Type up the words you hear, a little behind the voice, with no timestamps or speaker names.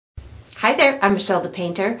Hi there, I'm Michelle the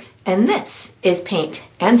Painter, and this is Paint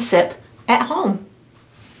and Sip at Home.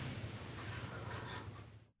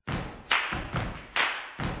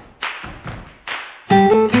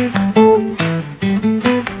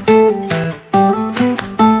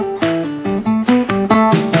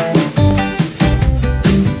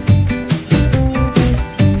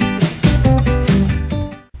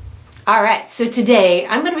 Alright, so today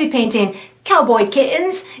I'm going to be painting cowboy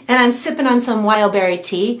kittens, and I'm sipping on some wild berry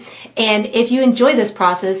tea. And if you enjoy this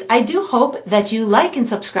process, I do hope that you like and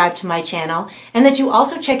subscribe to my channel, and that you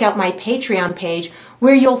also check out my Patreon page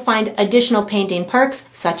where you'll find additional painting perks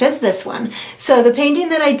such as this one. So the painting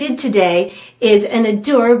that I did today is an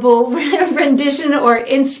adorable rendition or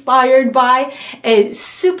inspired by a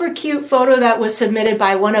super cute photo that was submitted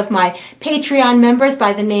by one of my Patreon members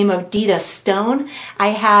by the name of Dita Stone. I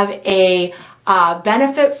have a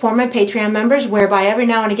benefit for my Patreon members whereby every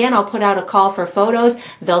now and again I'll put out a call for photos.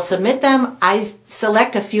 They'll submit them. I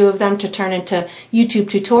select a few of them to turn into YouTube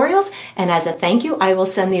tutorials, and as a thank you I will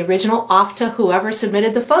send the original off to whoever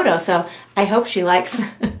submitted the photo. So I hope she likes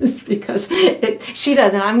this because she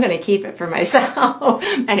doesn't. I'm going to keep it for myself.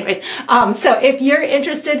 Anyways, so if you're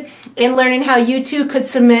interested in learning how you too could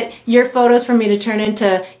submit your photos for me to turn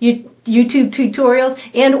into YouTube tutorials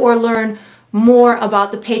and or learn more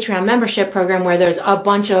about the Patreon membership program where there's a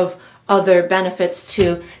bunch of other benefits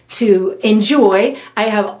to enjoy, I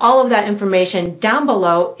have all of that information down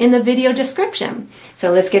below in the video description.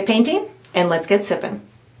 So let's get painting and let's get sipping.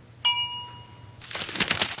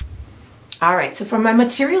 Alright, so for my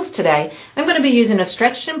materials today, I'm going to be using a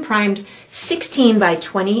stretched and primed 16 by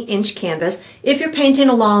 20 inch canvas. If you're painting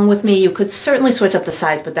along with me, you could certainly switch up the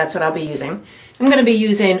size, but that's what I'll be using. I'm going to be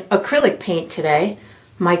using acrylic paint today.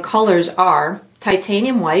 My colors are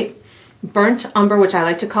titanium white, burnt umber, which I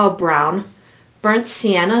like to call brown, burnt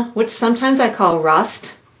sienna, which sometimes I call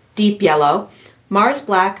rust, deep yellow, Mars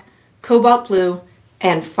black, cobalt blue,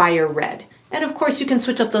 and fire red. And of course you can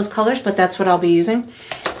switch up those colors, but that's what I'll be using.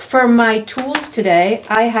 For my tools today,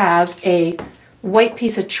 I have a white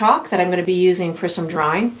piece of chalk that I'm going to be using for some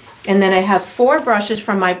drawing. And then I have 4 brushes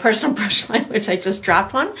from my personal brush line, which I just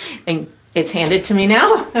dropped one, and it's handed to me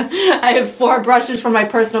now. I have 4 brushes from my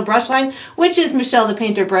personal brush line, which is Michelle the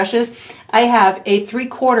Painter brushes. I have a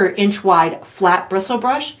 3/4 inch wide flat bristle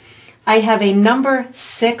brush. I have a number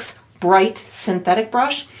 6 bright synthetic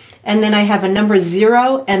brush. And then I have a number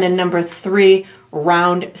 0 and a number 3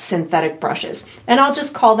 round synthetic brushes. And I'll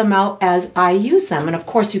just call them out as I use them. And of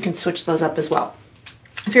course you can switch those up as well.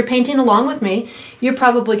 If you're painting along with me, you're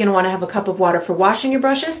probably going to want to have a cup of water for washing your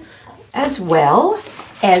brushes, as well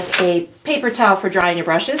as a paper towel for drying your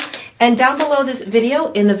brushes. And down below this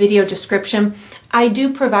video, in the video description, I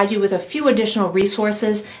do provide you with a few additional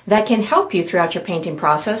resources that can help you throughout your painting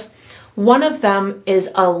process. One of them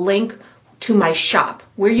is a link to my shop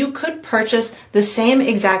where you could purchase the same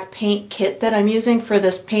exact paint kit that I'm using for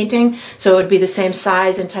this painting. So it would be the same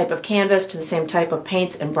size and type of canvas to the same type of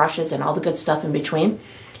paints and brushes and all the good stuff in between.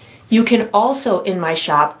 You can also, in my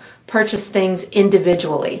shop, purchase things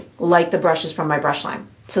individually, like the brushes from my brush line.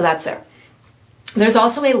 So that's there. There's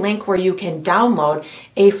also a link where you can download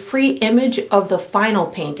a free image of the final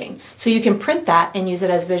painting. So you can print that and use it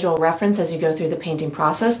as visual reference as you go through the painting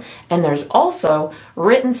process. And there's also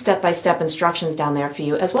written step-by-step instructions down there for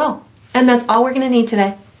you as well. And that's all we're going to need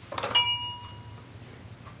today.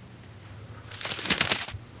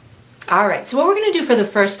 Alright, so what we're going to do for the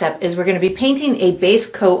first step is we're going to be painting a base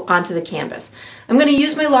coat onto the canvas. I'm going to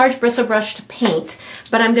use my large bristle brush to paint,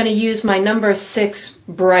 but I'm going to use my number 6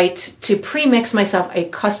 bright to pre-mix myself a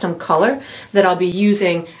custom color that I'll be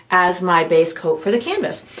using as my base coat for the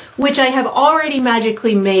canvas, which I have already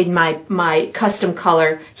magically made my custom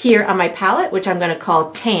color here on my palette, which I'm going to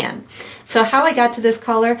call tan. So how I got to this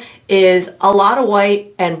color is a lot of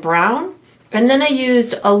white and brown, and then I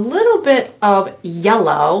used a little bit of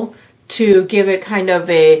yellow to give it kind of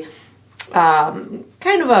a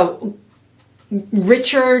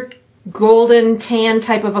richer golden tan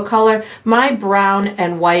type of a color. My brown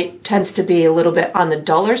and white tends to be a little bit on the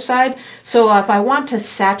duller side. So if I want to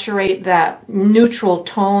saturate that neutral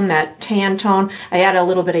tone, that tan tone, I add a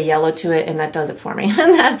little bit of yellow to it and that does it for me.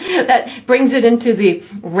 And that brings it into the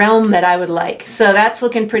realm that I would like. So that's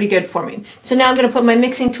looking pretty good for me. So now I'm going to put my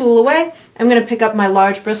mixing tool away. I'm going to pick up my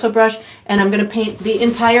large bristle brush and I'm going to paint the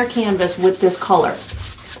entire canvas with this color.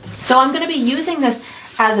 So I'm going to be using this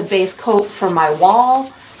as a base coat for my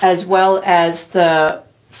wall, as well as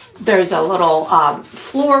there's a little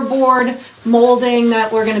floorboard molding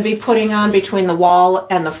that we're going to be putting on between the wall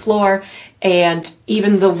and the floor, and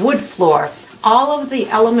even the wood floor. All of the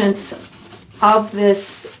elements of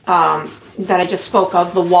this that I just spoke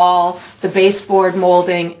of, the wall, the baseboard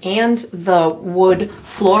molding, and the wood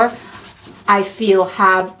floor, I feel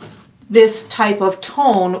have this type of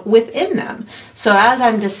tone within them. So as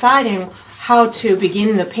I'm deciding how to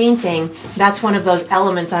begin the painting, that's one of those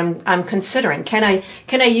elements I'm considering. Can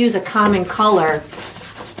I use a common color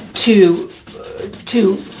to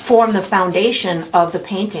form the foundation of the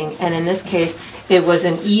painting? And in this case, it was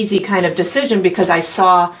an easy kind of decision because I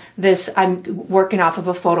saw this, I'm working off of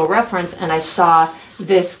a photo reference, and I saw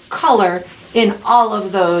this color in all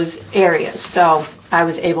of those areas. So I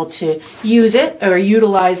was able to use it or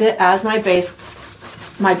utilize it as my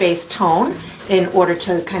base tone in order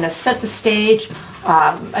to kind of set the stage,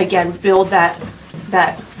 again, build that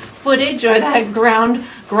footage or that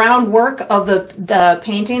groundwork of the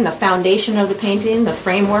painting, the foundation of the painting, the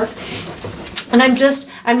framework. And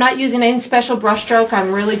I'm not using any special brush stroke.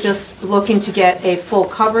 I'm really just looking to get a full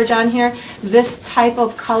coverage on here. This type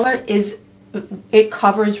of color it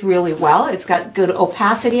covers really well. It's got good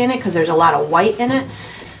opacity in it because there's a lot of white in it.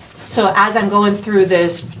 So as I'm going through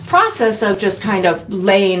this process of just kind of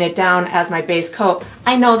laying it down as my base coat,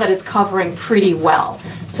 I know that it's covering pretty well.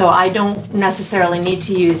 So I don't necessarily need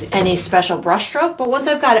to use any special brush stroke, but once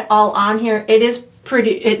I've got it all on here, it is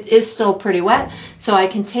still pretty wet. So I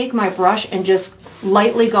can take my brush and just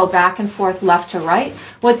lightly go back and forth left to right.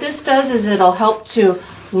 What this does is it'll help to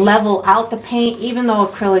level out the paint, even though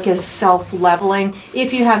acrylic is self-leveling.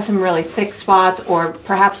 If you have some really thick spots, or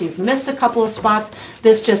perhaps you've missed a couple of spots,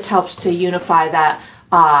 this just helps to unify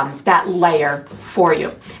that layer for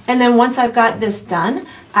you. And then once I've got this done,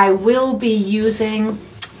 I will be using,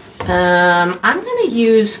 I'm going to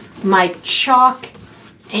use my chalk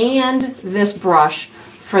and this brush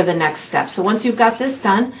for the next step. So once you've got this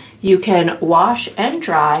done, you can wash and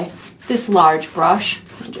dry this large brush.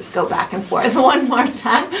 Just go back and forth one more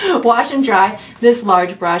time. Wash and dry this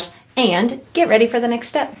large brush and get ready for the next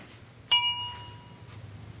step.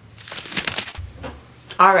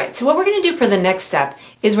 All right, so what we're going to do for the next step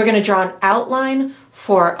is we're going to draw an outline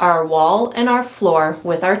for our wall and our floor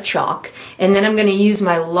with our chalk, and then I'm going to use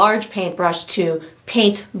my large paintbrush to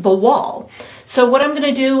paint the wall. So what I'm going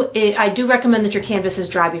to do, I do recommend that your canvas is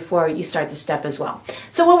dry before you start the step as well.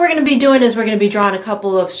 So what we're going to be doing is we're going to be drawing a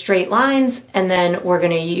couple of straight lines, and then we're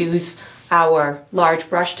going to use our large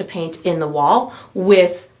brush to paint in the wall.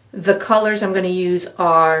 With the colors I'm going to use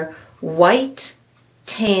are white,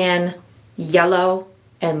 tan, yellow,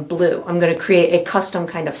 and blue. I'm going to create a custom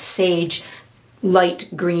kind of sage light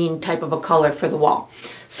green type of a color for the wall.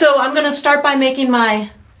 So I'm going to start by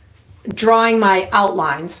drawing my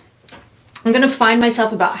outlines. I'm going to find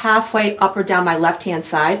myself about halfway up or down my left hand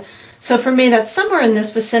side. So for me, that's somewhere in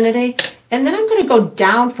this vicinity, and then I'm going to go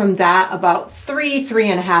down from that about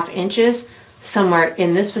 3.5 inches, somewhere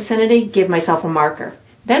in this vicinity, give myself a marker.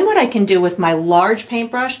 Then what I can do with my large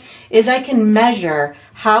paintbrush is I can measure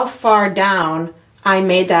how far down I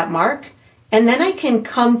made that mark, and then I can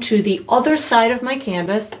come to the other side of my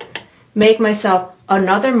canvas, make myself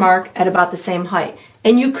another mark at about the same height.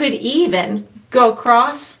 And you could even go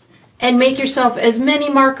across and make yourself as many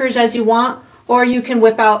markers as you want, or you can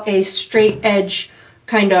whip out a straight edge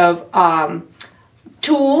kind of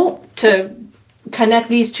tool to connect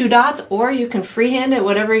these two dots, or you can freehand it,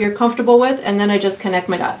 whatever you're comfortable with, and then I just connect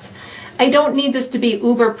my dots. I don't need this to be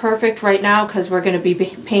uber perfect right now because we're going to be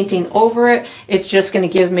painting over it. It's just going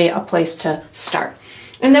to give me a place to start.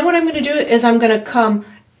 And then what I'm going to do is I'm going to come,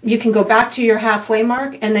 you can go back to your halfway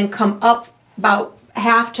mark and then come up about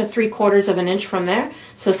 1/2 to 3/4 of an inch from there.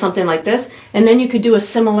 So something like this. And then you could do a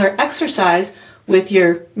similar exercise with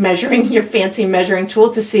your fancy measuring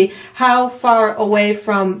tool to see how far away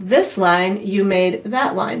from this line you made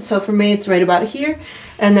that line. So for me, it's right about here.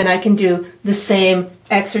 And then I can do the same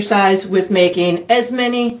exercise with making as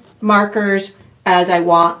many markers as I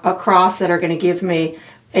want across that are going to give me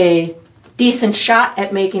a decent shot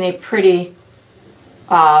at making a pretty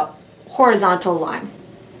horizontal line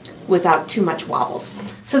without too much wobbles.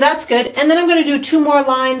 So that's good. And then I'm going to do 2 more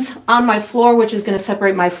lines on my floor, which is going to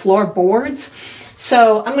separate my floorboards.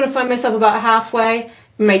 So I'm going to find myself about halfway,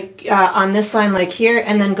 make on this line like here,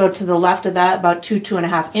 and then go to the left of that about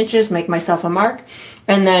 2.5 inches, make myself a mark.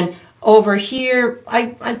 And then over here,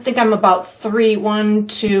 I think I'm about 3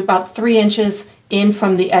 inches in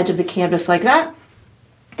from the edge of the canvas like that.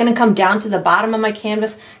 I'm going to come down to the bottom of my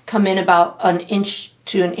canvas, come in about 1 inch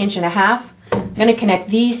to 1.5 inches. I'm going to connect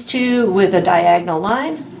these two with a diagonal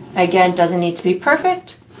line. Again, doesn't need to be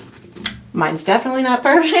perfect. Mine's definitely not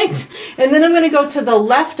perfect. And then I'm going to go to the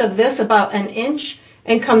left of this about 1 inch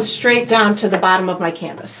and come straight down to the bottom of my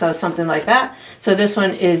canvas. So something like that. So this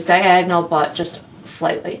one is diagonal, but just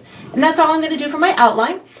slightly. And that's all I'm going to do for my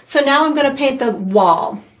outline. So now I'm going to paint the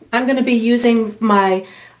wall. I'm going to be using my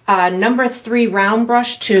number 3 round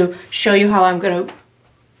brush to show you how I'm going to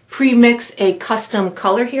pre-mix a custom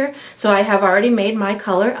color here. So I have already made my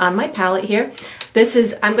color on my palette here. This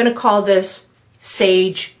is, I'm going to call this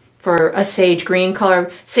sage, for a sage green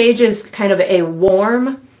color. Sage is kind of a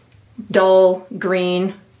warm, dull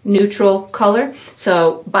green, neutral color.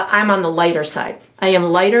 So, but I'm on the lighter side. I am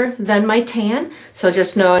lighter than my tan, so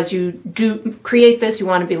just know as you do create this, you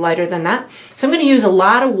want to be lighter than that. So I'm going to use a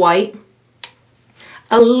lot of white,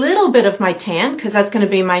 a little bit of my tan, because that's going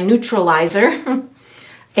to be my neutralizer,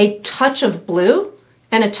 a touch of blue,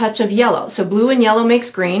 and a touch of yellow. So blue and yellow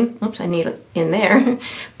makes green. Oops, I need it in there.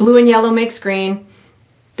 Blue and yellow makes green.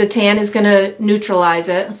 The tan is going to neutralize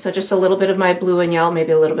it, so just a little bit of my blue and yellow,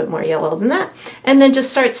 maybe a little bit more yellow than that, and then just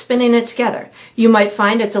start spinning it together. You might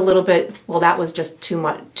find it's a little bit, well, that was just too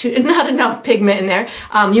much, not enough pigment in there.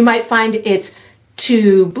 You might find it's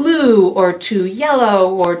too blue or too yellow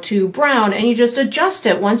or too brown, and you just adjust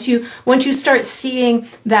it. Once you start seeing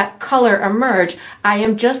that color emerge, I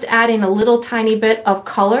am just adding a little tiny bit of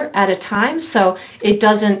color at a time, so it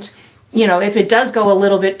doesn't, you know, if it does go a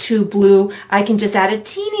little bit too blue, I can just add a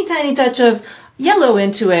teeny tiny touch of yellow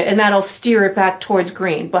into it and that'll steer it back towards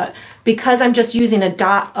green. But because I'm just using a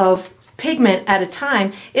dot of pigment at a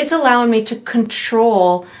time, it's allowing me to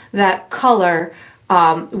control that color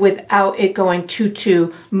without it going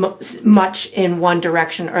too much in one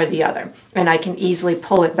direction or the other. And I can easily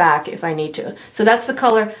pull it back if I need to. So that's the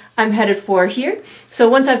color I'm headed for here. So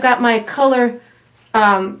once I've got my color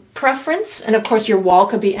preference, and of course your wall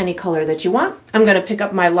could be any color that you want, I'm going to pick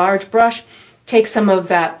up my large brush, take some of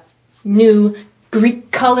that new Greek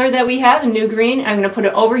color that we have, the new green, I'm going to put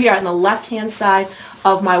it over here on the left hand side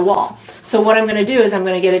of my wall. So what I'm going to do is I'm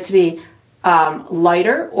going to get it to be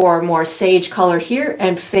lighter or more sage color here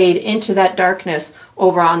and fade into that darkness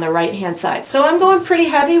over on the right hand side. So I'm going pretty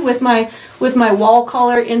heavy with my wall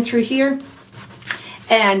color in through here,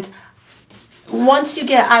 and once you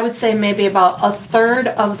get, I would say maybe about a third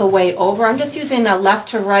of the way over, I'm just using a left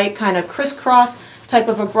to right kind of crisscross type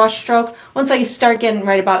of a brush stroke. Once I start getting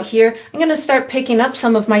right about here, I'm going to start picking up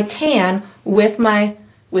some of my tan with my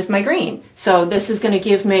green. So this is going to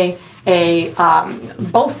give me a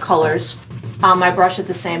both colors on my brush at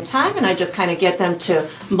the same time, and I just kind of get them to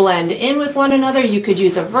blend in with one another. You could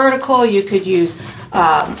use a vertical, you could use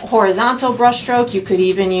horizontal brush stroke, you could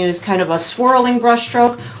even use kind of a swirling brush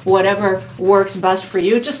stroke, whatever works best for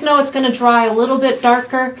you. Just know it's going to dry a little bit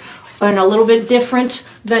darker and a little bit different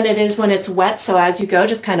than it is when it's wet, so as you go,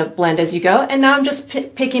 just kind of blend as you go. And now I'm just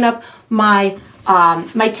picking up my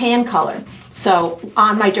my tan color, so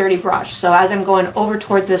on my dirty brush. So as I'm going over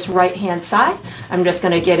toward this right hand side, I'm just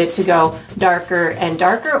going to get it to go darker and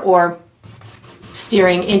darker, or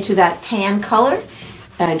steering into that tan color,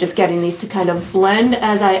 and just getting these to kind of blend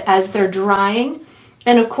as they're drying.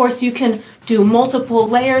 And of course you can do multiple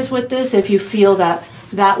layers with this if you feel that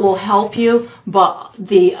that will help you, but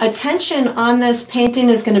the attention on this painting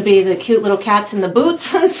is going to be the cute little cats in the boots.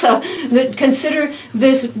 So consider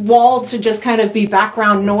this wall to just kind of be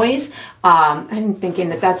background noise. I'm thinking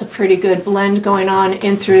that that's a pretty good blend going on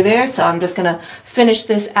in through there, so I'm just going to finish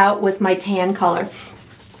this out with my tan color.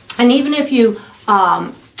 And even if you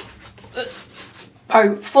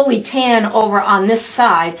are fully tan over on this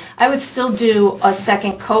side, I would still do a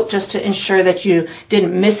second coat just to ensure that you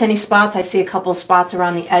didn't miss any spots. I see a couple spots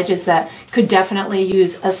around the edges that could definitely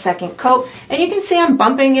use a second coat. And you can see I'm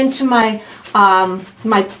bumping into my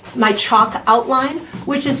my chalk outline,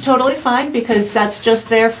 which is totally fine because that's just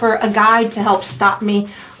there for a guide to help stop me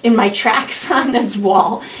in my tracks on this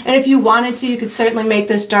wall. And if you wanted to, you could certainly make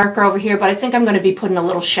this darker over here, but I think I'm going to be putting a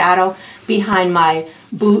little shadow behind my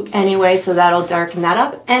boot anyway, so that'll darken that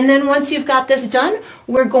up. And then once you've got this done,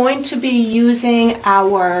 we're going to be using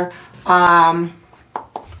our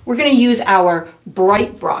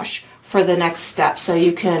bright brush for the next step. So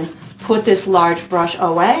you can put this large brush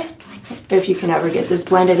away, if you can ever get this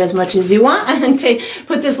blended as much as you want, and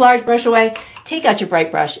put this large brush away, take out your bright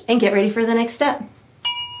brush, and get ready for the next step.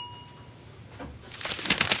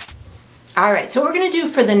 All right, so what we're going to do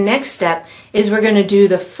for the next step is we're going to do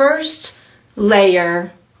the first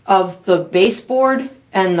layer of the baseboard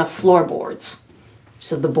and the floorboards.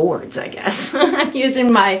 So the boards, I guess. I'm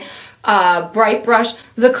using my bright brush.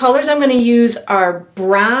 The colors I'm going to use are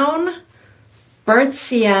brown, burnt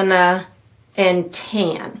sienna, and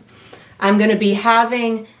tan. I'm going to be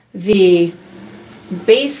having the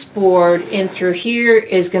baseboard in through here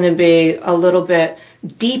is going to be a little bit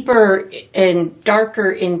deeper and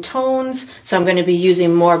darker in tones. So I'm going to be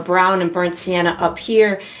using more brown and burnt sienna up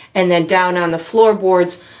here. And then down on the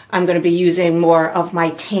floorboards, I'm going to be using more of my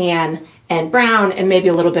tan and brown and maybe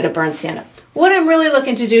a little bit of burnt sienna. What I'm really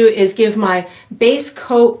looking to do is give my base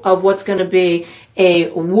coat of what's going to be a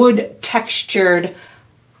wood textured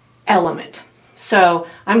element. So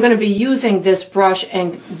I'm going to be using this brush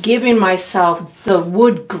and giving myself the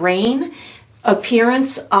wood grain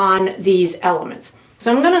appearance on these elements.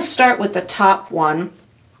 So I'm going to start with the top one.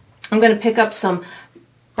 I'm going to pick up some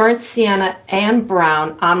burnt sienna and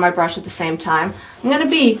brown on my brush at the same time. I'm going to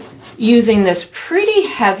be using this pretty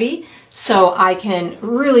heavy so I can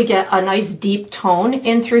really get a nice deep tone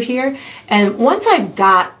in through here. And once I've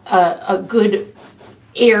got a good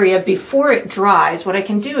area before it dries, what I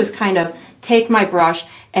can do is kind of take my brush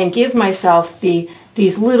and give myself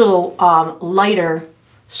these little lighter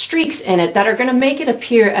streaks in it that are going to make it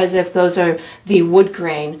appear as if those are the wood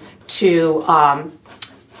grain to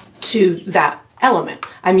that element.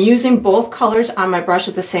 I'm using both colors on my brush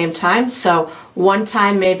at the same time, so one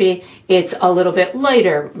time maybe it's a little bit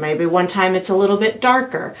lighter, maybe one time it's a little bit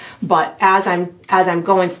darker, but as I'm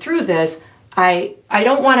going through this, I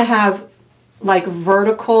don't want to have like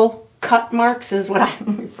vertical cut marks is what I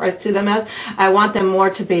refer to them as. I want them more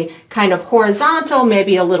to be kind of horizontal,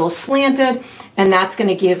 maybe a little slanted, and that's going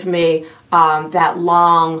to give me that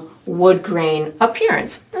long wood grain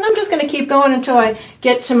appearance. And I'm just going to keep going until I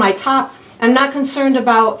get to my top. I'm not concerned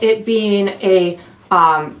about it being a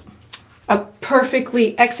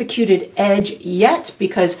perfectly executed edge yet,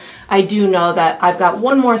 because I do know that I've got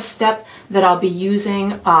one more step that I'll be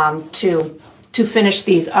using to finish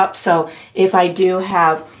these up. So if I do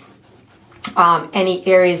have any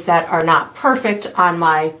areas that are not perfect on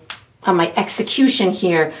my execution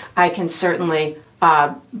here, I can certainly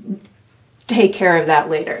take care of that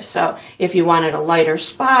later. So if you wanted a lighter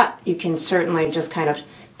spot, you can certainly just kind of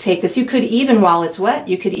take this. You could even, while it's wet,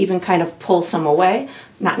 you could even kind of pull some away.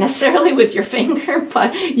 Not necessarily with your finger,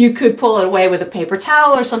 but you could pull it away with a paper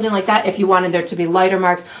towel or something like that if you wanted there to be lighter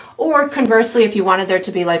marks. Or conversely, if you wanted there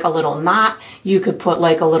to be like a little knot, you could put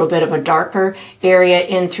like a little bit of a darker area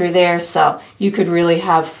in through there. So you could really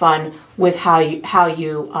have fun with how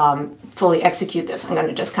you fully execute this. I'm going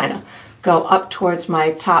to just kind of go up towards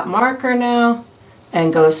my top marker now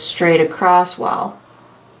and go straight across while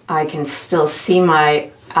I can still see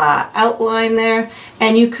my outline there.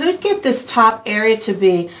 And you could get this top area to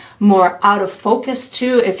be more out of focus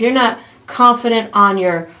too. If you're not confident on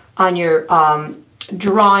your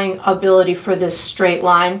drawing ability for this straight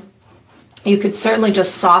line, you could certainly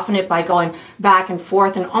just soften it by going back and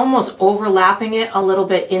forth and almost overlapping it a little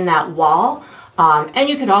bit in that wall. And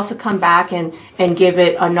you could also come back and give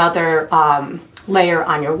it another layer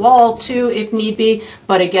on your wall too if need be.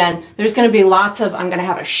 But again, there's going to be lots of, I'm going to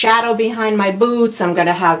have a shadow behind my boots, I'm going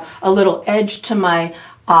to have a little edge to my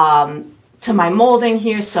molding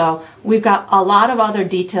here, so we've got a lot of other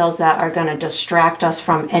details that are going to distract us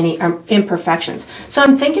from any imperfections. So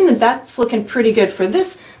I'm thinking that that's looking pretty good for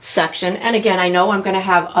this section. And again, I know I'm going to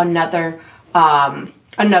have another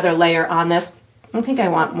layer on this. I think I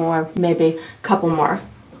want more, maybe a couple more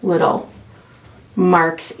little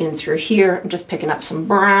marks in through here. I'm just picking up some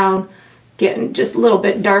brown, getting just a little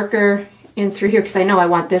bit darker in through here because I know I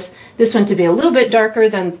want this one to be a little bit darker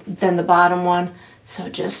than the bottom one. So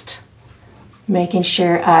just making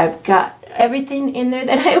sure I've got everything in there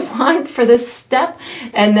that I want for this step.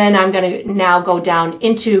 And then I'm going to now go down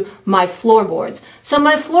into my floorboards. So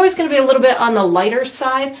my floor is going to be a little bit on the lighter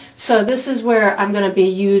side. So this is where I'm going to be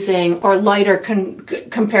using, or lighter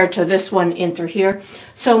compared to this one in through here.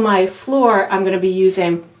 So my floor, I'm going to be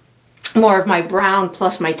using more of my brown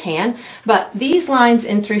plus my tan, but these lines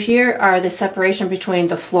in through here are the separation between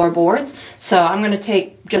the floorboards. So I'm going to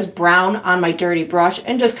take just brown on my dirty brush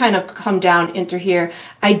and just kind of come down in through here.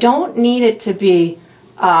 I don't need it to be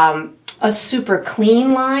a super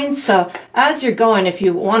clean line, so as you're going, if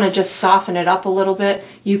you want to just soften it up a little bit,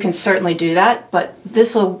 you can certainly do that, but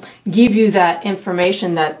this will give you that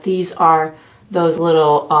information that these are those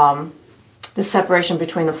little the separation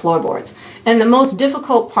between the floorboards. And the most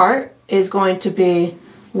difficult part is going to be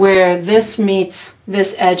where this meets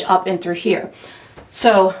this edge up in through here.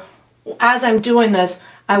 So as I'm doing this,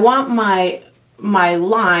 I want my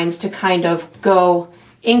lines to kind of go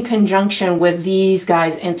in conjunction with these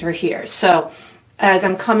guys in through here. So as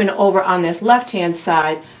I'm coming over on this left-hand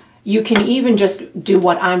side, you can even just do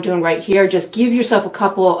what I'm doing right here. Just give yourself a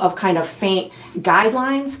couple of kind of faint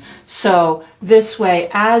guidelines. So this way,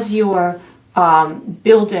 as you're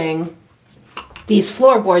building these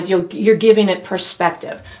floorboards, you're giving it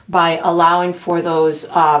perspective by allowing for those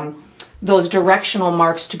those directional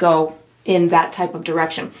marks to go in that type of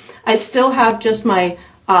direction. I still have just my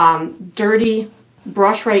dirty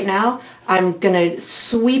brush right now. I'm going to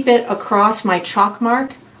sweep it across my chalk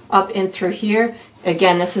mark up in through here.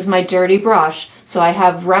 Again, this is my dirty brush, so I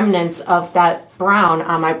have remnants of that brown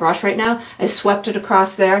on my brush right now. I swept it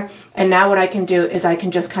across there, and now what I can do is I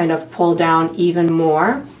can just kind of pull down even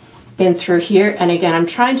more in through here. And again, I'm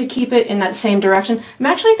trying to keep it in that same direction. I'm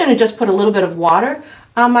actually going to just put a little bit of water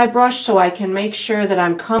on my brush so I can make sure that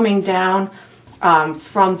I'm coming down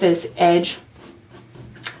from this edge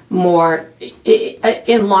more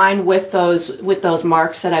in line with those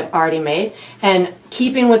marks that I've already made. And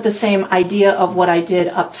keeping with the same idea of what I did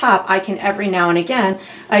up top, I can every now and again,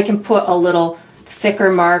 I can put a little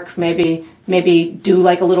thicker mark, maybe do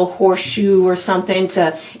like a little horseshoe or something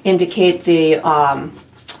to indicate the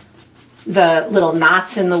little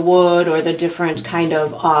knots in the wood or the different kind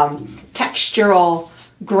of textural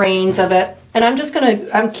grains of it. And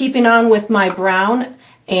I'm keeping on with my brown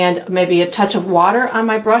and maybe a touch of water on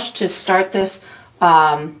my brush to start this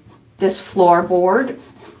this floorboard.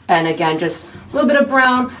 And again, just a little bit of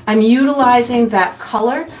brown. I'm utilizing that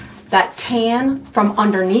color, that tan from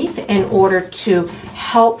underneath in order to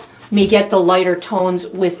help me get the lighter tones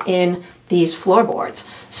within these floorboards.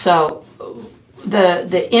 So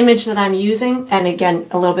the image that I'm using, and again,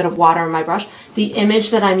 a little bit of water on my brush, the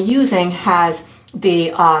image that I'm using has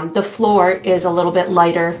the floor is a little bit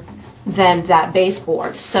lighter than that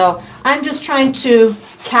baseboard. So I'm just trying to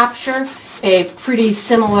capture a pretty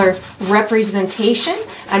similar representation.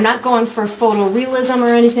 I'm not going for photorealism or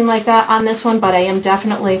anything like that on this one, but I am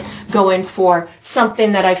definitely going for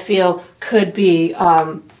something that I feel could be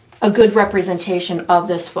a good representation of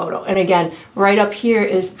this photo. And again, right up here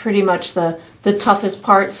is pretty much the toughest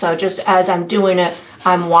part. So just as I'm doing it,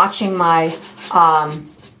 I'm watching my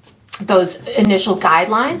those initial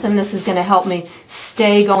guidelines, and this is going to help me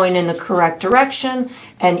stay going in the correct direction.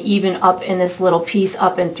 And even up in this little piece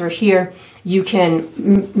up and through here, you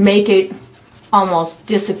can make it almost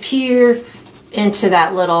disappear into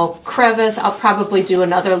that little crevice. I'll probably do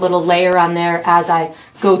another little layer on there as I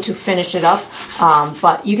go to finish it up.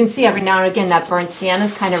 But you can see every now and again that burnt sienna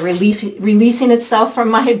is kind of releasing itself from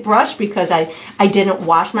my brush because I didn't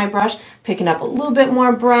wash my brush. Picking up a little bit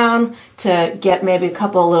more brown to get maybe a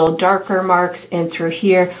couple of little darker marks in through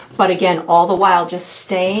here. But again, all the while just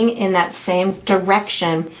staying in that same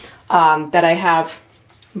direction that I have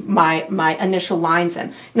my initial lines in.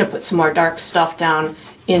 I'm going to put some more dark stuff down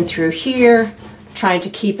in through here, trying to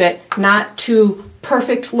keep it not too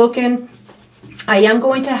perfect looking. I am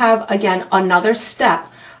going to have, again, another step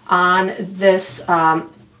on this,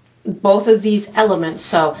 both of these elements.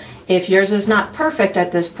 So if yours is not perfect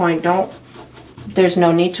at this point, there's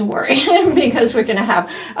no need to worry because we're going to have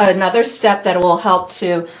another step that will help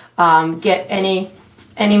to get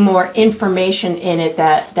any more information in it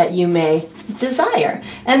that you may desire.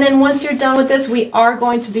 And then once you're done with this, we are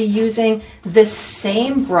going to be using this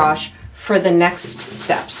same brush for the next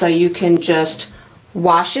step. So you can just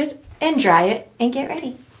wash it and dry it and get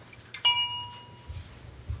ready.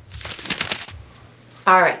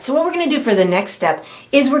 All right, so what we're going to do for the next step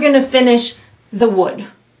is we're going to finish the wood.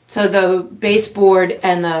 So the baseboard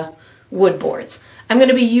and the wood boards. I'm going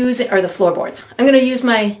to be using, or the floorboards. I'm going to use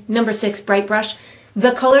my number 6 bright brush.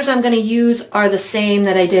 The colors I'm going to use are the same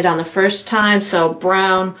that I did on the first time. So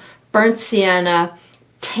brown, burnt sienna,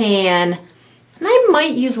 tan, and I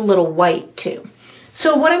might use a little white too.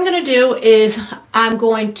 So what I'm going to do is I'm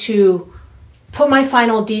going to put my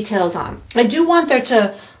final details on. I do want there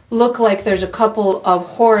to look like there's a couple of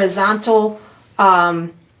horizontal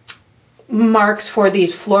marks for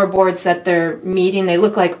these floorboards that they're meeting. They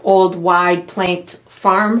look like old wide planked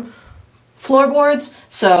farm floorboards.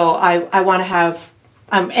 So I want to have,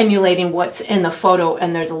 I'm emulating what's in the photo,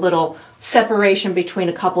 and there's a little separation between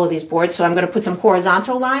a couple of these boards. So I'm going to put some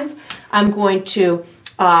horizontal lines. I'm going to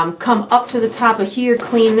come up to the top of here,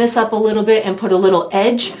 clean this up a little bit, and put a little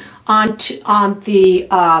edge on the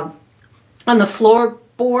floorboard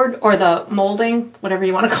or the molding, whatever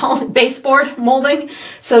you want to call it, baseboard molding.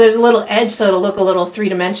 So there's a little edge so it'll look a little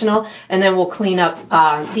three-dimensional, and then we'll clean up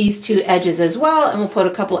these two edges as well, and we'll put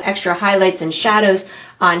a couple extra highlights and shadows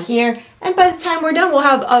on here. And by the time we're done, we'll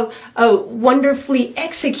have a wonderfully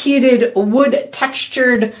executed wood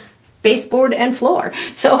textured baseboard and floor.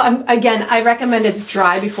 So again, I recommend it's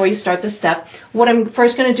dry before you start the step. What I'm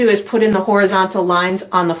first going to do is put in the horizontal lines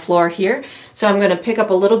on the floor here. So I'm going to pick up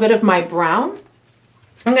a little bit of my brown.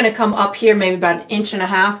 I'm going to come up here maybe about 1.5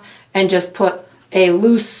 inches and just put a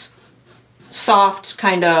loose, soft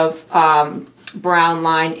kind of brown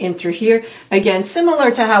line in through here. Again,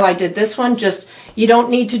 similar to how I did this one, just you don't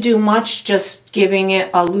need to do much, just giving it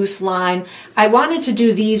a loose line. I wanted to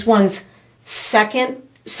do these ones second,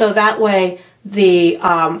 so that way the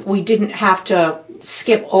we didn't have to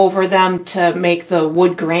skip over them to make the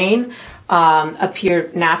wood grain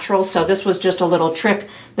appear natural. So this was just a little trick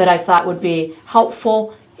that I thought would be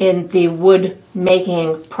helpful in the wood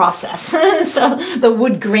making process. So the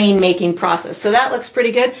wood grain making process. So that looks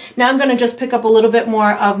pretty good. Now I'm going to just pick up a little bit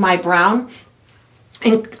more of my brown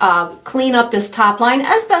and clean up this top line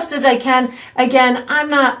as best as I can. Again, I'm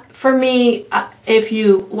not, for me, if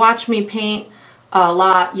you watch me paint a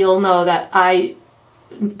lot, you'll know that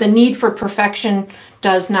the need for perfection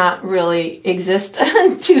does not really exist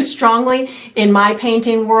too strongly in my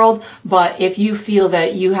painting world, but if you feel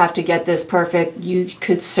that you have to get this perfect, you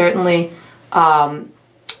could certainly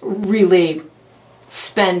really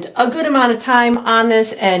spend a good amount of time on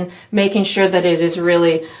this and making sure that it is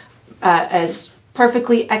really as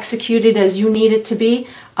perfectly executed as you need it to be.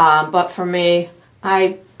 But for me,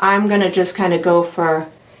 I'm gonna just kind of go for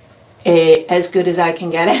as good as I can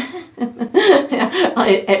get it.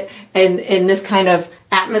 in this kind of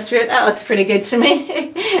atmosphere, that looks pretty good to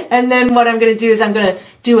me. And then what I'm going to do is I'm going to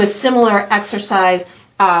do a similar exercise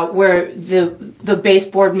where the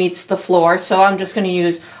baseboard meets the floor. So I'm just going to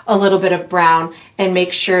use a little bit of brown and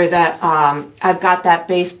make sure that I've got that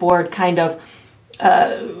baseboard kind of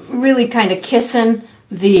really kind of kissing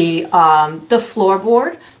the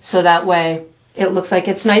floorboard, so that way it looks like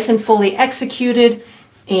it's nice and fully executed,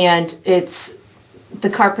 and the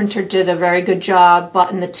carpenter did a very good job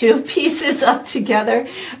buttoning the two pieces up together.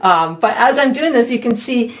 But as I'm doing this, you can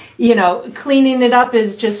see, you know, cleaning it up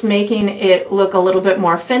is just making it look a little bit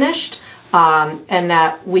more finished, and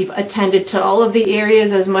that we've attended to all of the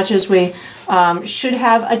areas as much as we should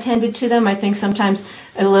have attended to them. I think sometimes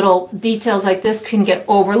little details like this can get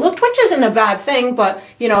overlooked, which isn't a bad thing, but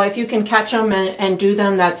you know, if you can catch them and do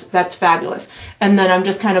them, that's fabulous. And then I'm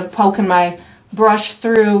just kind of poking my brush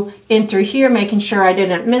in through here, making sure I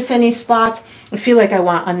didn't miss any spots. I feel like I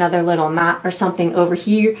want another little knot or something over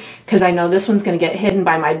here because I know this one's going to get hidden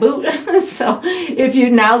by my boot. So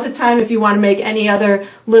now's the time if you want to make any other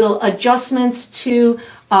little adjustments to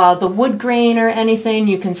the wood grain or anything,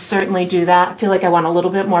 you can certainly do that. I feel like I want a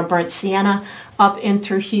little bit more burnt sienna up in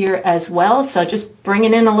through here as well. So just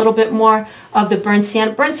bringing in a little bit more of the burnt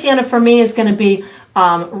sienna. Burnt sienna for me is going to be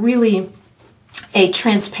really a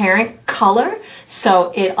transparent color,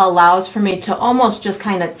 so it allows for me to almost just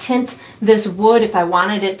kind of tint this wood. If I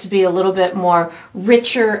wanted it to be a little bit more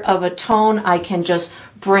richer of a tone, I can just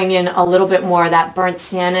bring in a little bit more of that burnt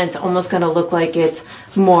sienna. It's almost going to look like it's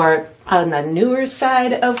more on the newer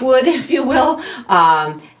side of wood, if you will,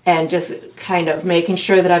 and just kind of making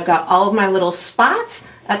sure that I've got all of my little spots.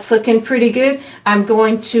 That's looking pretty good. I'm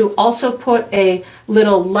going to also put a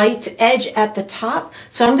little light edge at the top.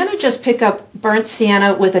 So I'm going to just pick up burnt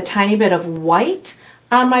sienna with a tiny bit of white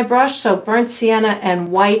on my brush. So burnt sienna and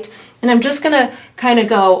white. And I'm just going to kind of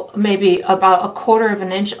go maybe about 1/4 of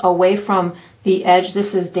an inch away from the edge.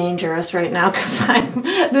 This is dangerous right now because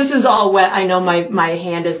this is all wet. I know my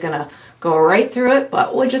hand is going to go right through it,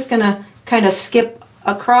 but we're just going to kind of skip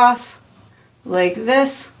across like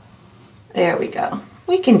this. There we go.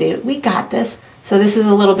 We can do it. We got this. So this is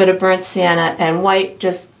a little bit of burnt sienna and white,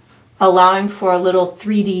 just allowing for a little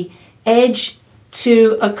 3D edge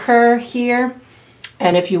to occur here.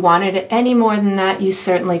 And if you wanted it any more than that, you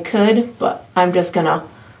certainly could, but I'm just going to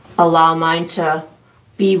allow mine to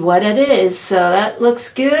be what it is. So that looks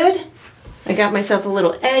good. I got myself a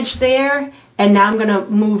little edge there. And now I'm going to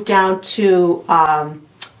move down to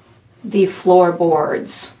the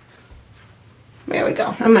floorboards. There we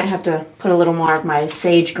go. I might have to put a little more of my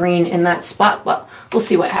sage green in that spot, but we'll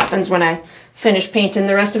see what happens when I finish painting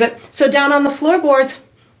the rest of it. So down on the floorboards,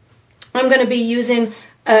 I'm going to be using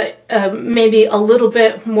maybe a little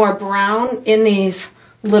bit more brown in these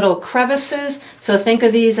little crevices. So think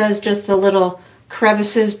of these as just the little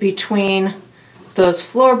crevices between those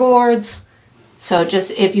floorboards. So just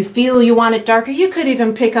if you feel you want it darker, you could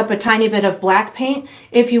even pick up a tiny bit of black paint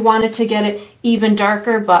if you wanted to get it even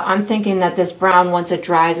darker, but I'm thinking that this brown, once it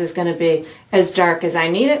dries, is going to be as dark as I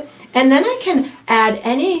need it. And then I can add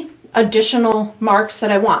any additional marks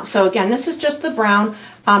that I want. So again, this is just the brown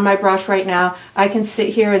on my brush right now. I can sit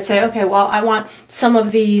here and say, okay, well, I want some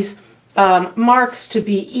of these marks to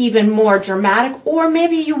be even more dramatic, or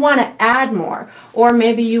maybe you want to add more, or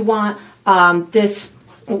maybe you want this,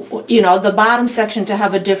 you know, the bottom section to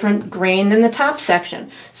have a different grain than the top section.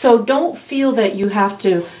 So don't feel that you have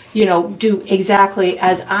to, you know, do exactly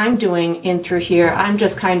as I'm doing in through here. I'm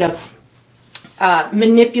just kind of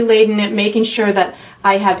manipulating it, making sure that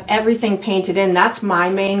I have everything painted in. That's my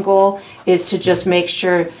main goal, is to just make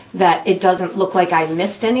sure that it doesn't look like I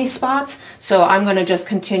missed any spots. So I'm going to just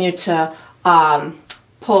continue to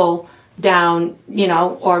pull down, you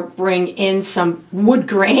know, or bring in some wood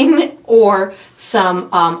grain or some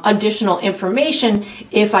additional information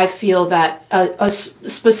if I feel that a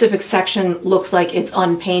specific section looks like it's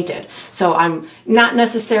unpainted. So I'm not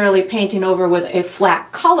necessarily painting over with a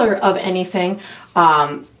flat color of anything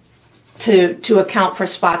to account for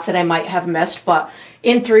spots that I might have missed, but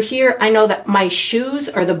in through here, I know that my shoes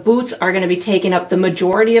or the boots are going to be taking up the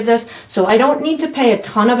majority of this, so I don't need to pay a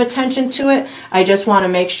ton of attention to it. I just want to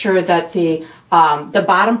make sure that the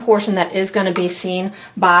bottom portion that is going to be seen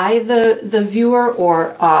by the viewer,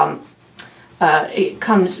 or it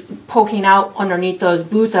comes poking out underneath those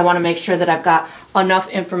boots, I want to make sure that I've got enough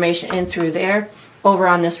information in through there. Over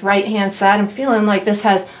on this right hand side, I'm feeling like this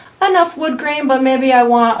has enough wood grain, but maybe I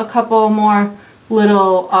want a couple more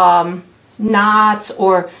little knots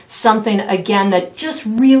or something, again, that just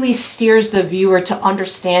really steers the viewer to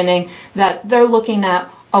understanding that they're looking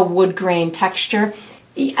at a wood grain texture.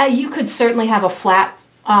 You could certainly have a flat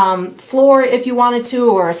floor if you wanted to,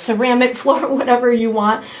 or a ceramic floor, whatever you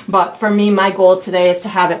want, but for me, my goal today is to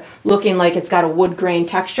have it looking like it's got a wood grain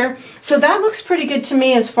texture. So that looks pretty good to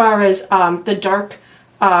me as far as the dark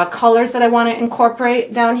colors that I want to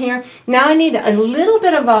incorporate down here. Now I need a little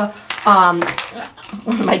bit of a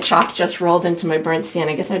my chalk just rolled into my burnt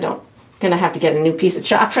sienna. I guess gonna have to get a new piece of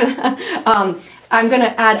chalk for that. I'm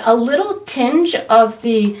gonna add a little tinge of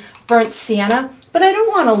the burnt sienna, but I don't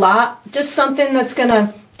want a lot, just something that's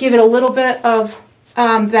gonna give it a little bit of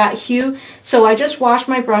that hue. So I just washed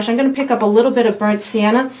my brush. I'm gonna pick up a little bit of burnt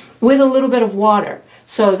sienna with a little bit of water.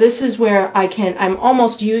 So this is where I'm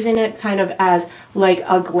almost using it kind of as like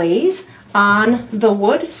a glaze on the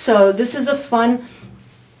wood. So this is a fun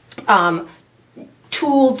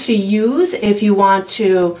tool to use if you want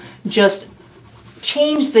to just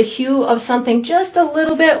change the hue of something just a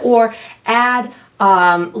little bit, or add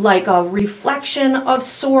like a reflection of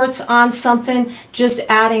sorts on something. Just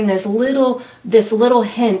adding this little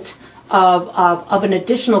hint of an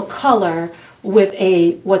additional color with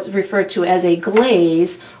what's referred to as a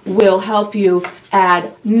glaze will help you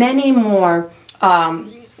add many more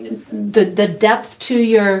the depth to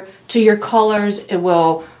your colors. It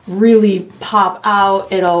will really pop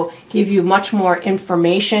out. It'll give you much more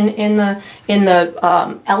information in the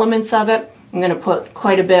elements of it. I'm going to put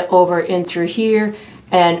quite a bit over in through here,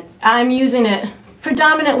 and I'm using it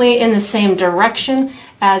predominantly in the same direction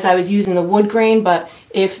as I was using the wood grain, but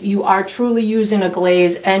if you are truly using a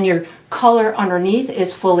glaze and your color underneath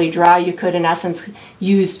is fully dry, you could in essence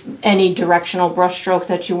use any directional brush stroke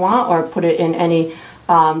that you want, or put it in any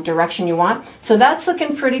direction you want. So that's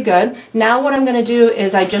looking pretty good. Now what I'm going to do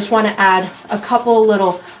is I just want to add a couple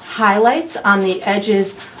little highlights on the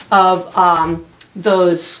edges of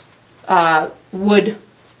those wood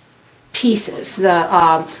pieces,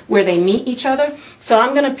 where they meet each other. So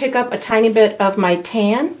I'm going to pick up a tiny bit of my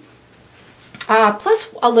tan,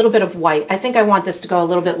 plus a little bit of white. I think I want this to go a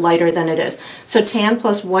little bit lighter than it is. So tan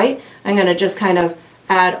plus white, I'm going to just kind of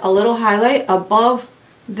add a little highlight above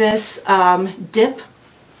this dip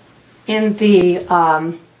in the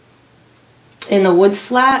wood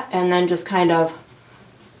slat, and then just kind of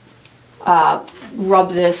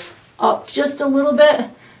rub this up just a little bit.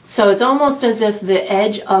 So it's almost as if the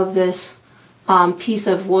edge of this piece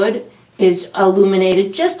of wood is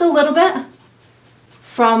illuminated just a little bit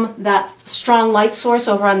from that strong light source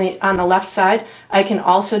over on the left side. I can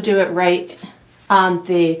also do it right on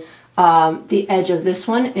the edge of this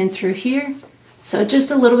one in through here. So just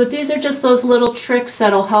a little bit. These are just those little tricks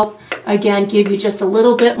that'll help, again, give you just a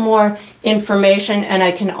little bit more information, and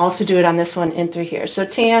I can also do it on this one in through here. So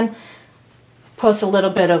tan, plus a little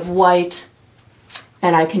bit of white,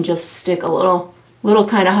 and I can just stick a little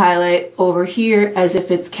kind of highlight over here as if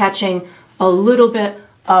it's catching a little bit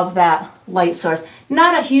of that light source.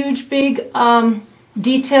 Not a huge big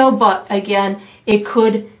detail, but again, it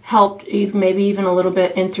could help, maybe even a little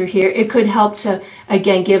bit in through here. It could help to,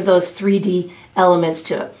 again, give those 3D elements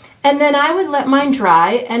to it. And then I would let mine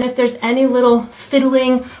dry, and if there's any little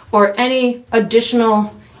fiddling or any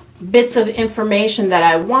additional bits of information that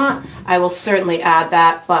I want, I will certainly add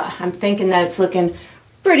that, but I'm thinking that it's looking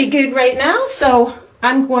pretty good right now, so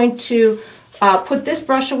I'm going to put this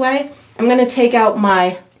brush away. I'm going to take out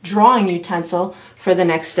my drawing utensil for the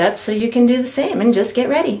next step, so you can do the same and just get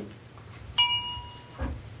ready.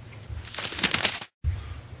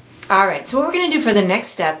 Alright, so what we're going to do for the next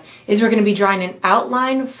step is we're going to be drawing an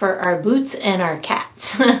outline for our boots and our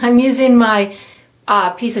cats. I'm using my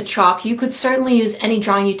piece of chalk. You could certainly use any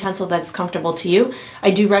drawing utensil that's comfortable to you.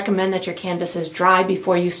 I do recommend that your canvas is dry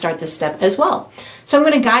before you start this step as well. So I'm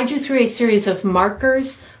going to guide you through a series of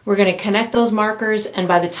markers. We're going to connect those markers, and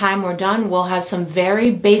by the time we're done, we'll have some very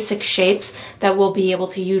basic shapes that we'll be able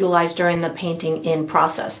to utilize during the painting in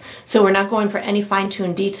process. So we're not going for any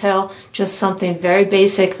fine-tuned detail, just something very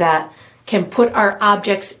basic that can put our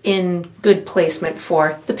objects in good placement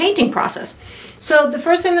for the painting process. So the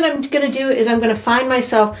first thing that I'm going to do is I'm going to find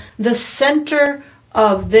myself the center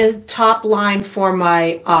of the top line for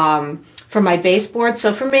my baseboard.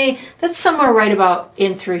 So for me, that's somewhere right about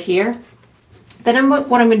in through here. Then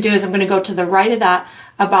what I'm going to do is I'm going to go to the right of that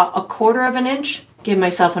about 1/4 of an inch, give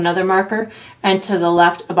myself another marker, and to the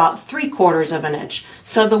left about 3/4 of an inch.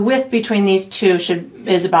 So the width between these two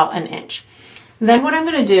is about an inch. Then what I'm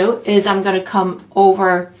going to do is I'm going to come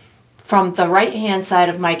over from the right hand side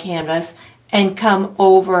of my canvas and come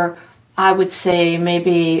over, I would say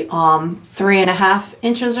maybe 3.5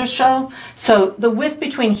 inches or so. So the width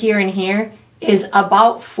between here and here is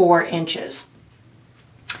about 4 inches.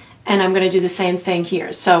 And I'm going to do the same thing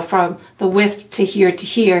here. So from the width to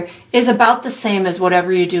here is about the same as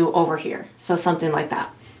whatever you do over here. So something like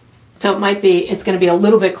that. So it's going to be a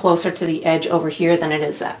little bit closer to the edge over here than it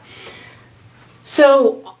is that.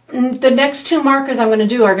 So the next two markers I'm going to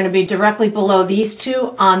do are going to be directly below these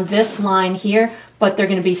two on this line here, but they're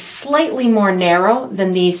going to be slightly more narrow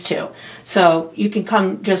than these two. So you can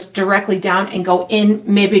come just directly down and go in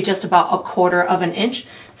maybe just about 1/4 of an inch.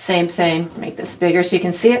 Same thing, make this bigger so you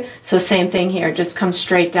can see it. So same thing here, just come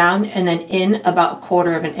straight down and then in about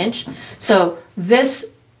 1/4 of an inch. So this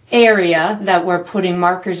area that we're putting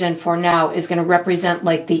markers in for now is going to represent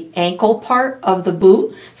like the ankle part of the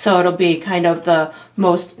boot. So it'll be kind of the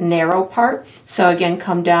most narrow part. So again,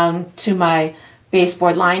 come down to my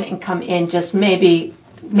baseboard line and come in just maybe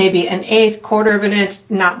 1/8, 1/4 of an inch,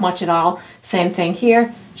 not much at all. Same thing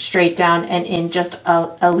here, straight down and in just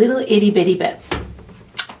a little itty bitty bit.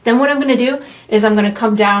 Then what I'm going to do is I'm going to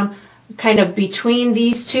come down kind of between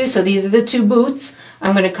these two. So these are the two boots.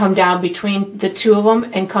 I'm going to come down between the two of them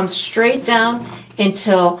and come straight down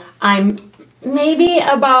until I'm maybe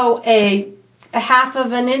about a 1/2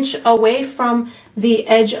 of an inch away from the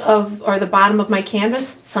edge of, or the bottom of my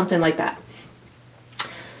canvas, something like that.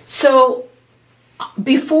 So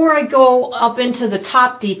before I go up into the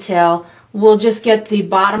top detail, we'll just get the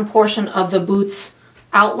bottom portion of the boots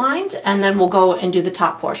outlined, and then we'll go and do the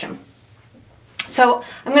top portion. So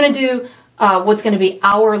I'm going to do what's going to be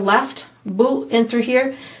our left boot in through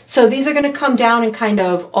here. So these are going to come down and kind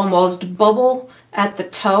of almost bubble at the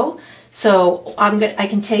toe. So I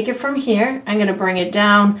can take it from here. I'm going to bring it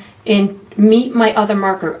down and meet my other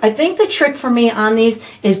marker. I think the trick for me on these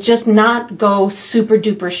is just not go super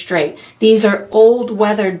duper straight. These are old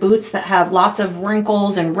weathered boots that have lots of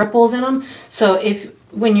wrinkles and ripples in them. So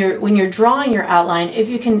when you're drawing your outline, if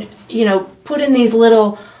you can, put in these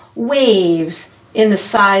little waves in the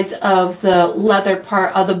sides of the leather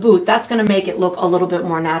part of the boot, that's going to make it look a little bit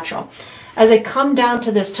more natural. As I come down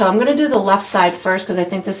to this toe, I'm going to do the left side first because I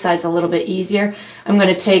think this side's a little bit easier. I'm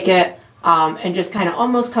going to take it and just kind of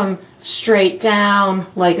almost come straight down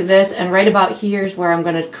like this, and right about here is where I'm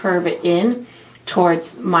going to curve it in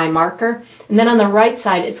towards my marker. And then on the right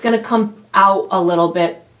side, it's going to come out a little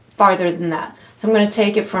bit farther than that. So I'm going to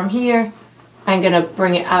take it from here, I'm going to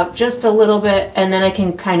bring it out just a little bit, and then I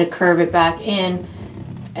can kind of curve it back in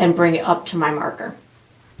and bring it up to my marker.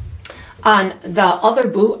 On the other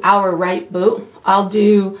boot, our right boot, I'll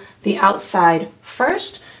do the outside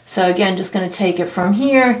first. So again, just going to take it from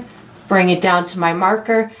here, bring it down to my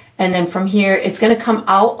marker, and then from here it's going to come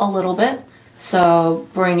out a little bit. So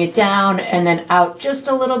bring it down and then out just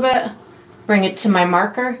a little bit, bring it to my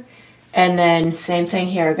marker, and then same thing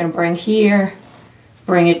here. I'm going to bring here,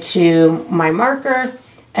 bring it to my marker,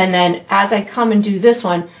 and then as I come and do this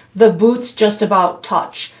one, the boots just about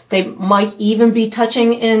touch. They might even be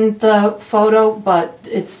touching in the photo, but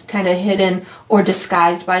it's kind of hidden or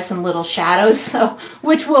disguised by some little shadows, so,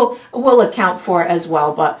 which we'll account for as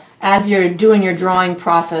well. But as you're doing your drawing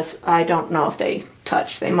process, I don't know if they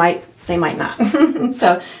touch. They might not.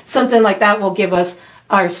 So something like that will give us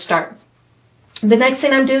our start. The next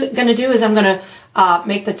thing I'm going to do is I'm going to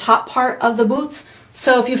make the top part of the boots.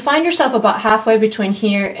 So if you find yourself about halfway between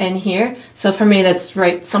here and here, so for me that's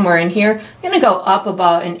right somewhere in here, I'm going to go up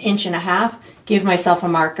about 1.5 inches, give myself a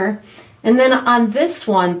marker. And then on this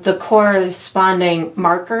one, the corresponding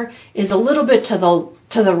marker is a little bit to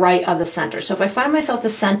the right of the center. So if I find myself the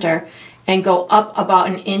center and go up about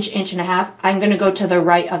 1 inch, 1.5 inches, I'm going to go to the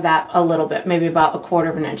right of that a little bit, maybe about 1/4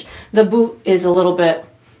 of an inch. The boot is a little bit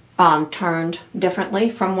turned differently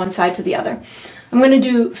from one side to the other. I'm going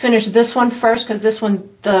to finish this one first because this one,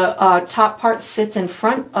 the top part sits in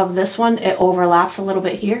front of this one. It overlaps a little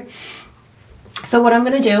bit here. So what I'm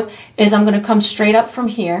going to do is I'm going to come straight up from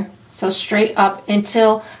here. So straight up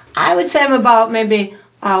until I would say I'm about maybe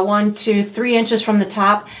 1, 2, 3 inches from the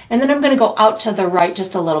top. And then I'm going to go out to the right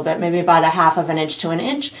just a little bit, maybe about 1/2 of an inch to an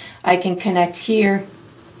inch. I can connect here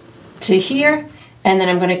to here. And then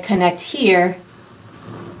I'm going to connect here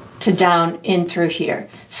to down in through here.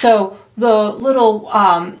 So the little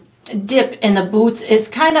dip in the boots is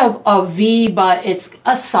kind of a V, but it's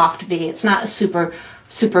a soft V. It's not a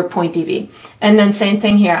super pointy V. And then same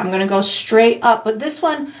thing here. I'm going to go straight up, but this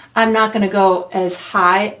one I'm not going to go as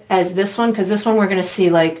high as this one because this one we're going to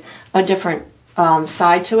see like a different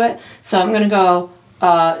side to it. So I'm going to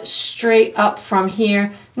go straight up from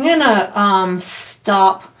here. I'm going to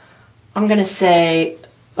stop, I'm going to say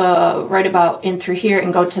right about in through here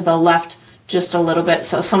and go to the left just a little bit,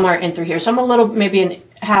 so somewhere in through here. So I'm a little, maybe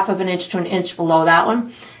 1/2 of an inch to an inch below that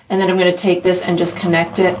one. And then I'm going to take this and just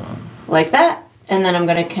connect it like that. And then I'm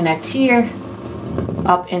going to connect here,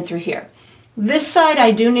 up in through here. This side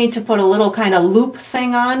I do need to put a little kind of loop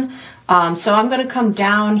thing on. So I'm going to come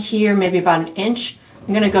down here maybe about 1 inch.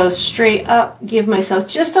 I'm going to go straight up, give myself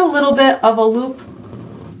just a little bit of a loop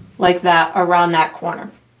like that around that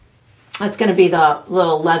corner. That's going to be the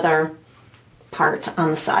little leather part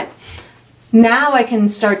on the side. Now I can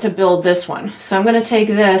start to build this one. So I'm going to take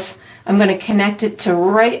this, I'm going to connect it to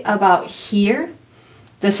right about here.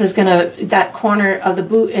 This is going to, that corner of the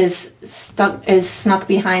boot is snuck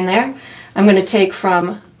behind there. I'm going to take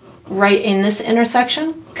from right in this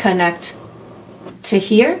intersection, connect to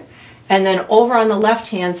here, and then over on the left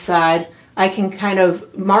hand side I can kind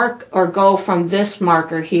of mark or go from this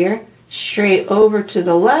marker here straight over to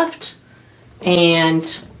the left,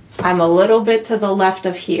 and I'm a little bit to the left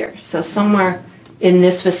of here. So somewhere in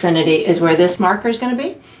this vicinity is where this marker is going to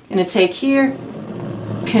be. I'm going to take here,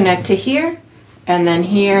 connect to here, and then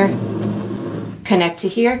here, connect to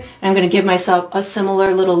here. And I'm going to give myself a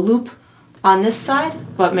similar little loop on this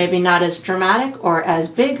side, but maybe not as dramatic or as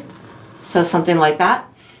big. So something like that.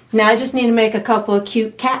 Now I just need to make a couple of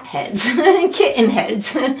cute cat heads, kitten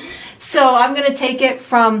heads. So I'm going to take it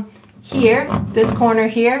from here, this corner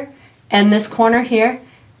here, and this corner here,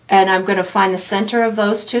 and I'm going to find the center of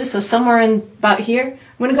those two. So somewhere in about here,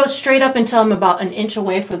 I'm going to go straight up until I'm about 1 inch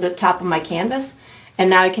away from the top of my canvas. And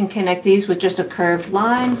now I can connect these with just a curved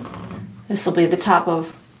line. This will be the top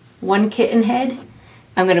of one kitten head.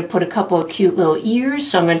 I'm going to put a couple of cute little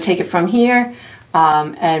ears. So I'm going to take it from here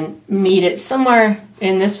and meet it somewhere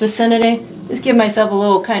in this vicinity. Just give myself a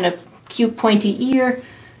little kind of cute pointy ear.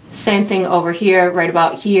 Same thing over here, right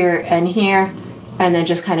about here and here. And then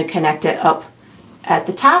just kind of connect it up at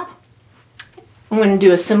the top. I'm going to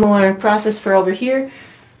do a similar process for over here.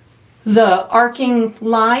 The arcing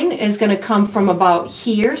line is going to come from about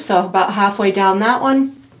here, so about halfway down that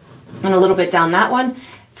one and a little bit down that one.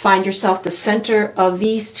 Find yourself the center of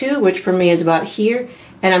these two, which for me is about here,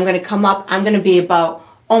 and I'm going to come up. I'm going to be about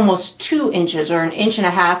almost 2 inches or 1.5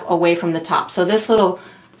 inches away from the top. So this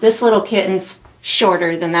little kitten's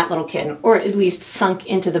shorter than that little kitten, or at least sunk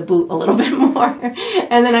into the boot a little bit more.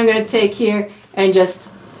 And then I'm going to take here and just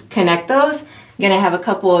connect those. I'm going to have a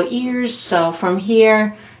couple of ears, so from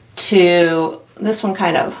here to this one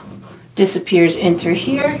kind of disappears in through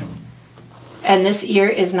here, and this ear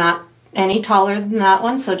is not any taller than that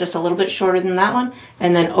one, so just a little bit shorter than that one.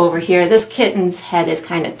 And then over here, this kitten's head is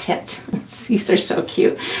kind of tipped. These are so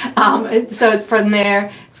cute. So from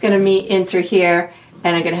there, it's going to meet in through here,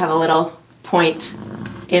 and I'm going to have a little point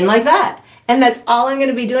in like that. And that's all I'm going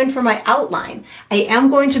to be doing for my outline. I am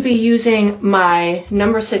going to be using my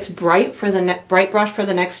number 6 bright brush for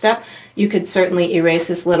the next step. You could certainly erase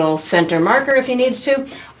this little center marker if you need to.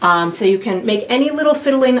 So you can make any little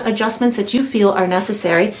fiddling adjustments that you feel are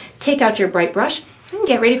necessary. Take out your bright brush and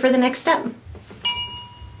get ready for the next step.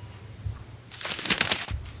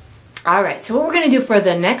 Alright, so what we're going to do for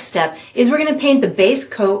the next step is we're going to paint the base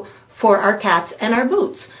coat for our cats and our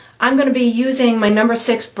boots. I'm going to be using my number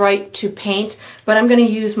 6 bright to paint, but I'm going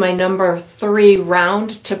to use my number 3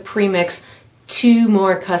 round to premix 2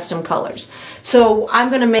 more custom colors. So I'm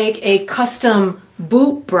going to make a custom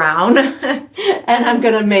boot brown and I'm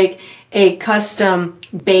going to make a custom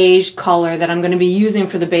beige color that I'm going to be using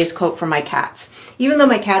for the base coat for my cats. Even though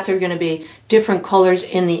my cats are going to be different colors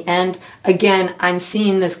in the end, again, I'm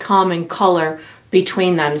seeing this common color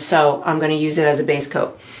between them, so I'm going to use it as a base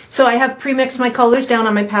coat. So I have pre-mixed my colors down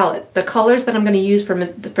on my palette. The colors that I'm going to use for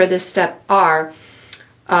this step are,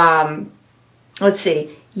 let's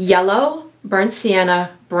see, yellow, burnt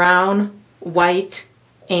sienna, brown, white,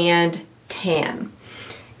 and tan.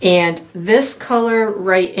 And this color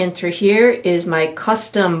right in through here is my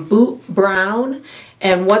custom boot brown.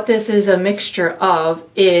 And what this is a mixture of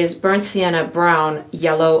is burnt sienna, brown,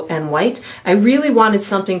 yellow, and white. I really wanted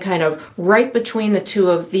something kind of right between the two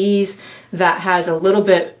of these that has a little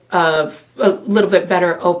bit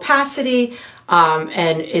better opacity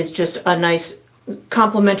and is just a nice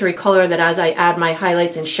complementary color that as I add my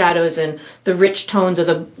highlights and shadows and the rich tones of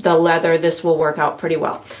the leather, this will work out pretty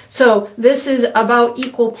well. So this is about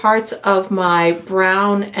equal parts of my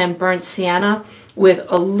brown and burnt sienna with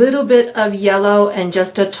a little bit of yellow and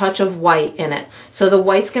just a touch of white in it. So the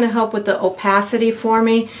white's going to help with the opacity for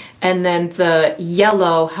me, and then the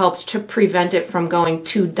yellow helps to prevent it from going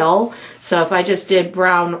too dull. So if I just did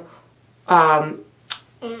brown,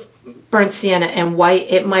 burnt sienna and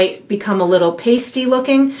white, it might become a little pasty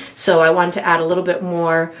looking. So I wanted to add a little bit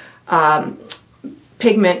more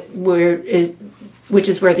pigment which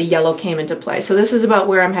is where the yellow came into play. So this is about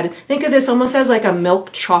where I'm headed. Think of this almost as like a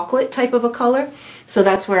milk chocolate type of a color. So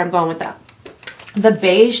that's where I'm going with that. The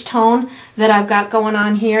beige tone that I've got going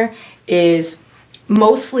on here is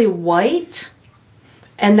mostly white.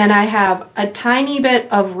 And then I have a tiny bit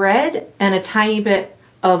of red and a tiny bit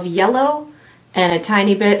of yellow and a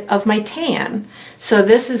tiny bit of my tan. So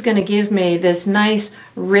this is going to give me this nice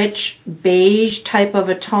rich beige type of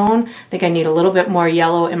a tone. I think I need a little bit more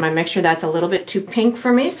yellow in my mixture. That's a little bit too pink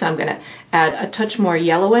for me, so I'm going to add a touch more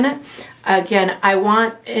yellow in it. Again, I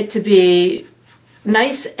want it to be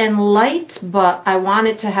nice and light, but I want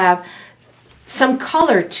it to have some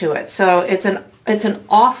color to it. So it's an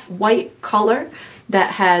off-white color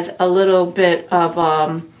that has a little bit of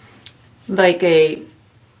like a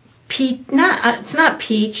peach, it's not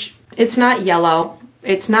peach, it's not yellow,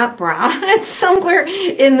 it's not brown, it's somewhere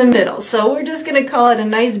in the middle. So we're just going to call it a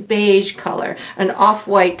nice beige color, an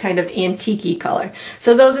off-white kind of antique-y color.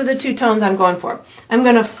 So those are the two tones I'm going for. I'm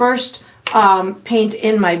going to first paint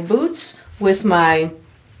in my boots with my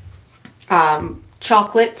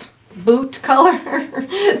chocolate boot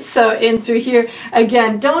color. So in through here,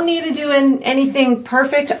 again, don't need to do anything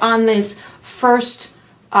perfect on this first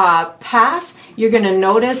pass. You're going to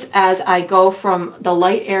notice as I go from the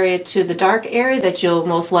light area to the dark area that you'll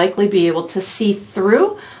most likely be able to see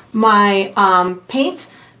through my paint.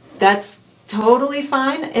 That's totally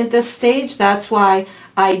fine at this stage. That's why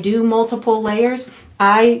I do multiple layers.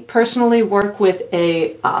 I personally work with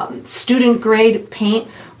a student grade paint,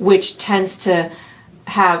 which tends to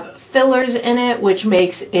have fillers in it, which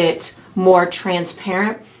makes it more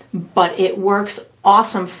transparent, but it works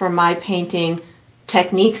awesome for my painting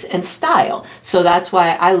techniques and style. So that's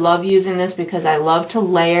why I love using this, because I love to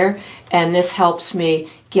layer, and this helps me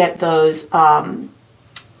get those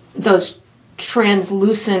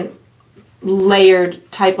translucent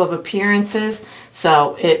layered type of appearances.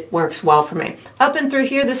 So it works well for me. Up and through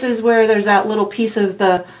here, this is where there's that little piece of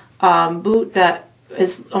the boot that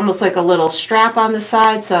is almost like a little strap on the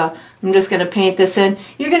side. So I'm just going to paint this in.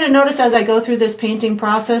 You're going to notice as I go through this painting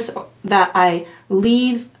process that I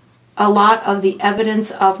leave a lot of the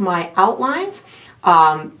evidence of my outlines,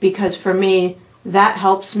 because for me that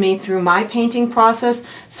helps me through my painting process,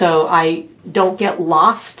 so I don't get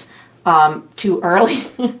lost too early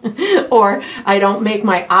or I don't make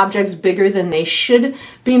my objects bigger than they should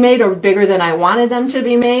be made or bigger than I wanted them to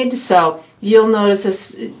be made. So you'll notice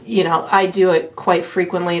this, you know, I do it quite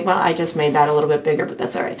frequently. Well, I just made that a little bit bigger, but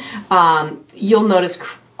that's all right. You'll notice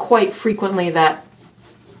quite frequently that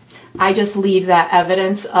I just leave that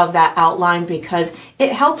evidence of that outline because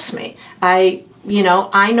it helps me. I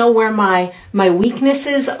know where my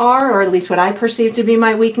weaknesses are, or at least what I perceive to be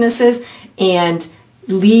my weaknesses, and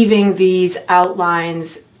leaving these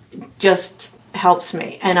outlines just helps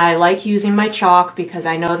me. And I like using my chalk because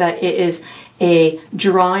I know that it is a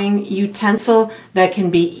drawing utensil that can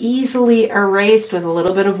be easily erased with a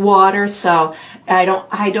little bit of water, so I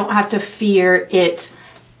don't have to fear it,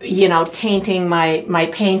 you know, tainting my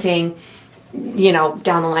painting, you know,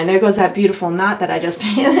 down the line. There goes that beautiful knot that I just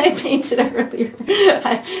painted earlier.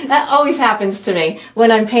 That always happens to me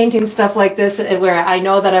when I'm painting stuff like this, where I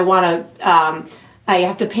know that I want to, I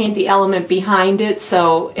have to paint the element behind it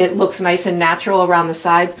so it looks nice and natural around the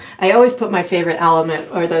sides. I always put my favorite element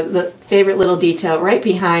or the favorite little detail right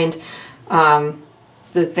behind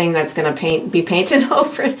the thing that's going to be painted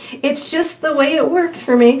over it. It's just the way it works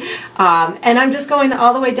for me. And I'm just going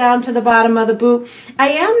all the way down to the bottom of the boot.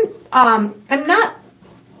 I'm not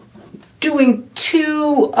doing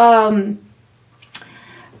too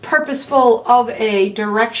purposeful of a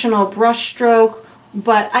directional brush stroke,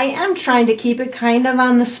 but I am trying to keep it kind of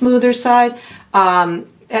on the smoother side,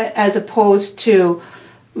 as opposed to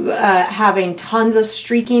having tons of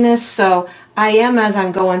streakiness. So I am, as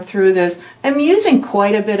I'm going through this, I'm using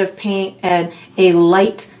quite a bit of paint and a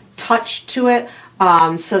light touch to it.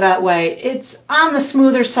 So that way it's on the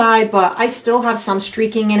smoother side, but I still have some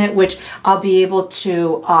streaking in it, which I'll be able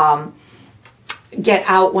to get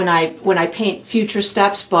out when I paint future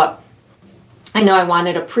steps. But I know I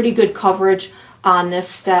wanted a pretty good coverage on this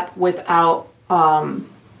step without,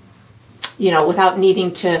 you know, without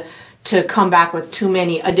needing to come back with too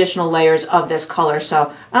many additional layers of this color.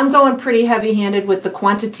 So I'm going pretty heavy-handed with the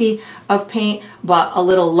quantity of paint, but a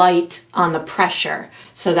little light on the pressure.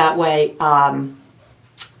 So that way,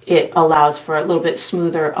 it allows for a little bit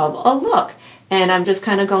smoother of a look. And I'm just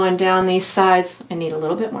kind of going down these sides. I need a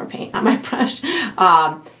little bit more paint on my brush.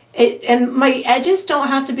 And my edges don't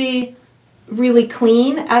have to be really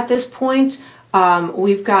clean at this point.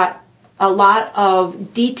 We've got a lot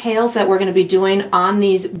of details that we're going to be doing on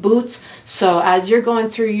these boots. So as you're going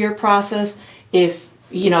through your process, if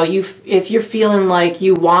if you're feeling like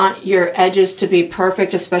you want your edges to be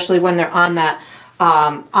perfect, especially when they're on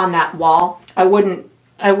that wall, I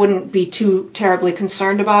wouldn't be too terribly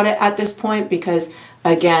concerned about it at this point, because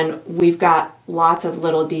again, we've got lots of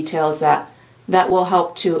little details that will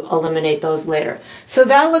help to eliminate those later. So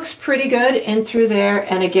that looks pretty good in through there.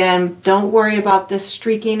 And again, don't worry about this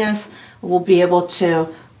streakiness. We'll be able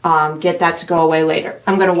to get that to go away later.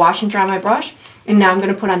 I'm going to wash and dry my brush, and now I'm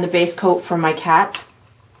going to put on the base coat for my cats.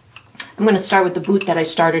 I'm going to start with the boot that I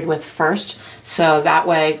started with first, so that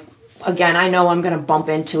way, again, I know I'm going to bump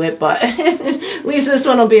into it, but at least this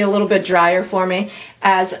one will be a little bit drier for me.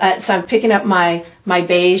 So I'm picking up my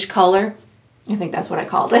beige color. I think that's what I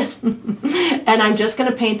called it. And I'm just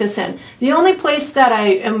going to paint this in. The only place that I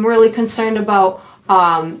am really concerned about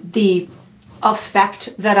the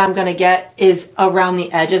effect that I'm going to get is around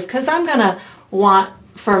the edges, because I'm going to want,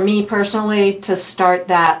 for me personally, to start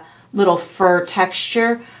that little fur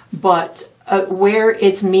texture, but where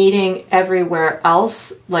it's meeting everywhere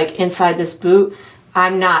else, like inside this boot,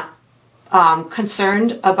 I'm not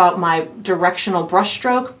concerned about my directional brush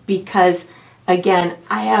stroke, because again,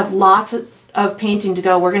 I have lots of painting to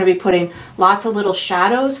go. We're going to be putting lots of little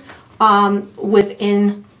shadows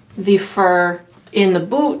within the fur in the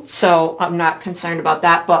boot, so I'm not concerned about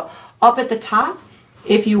that. But up at the top,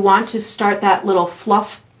 if you want to start that little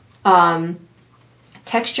fluff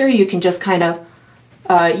texture, you can just kind of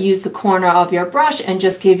use the corner of your brush and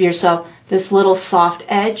just give yourself this little soft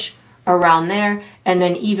edge around there. And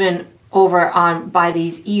then even over on by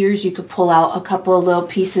these ears, you could pull out a couple of little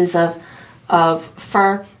pieces of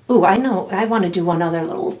fur. Ooh, I know, I want to do one other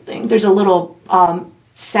little thing. There's a little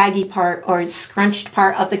saggy part or scrunched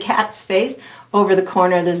part of the cat's face over the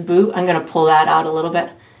corner of this boot. I'm going to pull that out a little bit.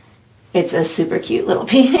 It's a super cute little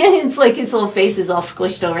piece. It's like his little face is all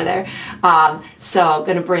squished over there. So I'm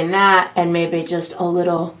going to bring that and maybe just a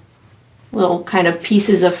little kind of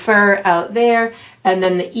pieces of fur out there. And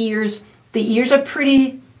then the ears are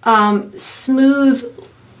pretty smooth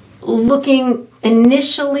looking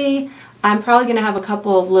initially. I'm probably going to have a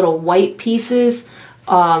couple of little white pieces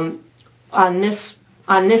on this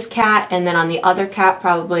cat, and then on the other cat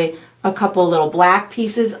probably a couple little black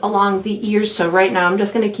pieces along the ears. So right now I'm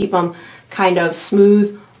just going to keep them kind of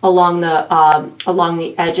smooth along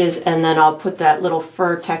the edges, and then I'll put that little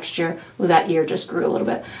fur texture. Well, that ear just grew a little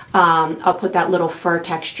bit. I'll put that little fur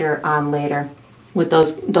texture on later with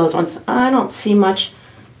those ones. I don't see much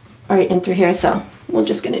right in through here, so we're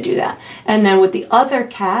just going to do that. And then with the other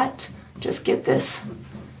cat, just get this,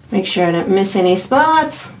 make sure I don't miss any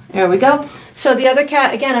spots. There we go. So the other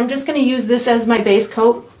cat, again, I'm just going to use this as my base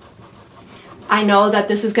coat. I know that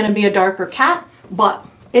this is going to be a darker cat, but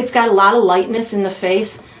it's got a lot of lightness in the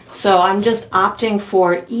face, so I'm just opting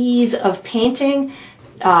for ease of painting,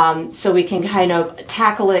 so we can kind of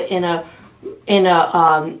tackle it in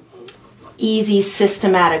a easy,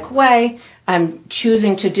 systematic way. I'm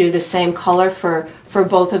choosing to do the same color for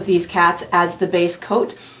both of these cats as the base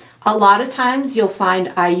coat. A lot of times you'll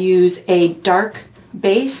find I use a dark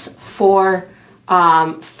base for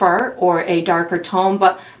fur or a darker tone,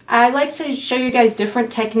 but I like to show you guys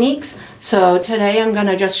different techniques. So today I'm going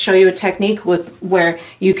to just show you a technique with where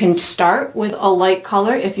you can start with a light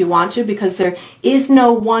color if you want to, because there is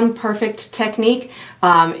no one perfect technique.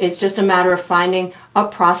 It's just a matter of finding a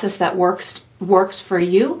process that works for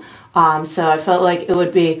you. So I felt like it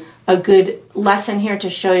would be a good lesson here to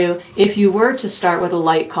show you, if you were to start with a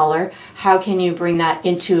light color, how can you bring that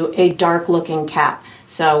into a dark looking cat.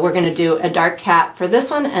 So we're going to do a dark cat for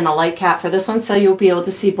this one and a light cat for this one, so you'll be able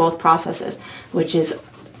to see both processes, which is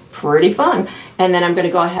pretty fun. And then I'm going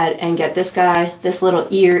to go ahead and get this guy, this little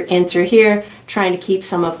ear in through here, trying to keep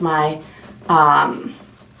some of my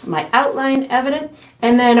my outline evident.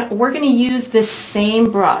 And then we're going to use this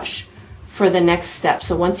same brush for the next step.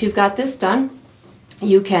 So once you've got this done,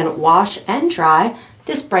 you can wash and dry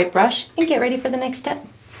this bright brush and get ready for the next step.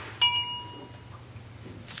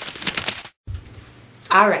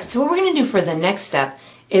 All right, so what we're going to do for the next step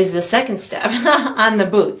is the second step on the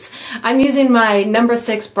boots. I'm using my number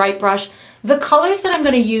 6 bright brush. The colors that I'm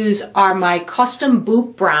going to use are my custom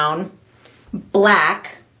boot brown,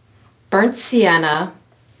 black, burnt sienna,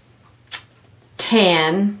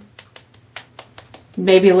 tan,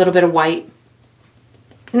 maybe a little bit of white.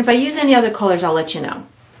 And if I use any other colors, I'll let you know.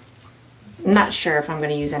 I'm not sure if I'm going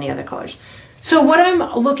to use any other colors. So what I'm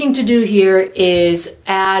looking to do here is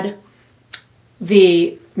add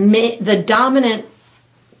the dominant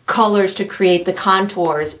colors to create the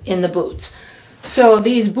contours in the boots. So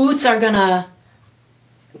these boots are gonna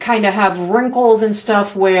kind of have wrinkles and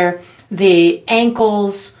stuff where the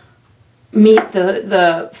ankles meet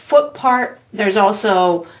the foot part. There's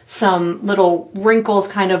also some little wrinkles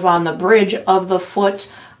kind of on the bridge of the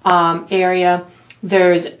foot area.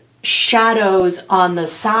 There's shadows on the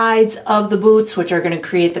sides of the boots, which are going to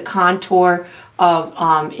create the contour of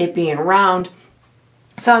it being round.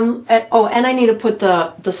 So and I need to put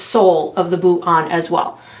the sole of the boot on as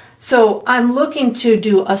well. So I'm looking to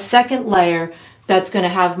do a second layer that's going to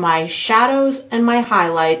have my shadows and my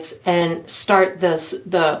highlights and start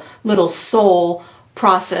the little sole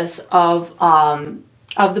process of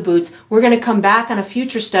the boots. We're going to come back on a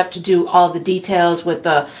future step to do all the details with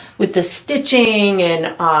the stitching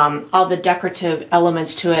and all the decorative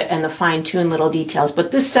elements to it and the fine-tuned little details.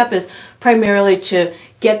 But this step is primarily to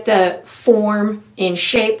get the form in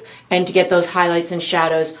shape and to get those highlights and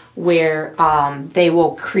shadows where they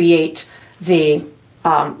will create the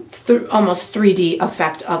almost 3D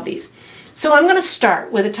effect of these. So I'm going to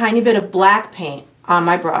start with a tiny bit of black paint on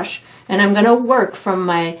my brush, and I'm going to work from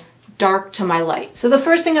my dark to my light. So the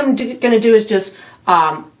first thing I'm going to do is just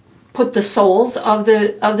put the soles of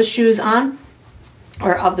the shoes on,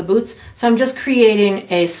 or of the boots. So I'm just creating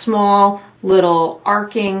a small little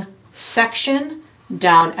arcing section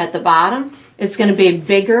down at the bottom. It's going to be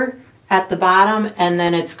bigger at the bottom, and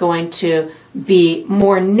then it's going to be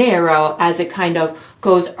more narrow as it kind of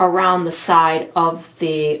goes around the side of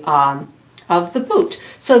the boot.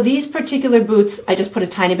 So these particular boots, I just put a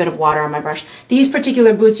tiny bit of water on my brush. These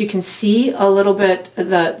particular boots, you can see a little bit,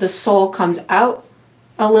 the sole comes out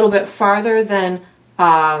a little bit farther than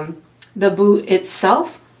the boot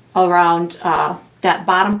itself around that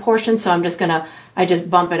bottom portion. So I just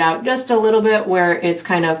bump it out just a little bit where it's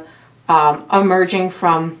kind of emerging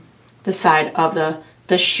from the side of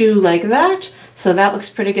the shoe like that. So that looks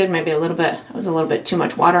pretty good. Maybe a little bit, it was a little bit too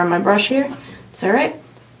much water on my brush here. It's all right.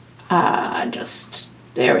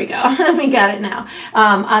 There we go. We got it now.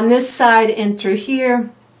 On this side in through here,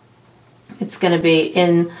 it's going to be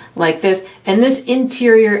in like this. And this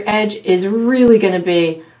interior edge is really going to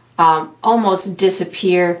be almost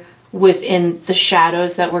disappear within the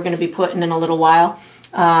shadows that we're going to be putting in a little while.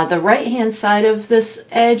 The right hand side of this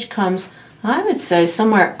edge comes, I would say,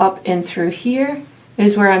 somewhere up in through here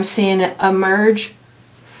is where I'm seeing it emerge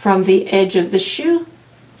from the edge of the shoe.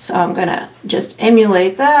 So I'm going to just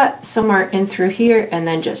emulate that somewhere in through here and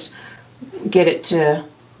then just get it to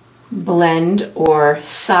blend or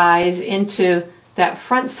size into that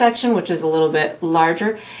front section, which is a little bit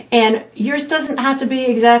larger. And yours doesn't have to be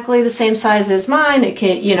exactly the same size as mine. It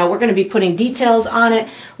can, we're going to be putting details on it,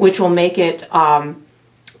 which will make it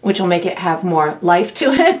have more life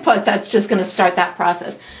to it, but that's just going to start that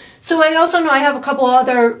process. So I also know I have a couple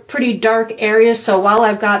other pretty dark areas, so while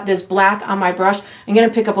I've got this black on my brush, I'm going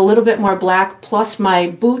to pick up a little bit more black plus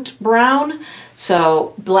my boot brown.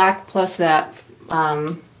 So black plus that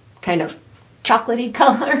kind of chocolatey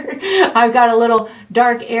color. I've got a little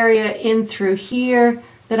dark area in through here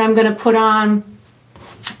that I'm going to put on.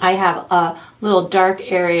 I have a little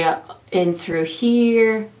dark area in through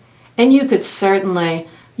here, and you could certainly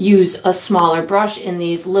use a smaller brush in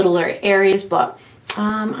these littler areas, but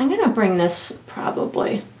I'm going to bring this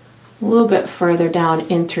probably a little bit further down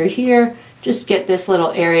in through here. Just get this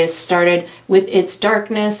little area started with its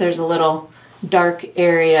darkness. There's a little dark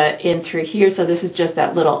area in through here, so this is just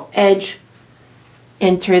that little edge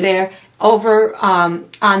in through there. Over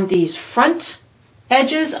on these front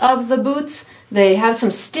edges of the boots, they have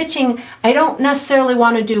some stitching. I don't necessarily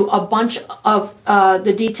want to do a bunch of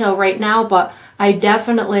the detail right now, but I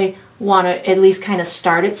definitely want to at least kind of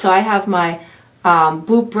start it. So I have my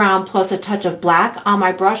boot brown plus a touch of black on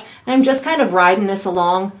my brush, and I'm just kind of riding this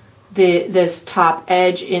along this top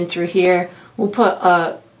edge in through here. We'll put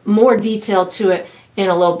more detail to it in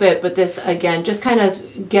a little bit, but this again just kind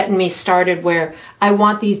of getting me started where I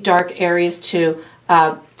want these dark areas to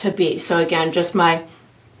be. So again, just my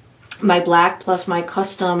black plus my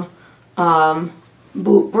custom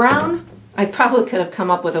boot brown. I probably could have come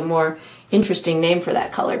up with a more interesting name for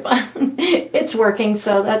that color, but it's working.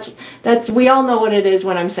 So that's we all know what it is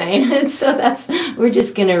when I'm saying it. So we're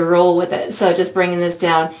just gonna roll with it. So just bringing this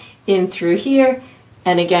down in through here.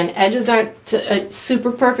 And again, edges aren't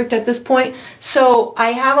super perfect at this point. So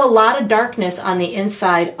I have a lot of darkness on the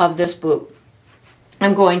inside of this boot.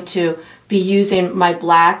 I'm going to be using my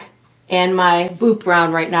black and my boot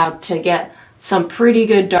brown right now to get some pretty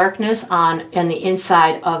good darkness on the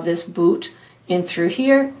inside of this boot in through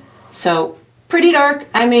here. So pretty dark.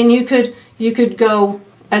 I mean, you could go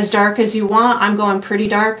as dark as you want. I'm going pretty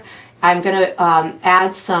dark. I'm going to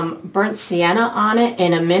add some burnt sienna on it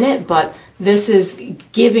in a minute, but this is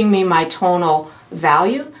giving me my tonal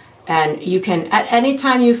value. And you can, at any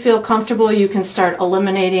time you feel comfortable, you can start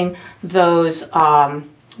eliminating those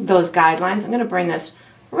guidelines. I'm going to bring this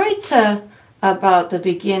right to about the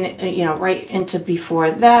beginning, you know, right into before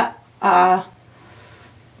that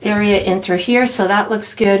area in through here. So that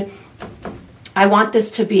looks good. I want this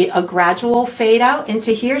to be a gradual fade out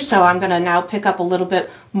into here, so I'm going to now pick up a little bit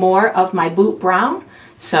more of my boot brown.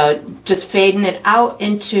 So just fading it out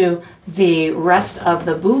into the rest of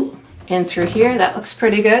the boot in through here. That looks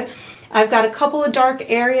pretty good. I've got a couple of dark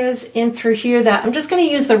areas in through here that I'm just going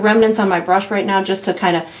to use the remnants on my brush right now just to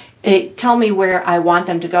kind of tell me where I want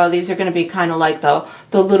them to go. These are going to be kind of like the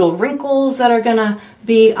little wrinkles that are going to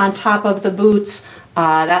be on top of the boots.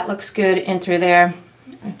 That looks good in through there.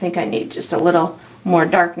 I think I need just a little more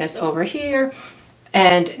darkness over here.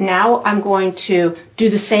 And now I'm going to do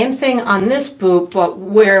the same thing on this boot, but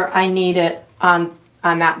where I need it on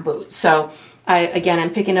that boot. So again,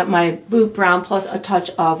 I'm picking up my boot brown plus a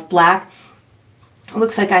touch of black. It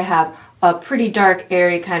looks like I have a pretty dark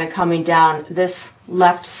area kind of coming down this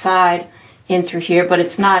left side in through here, but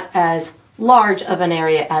it's not as large of an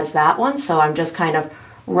area as that one. So I'm just kind of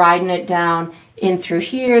riding it down in through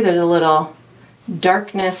here. There's a little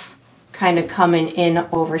darkness kind of coming in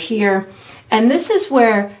over here. And this is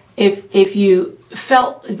where if you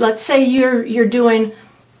felt, let's say you're doing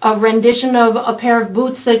a rendition of a pair of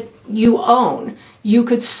boots that you own, you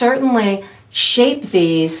could certainly shape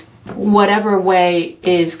these whatever way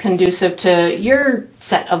is conducive to your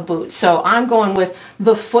set of boots. So I'm going with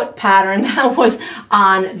the foot pattern that was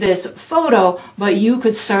on this photo, but you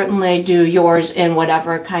could certainly do yours in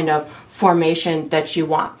whatever kind of formation that you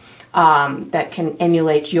want. That can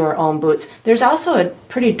emulate your own boots. There's also a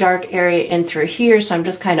pretty dark area in through here, so I'm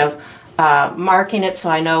just kind of marking it so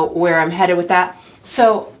I know where I'm headed with that.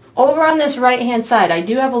 So over on this right hand side, I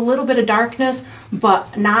do have a little bit of darkness,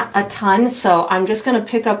 but not a ton. So I'm just going to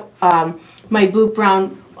pick up my boot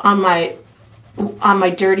brown on my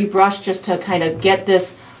dirty brush just to kind of get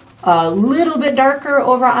this a little bit darker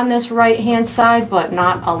over on this right hand side, but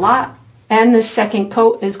not a lot. And the second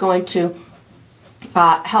coat is going to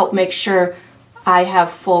help make sure I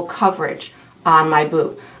have full coverage on my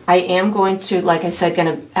boot. I am going to, like I said,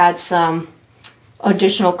 going to add some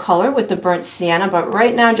additional color with the burnt sienna, but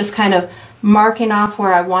right now just kind of marking off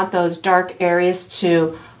where I want those dark areas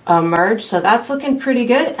to emerge. So that's looking pretty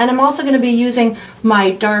good. And I'm also going to be using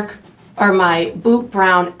my my boot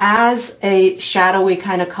brown as a shadowy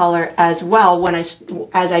kind of color as well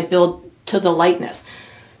as I build to the lightness.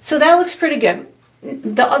 So that looks pretty good.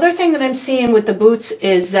 The other thing that I'm seeing with the boots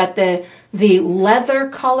is that the leather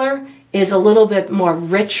color is a little bit more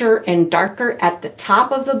richer and darker at the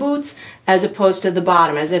top of the boots as opposed to the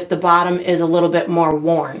bottom, as if the bottom is a little bit more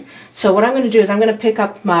worn. So what I'm going to do is I'm going to pick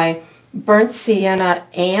up my burnt sienna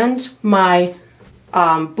and my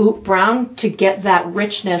boot brown to get that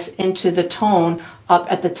richness into the tone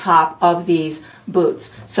up at the top of these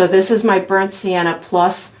boots. So this is my burnt sienna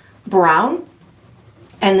plus brown.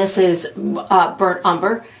 And this is burnt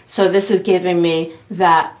umber. So this is giving me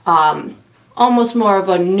that almost more of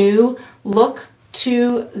a new look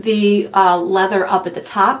to the leather up at the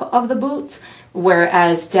top of the boots,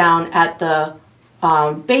 whereas down at the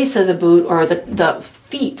base of the boot or the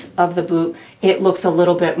feet of the boot, it looks a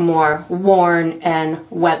little bit more worn and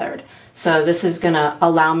weathered. So this is going to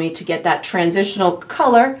allow me to get that transitional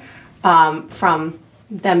color from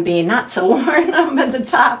them being not so worn up at the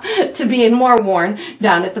top to being more worn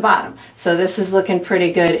down at the bottom. So this is looking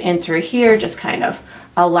pretty good in through here, just kind of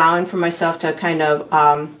allowing for myself to kind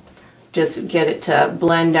of just get it to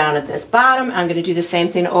blend down at this bottom. I'm going to do the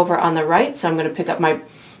same thing over on the right. So I'm going to pick up my,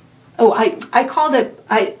 I called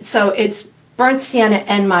it, so it's burnt sienna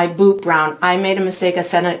and my boot brown. I made a mistake a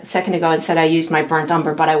second ago and said I used my burnt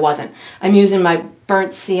umber, but I wasn't. I'm using my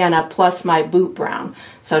burnt sienna plus my boot brown.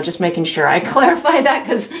 So just making sure I clarify that,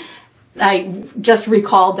 because I just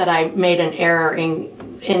recalled that I made an error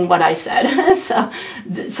in what I said.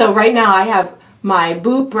 so right now I have my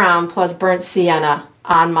boot brown plus burnt sienna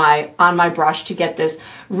on my brush to get this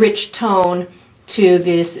rich tone to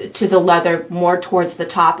the leather more towards the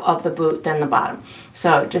top of the boot than the bottom.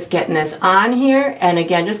 So just getting this on here, and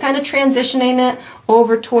again just kind of transitioning it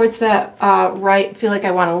over towards the right. Feel like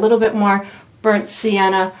I want a little bit more burnt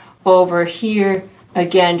sienna over here.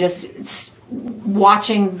 Again, just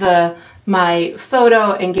watching my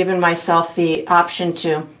photo and giving myself the option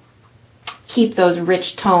to keep those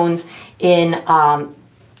rich tones in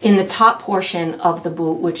the top portion of the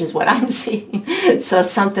boot, which is what I'm seeing. So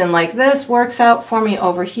something like this works out for me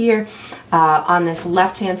over here. On this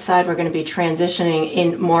left-hand side, we're going to be transitioning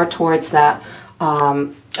in more towards that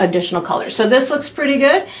additional color. So this looks pretty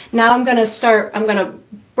good. Now I'm going to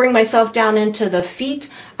bring myself down into the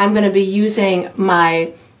feet. I'm going to be using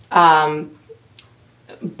my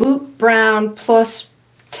boot brown plus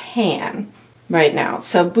tan right now.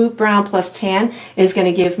 So boot brown plus tan is going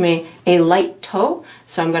to give me a light toe.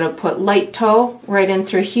 So I'm going to put light toe right in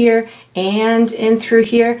through here and in through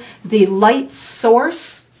here. The light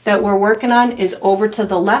source that we're working on is over to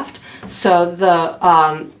the left. So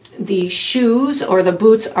the shoes or the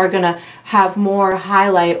boots are going to have more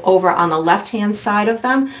highlight over on the left hand side of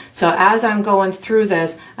them. So as I'm going through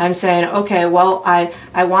this, I'm saying, okay, well,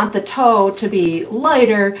 I want the toe to be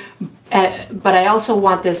lighter, but I also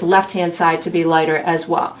want this left hand side to be lighter as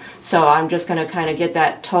well. So I'm just going to kind of get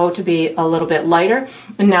that toe to be a little bit lighter.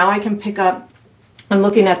 And now I can pick up, I'm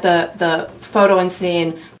looking at the photo and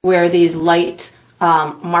seeing where these light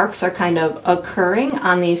marks are kind of occurring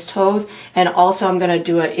on these toes, and also I'm going to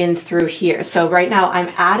do it in through here. So right now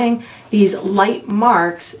I'm adding these light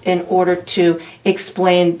marks in order to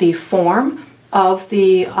explain the form of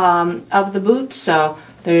the boot. So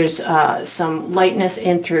there's some lightness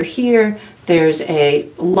in through here. There's a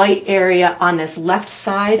light area on this left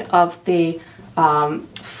side of the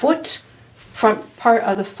foot, front part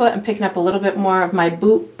of the foot. I'm picking up a little bit more of my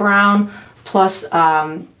boot brown plus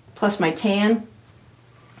my tan.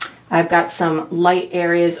 I've got some light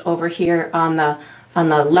areas over here on the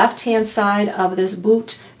left hand side of this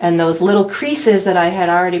boot, and those little creases that I had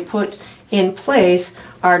already put in place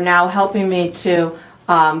are now helping me to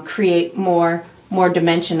create more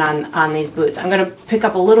dimension on these boots. I'm going to pick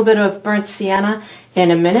up a little bit of burnt sienna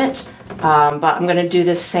in a minute, but I'm going to do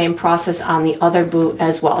this same process on the other boot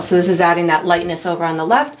as well. So this is adding that lightness over on the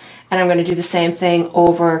left, and I'm going to do the same thing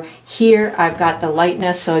over here. I've got the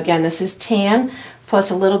lightness, so again this is tan plus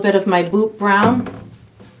a little bit of my boot brown.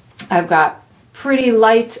 I've got pretty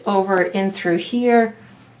light over in through here,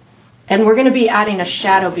 and we're going to be adding a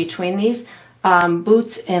shadow between these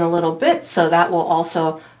boots in a little bit, so that will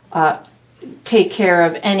also take care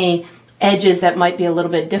of any edges that might be a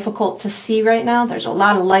little bit difficult to see right now. There's a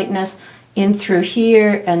lot of lightness in through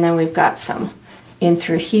here, and then we've got some in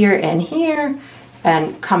through here and here,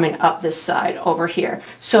 and coming up this side over here.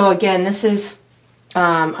 So again, this is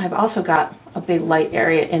I've also got a big light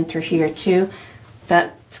area in through here too.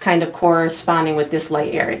 That's kind of corresponding with this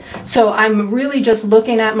light area. So I'm really just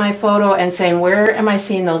looking at my photo and saying, where am I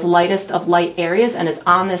seeing those lightest of light areas? And it's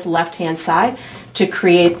on this left hand side to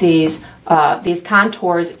create these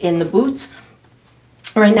contours in the boots.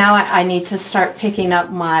 Right now I need to start picking up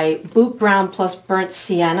my boot brown plus burnt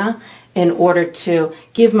sienna in order to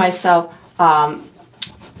give myself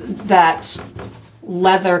that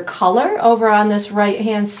leather color over on this right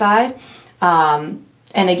hand side.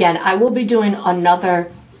 And again, I will be doing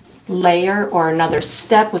another layer or another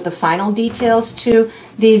step with the final details to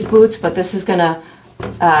these boots, but this is going to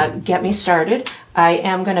get me started. I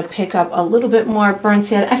am going to pick up a little bit more burnt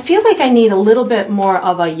sienna. I feel like I need a little bit more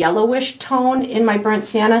of a yellowish tone in my burnt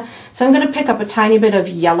sienna, so I'm going to pick up a tiny bit of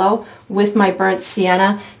yellow with my burnt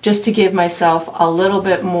sienna just to give myself a little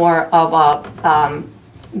bit more of a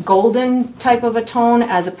golden type of a tone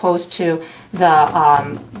as opposed to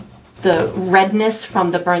the redness from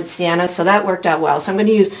the burnt sienna. So that worked out well. So I'm going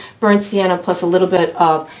to use burnt sienna plus a little bit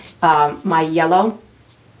of my yellow,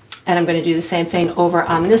 and I'm going to do the same thing over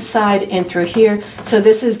on this side and through here. So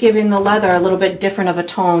this is giving the leather a little bit different of a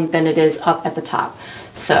tone than it is up at the top.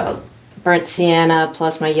 So burnt sienna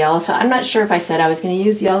plus my yellow. So I'm not sure if I said I was going to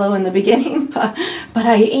use yellow in the beginning, but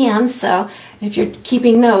I am. So if you're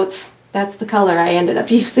keeping notes, that's the color I ended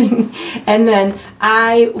up using. And then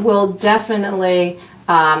I will definitely,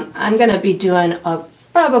 I'm going to be doing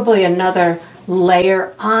probably another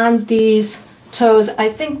layer on these toes, I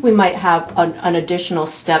think we might have an additional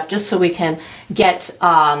step just so we can get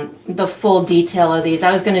the full detail of these.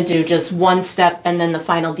 I was going to do just one step and then the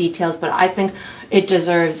final details, but I think it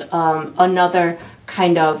deserves another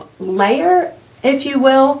kind of layer, if you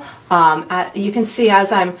will. You can see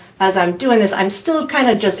as I'm doing this, I'm still kind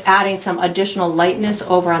of just adding some additional lightness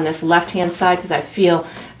over on this left hand side because I feel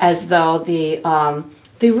as though the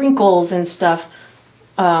wrinkles and stuff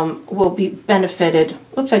will be benefited.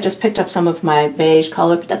 Oops, I just picked up some of my beige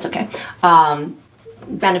color, but that's okay.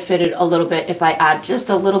 Benefited a little bit if I add just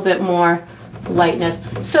a little bit more lightness.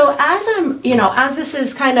 So as I'm, as this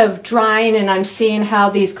is kind of drying and I'm seeing how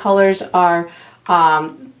these colors are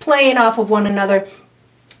playing off of one another,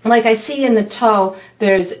 like I see in the toe,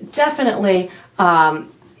 there's definitely,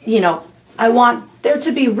 I want there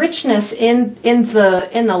to be richness in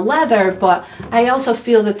the leather, but I also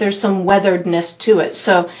feel that there's some weatheredness to it.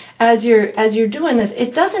 So as you're doing this,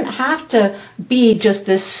 it doesn't have to be just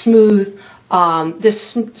this smooth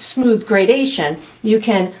gradation. You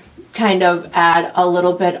can kind of add a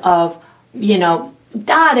little bit of,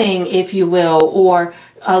 dotting, if you will, or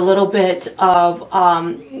a little bit of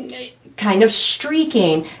kind of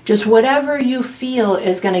streaking, just whatever you feel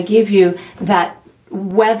is going to give you that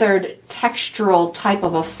weathered textural type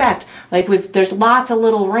of effect. Like there's lots of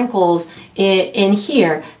little wrinkles in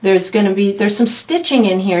here. There's some stitching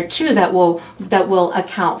in here too that will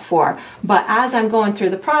account for. But as I'm going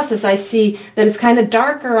through the process, I see that it's kind of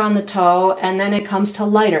darker on the toe and then it comes to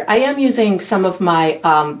lighter. I am using some of my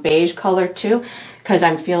beige color too, because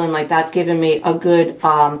I'm feeling like that's giving me a good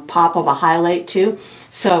pop of a highlight too.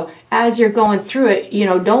 So as you're going through it,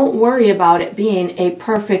 don't worry about it being a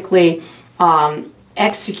perfectly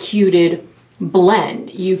executed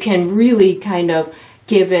blend. You can really kind of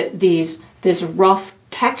give it this rough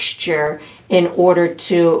texture in order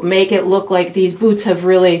to make it look like these boots have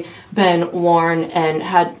really been worn and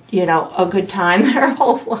had, a good time their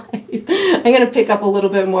whole life. I'm going to pick up a little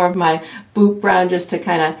bit more of my boot brown just to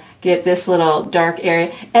kind of get this little dark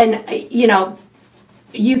area. And,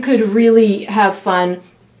 you could really have fun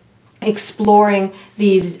exploring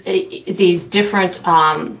these different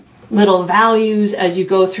little values as you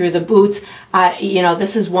go through the boots.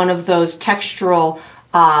 This is one of those textural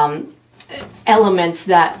elements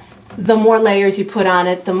that the more layers you put on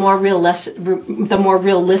it, the more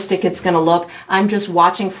realistic it's going to look. I'm just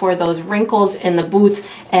watching for those wrinkles in the boots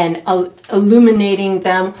and illuminating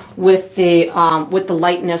them with the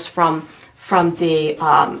lightness from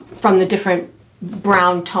the different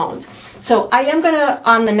brown tones. So I am going to,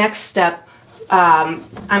 on the next step, I'm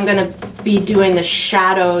going to be doing the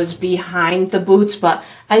shadows behind the boots, but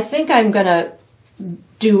I think I'm going to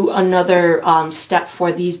do another step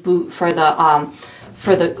for these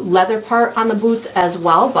for the leather part on the boots as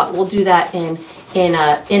well, but we'll do that in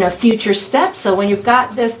a future step. So when you've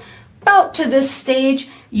got this about to this stage,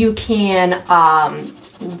 you can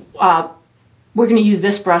we're going to use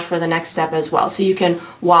this brush for the next step as well. So you can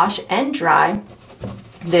wash and dry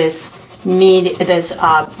this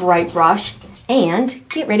bright brush and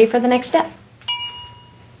get ready for the next step.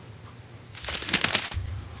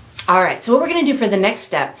 All right, so what we're going to do for the next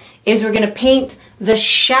step is we're going to paint the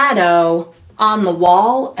shadow on the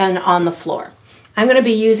wall and on the floor. I'm going to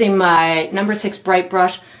be using my number 6 bright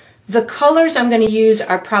brush. The colors I'm going to use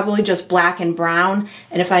are probably just black and brown,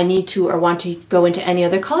 and if I need to or want to go into any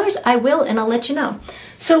other colors, I will, and I'll let you know.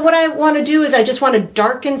 So what I want to do is I just want to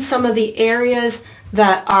darken some of the areas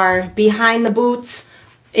that are behind the boots,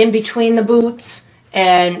 in between the boots,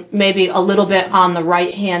 and maybe a little bit on the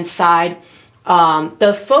right hand side.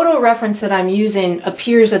 The photo reference that I'm using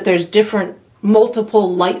appears that there's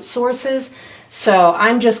multiple light sources, so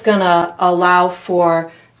I'm just gonna allow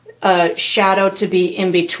for a shadow to be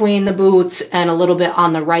in between the boots and a little bit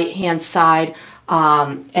on the right hand side,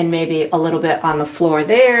 and maybe a little bit on the floor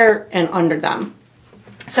there and under them.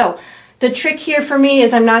 So the trick here for me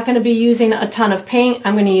is I'm not going to be using a ton of paint.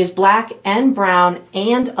 I'm going to use black and brown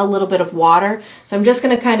and a little bit of water. So I'm just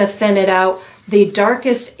going to kind of thin it out. The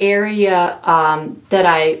darkest area that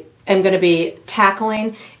I am going to be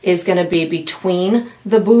tackling is going to be between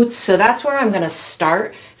the boots. So that's where I'm going to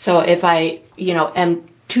start. So if I, am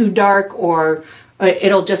too dark, or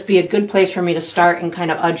it'll just be a good place for me to start and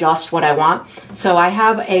kind of adjust what I want. So I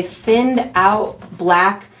have a thinned out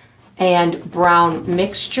black and brown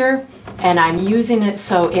mixture, and I'm using it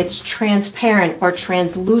so it's transparent or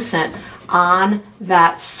translucent on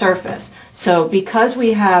that surface. So because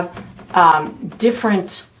we have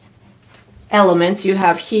different elements, you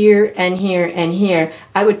have here and here and here,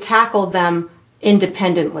 I would tackle them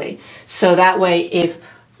independently. So that way, if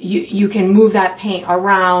you can move that paint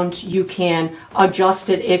around, you can adjust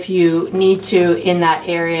it if you need to in that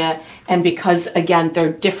area, and because again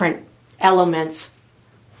they're different elements,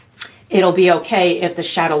 it'll be okay if the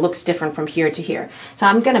shadow looks different from here to here. So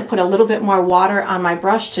I'm going to put a little bit more water on my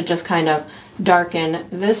brush to just kind of darken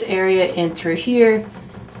this area in through here.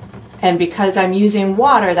 And because I'm using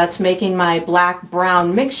water, that's making my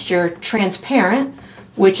black-brown mixture transparent,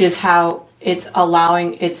 which is how it's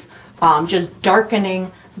allowing, it's just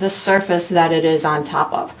darkening the surface that it is on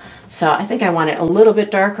top of. So I think I want it a little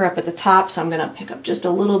bit darker up at the top, so I'm going to pick up just a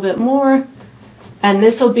little bit more. And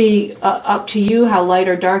this will be up to you how light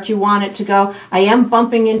or dark you want it to go. I am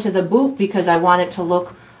bumping into the boot because I want it to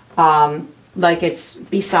look like it's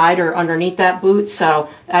beside or underneath that boot, so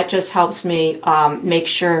that just helps me make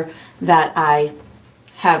sure that I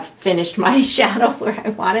have finished my shadow where I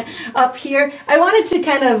want it. Up here, I want it to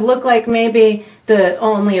kind of look like maybe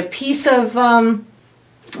only a piece of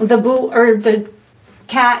the boot or the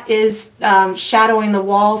cat is shadowing the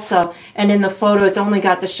wall, so, and in the photo it's only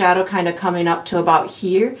got the shadow kind of coming up to about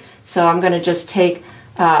here. So I'm going to just take,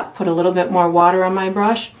 put a little bit more water on my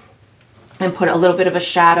brush and put a little bit of a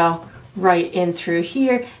shadow right in through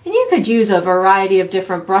here. And you could use a variety of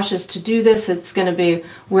different brushes to do this. It's going to be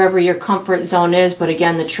wherever your comfort zone is, but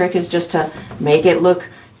again, the trick is just to make it look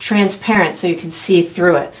transparent so you can see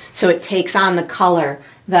through it, so it takes on the color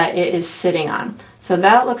that it is sitting on. So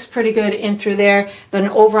that looks pretty good in through there. Then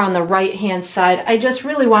over on the right hand side, I just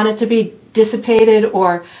really want it to be dissipated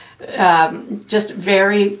or just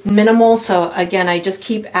very minimal. So again, I just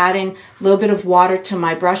keep adding a little bit of water to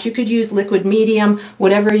my brush. You could use liquid medium,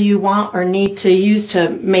 whatever you want or need to use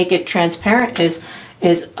to make it transparent is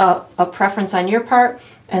a preference on your part.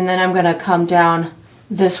 And then I'm going to come down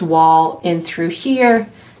this wall in through here.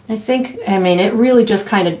 I mean, it really just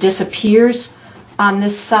kind of disappears on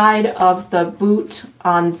this side of the boot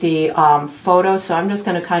on the photo, so I'm just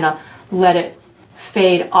going to kind of let it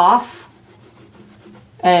fade off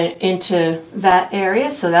and into that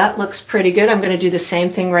area. So that looks pretty good. I'm going to do the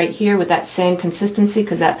same thing right here with that same consistency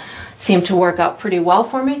because that seemed to work out pretty well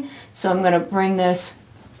for me. So I'm going to bring this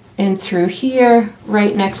in through here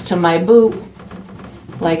right next to my boot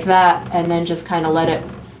like that, and then just kind of let it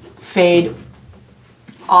fade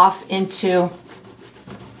off into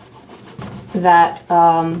that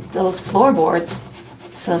those floorboards.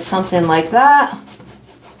 So something like that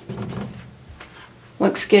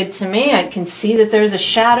looks good to me. I can see that there's a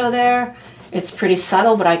shadow there. It's pretty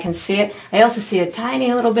subtle, but I can see it. I also see a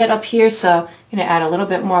tiny little bit up here, so I'm going to add a little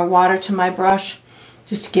bit more water to my brush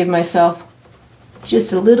just to give myself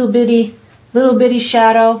just a little bitty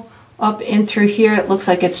shadow up in through here. It looks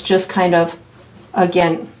like it's just kind of,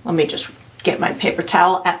 again, let me just get my paper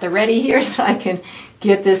towel at the ready here so I can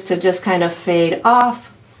get this to just kind of fade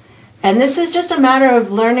off. And this is just a matter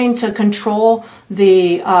of learning to control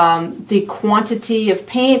the quantity of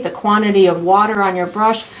paint, the quantity of water on your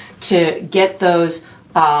brush to get those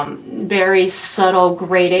very subtle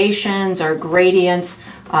gradations or gradients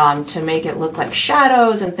to make it look like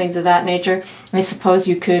shadows and things of that nature. I suppose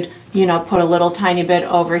you could, you know, put a little tiny bit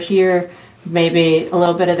over here, maybe a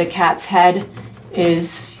little bit of the cat's head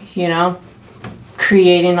is, you know,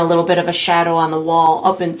 creating a little bit of a shadow on the wall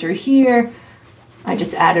up and through here. I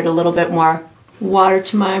just added a little bit more water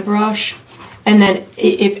to my brush. And then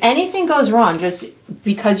if anything goes wrong, just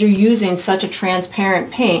because you're using such a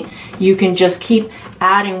transparent paint, you can just keep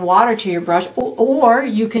adding water to your brush, or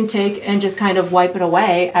you can take and just kind of wipe it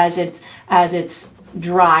away as it's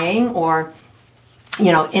drying, or,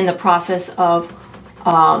 you know, in the process of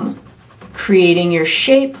creating your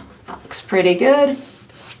shape. That looks pretty good.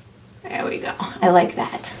 There we go. I like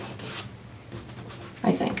that.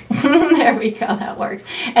 I think. There we go. That works.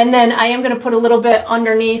 And then I am going to put a little bit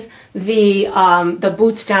underneath the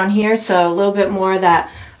boots down here, so a little bit more of that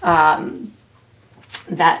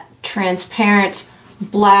that transparent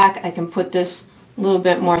black. I can put this a little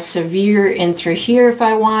bit more severe in through here if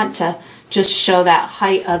I want to just show that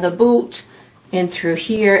height of the boot in through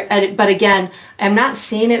here. But again, I'm not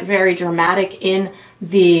seeing it very dramatic in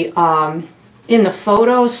the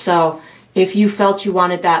photos, so if you felt you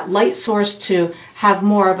wanted that light source to have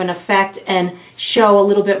more of an effect and show a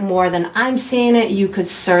little bit more than I'm seeing it, you could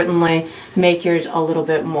certainly make yours a little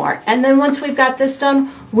bit more. And then once we've got this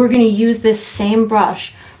done, we're going to use this same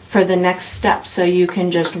brush for the next step. So you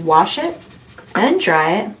can just wash it and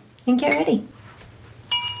dry it and get ready.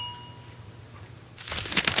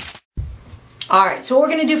 All right, so what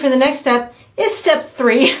we're going to do for the next step is step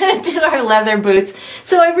 3 to our leather boots.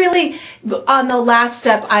 So I really, on the last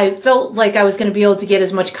step, I felt like I was going to be able to get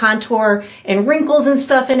as much contour and wrinkles and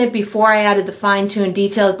stuff in it before I added the fine-tuned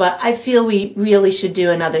detail, but I feel we really should do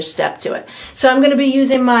another step to it. So I'm going to be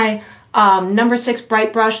using my number 6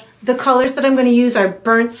 bright brush. The colors that I'm going to use are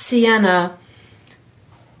burnt sienna,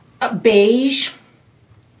 beige,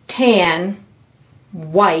 tan,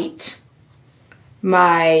 white,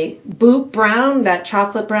 my boot brown, that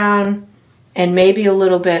chocolate brown, and maybe a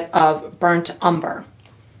little bit of burnt umber.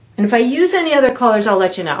 And if I use any other colors, I'll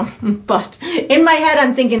let you know. But in my head,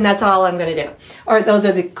 I'm thinking that's all I'm going to do. Or those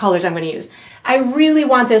are the colors I'm going to use. I really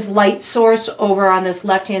want this light source over on this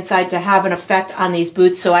left-hand side to have an effect on these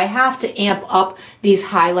boots, so I have to amp up these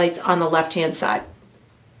highlights on the left-hand side.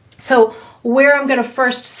 So where I'm going to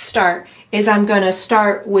first start is I'm going to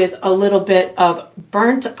start with a little bit of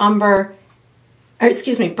burnt umber, or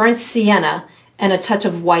excuse me, burnt sienna, and a touch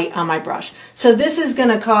of white on my brush. So this is going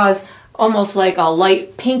to cause almost like a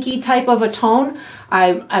light pinky type of a tone.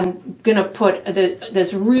 I'm going to put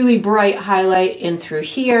this really bright highlight in through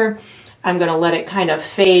here. I'm going to let it kind of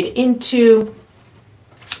fade into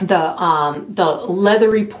the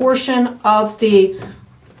leathery portion of the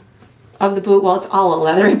boot. Well, it's all a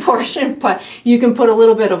leathery portion, but you can put a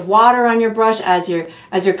little bit of water on your brush as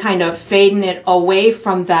you're kind of fading it away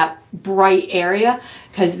from that bright area,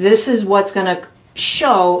 because this is what's going to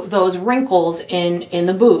show those wrinkles in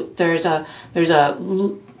the boot. There's a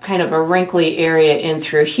kind of a wrinkly area in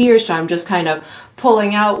through here, so I'm just kind of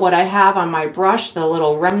pulling out what I have on my brush, the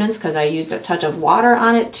little remnants, because I used a touch of water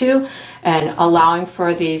on it too, and allowing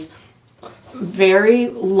for these very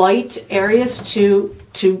light areas to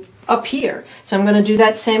appear. So I'm going to do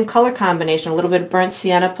that same color combination, a little bit of burnt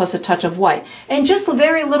sienna plus a touch of white, and just a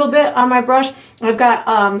very little bit on my brush. I've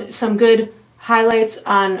got some good highlights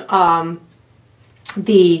on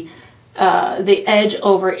the edge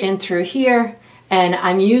over in through here, and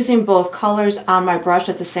I'm using both colors on my brush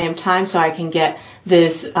at the same time so I can get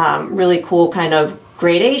this really cool kind of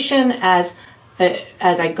gradation as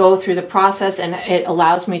I go through the process, and it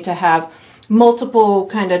allows me to have multiple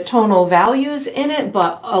kind of tonal values in it,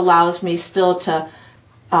 but allows me still to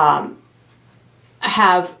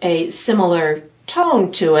have a similar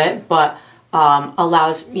tone to it, but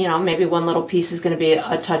allows, you know, maybe one little piece is going to be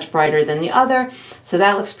a touch brighter than the other. So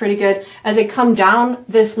that looks pretty good. As I come down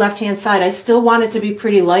this left-hand side, I still want it to be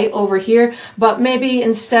pretty light over here, but maybe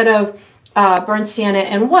instead of burnt sienna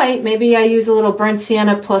and white, maybe I use a little burnt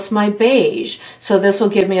sienna plus my beige. So this will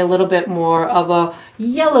give me a little bit more of a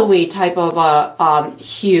yellowy type of a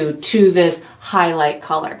hue to this highlight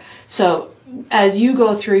color. So as you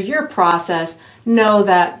go through your process, know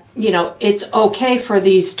that, you know, it's okay for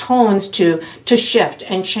these tones to shift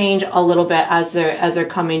and change a little bit as they're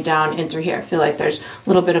coming down in through here. I feel like there's a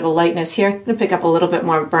little bit of a lightness here. I'm going to pick up a little bit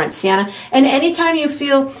more burnt sienna. And anytime you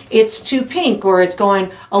feel it's too pink or it's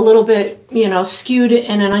going a little bit, you know, skewed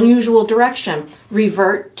in an unusual direction,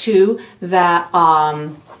 revert to that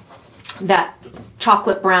that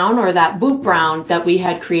chocolate brown or that boot brown that we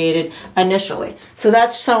had created initially. So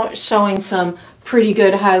that's showing some pretty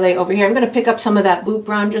good highlight over here. I'm going to pick up some of that boot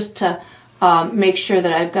brown just to make sure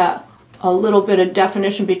that I've got a little bit of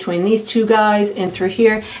definition between these two guys in through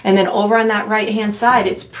here. And then over on that right hand side,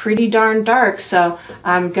 it's pretty darn dark, so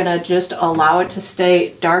I'm going to just allow it to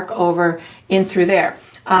stay dark over in through there.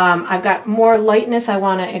 I've got more lightness I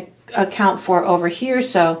want to account for over here,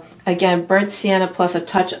 so again, burnt sienna plus a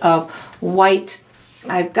touch of white.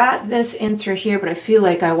 I've got this in through here, but I feel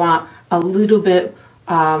like I want a little bit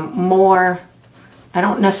more. I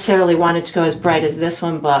don't necessarily want it to go as bright as this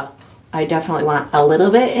one, but I definitely want a little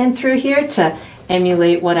bit in through here to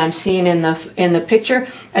emulate what I'm seeing in the picture.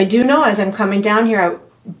 I do know as I'm coming down here,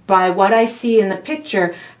 by what I see in the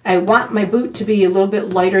picture, I want my boot to be a little bit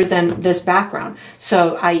lighter than this background.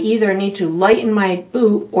 So I either need to lighten my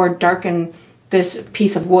boot or darken this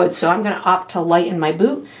piece of wood. So I'm going to opt to lighten my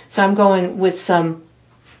boot. So I'm going with some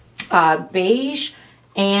beige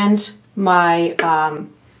and my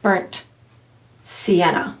burnt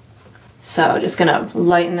sienna. So just going to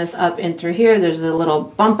lighten this up in through here. There's a little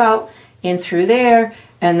bump out in through there,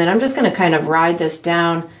 and then I'm just going to kind of ride this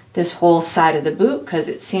down this whole side of the boot because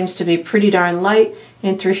it seems to be pretty darn light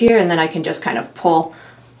in through here, and then I can just kind of pull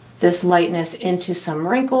this lightness into some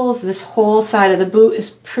wrinkles. This whole side of the boot is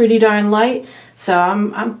pretty darn light, so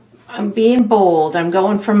I'm being bold. I'm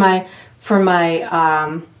going for my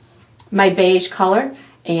my beige color.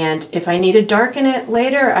 And if I need to darken it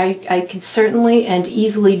later, I can certainly and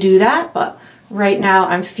easily do that. But right now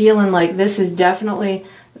I'm feeling like this is definitely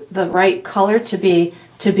the right color to be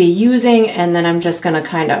using. And then I'm just going to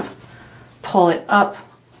kind of pull it up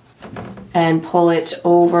and pull it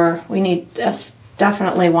over. We need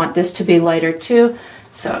definitely want this to be lighter too.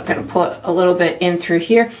 So I'm going to put a little bit in through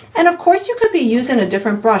here. And of course you could be using a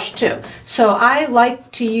different brush too. So I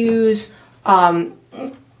like to use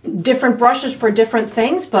different brushes for different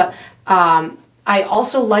things, but I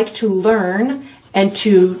also like to learn and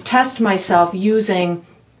to test myself using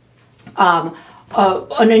an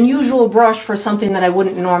unusual brush for something that I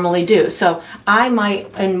wouldn't normally do. So I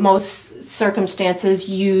might, in most circumstances,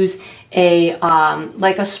 use a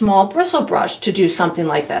like a small bristle brush to do something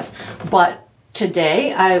like this. But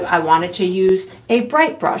today I wanted to use a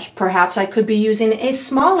bright brush. Perhaps I could be using a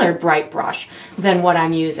smaller bright brush than what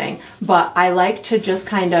I'm using. But I like to just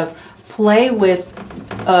kind of play with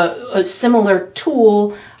a similar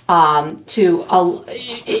tool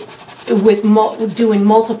doing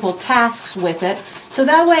multiple tasks with it, so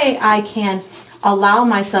that way I can allow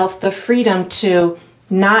myself the freedom to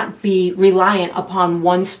not be reliant upon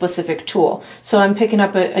one specific tool. So I'm picking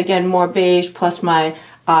up again more beige plus my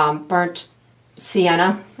burnt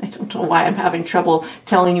sienna. I don't know why I'm having trouble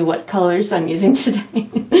telling you what colors I'm using today.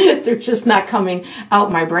 They're just not coming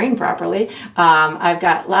out my brain properly. I've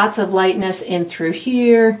got lots of lightness in through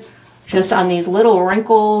here, just on these little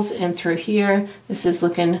wrinkles in through here. This is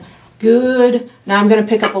looking good. Now I'm going to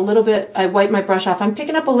pick up a little bit. I wipe my brush off. I'm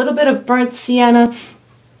picking up a little bit of burnt sienna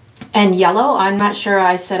and yellow. I'm not sure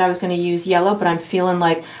I said I was going to use yellow, but I'm feeling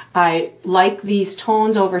like I like these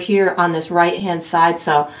tones over here on this right hand side,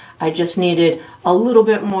 so I just needed a little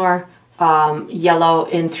bit more yellow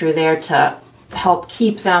in through there to help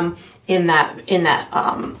keep them in that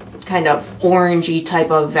kind of orangey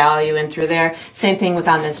type of value in through there. Same thing with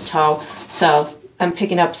on this toe. So I'm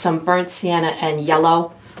picking up some burnt sienna and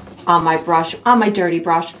yellow on my brush, on my dirty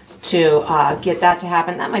brush, to get that to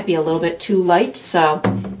happen. That might be a little bit too light, so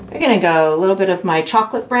we're gonna go a little bit of my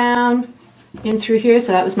chocolate brown in through here.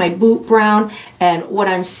 So that was my boot brown, and what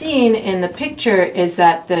I'm seeing in the picture is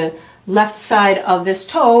that the left side of this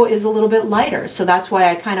toe is a little bit lighter, so that's why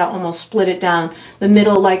I kind of almost split it down the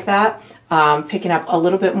middle like that. Picking up a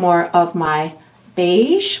little bit more of my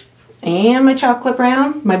beige and my chocolate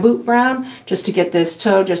brown, my boot brown, just to get this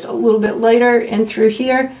toe just a little bit lighter in through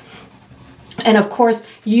here. And of course,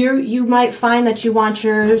 you might find that you want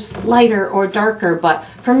yours lighter or darker, but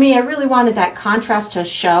for me, I really wanted that contrast to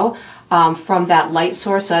show from that light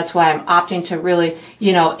source, so that's why I'm opting to really,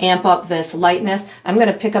 amp up this lightness. I'm going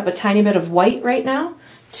to pick up a tiny bit of white right now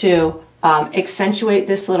to accentuate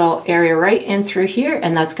this little area right in through here,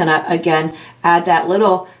 and that's going to, again, add that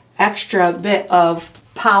little extra bit of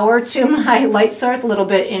power to my light source, a little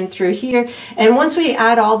bit in through here. And once we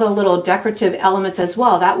add all the little decorative elements as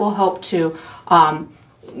well, that will help to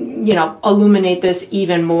illuminate this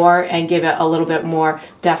even more and give it a little bit more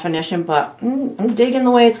definition. But I'm digging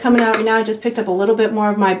the way it's coming out right now. I just picked up a little bit more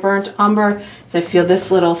of my burnt umber, so I feel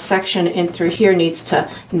this little section in through here needs to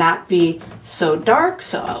not be so dark.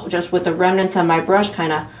 So just with the remnants on my brush,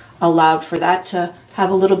 kind of allowed for that to have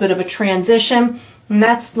a little bit of a transition. And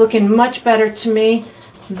that's looking much better to me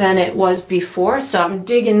than it was before. So I'm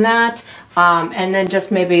digging that. And then just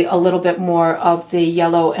maybe a little bit more of the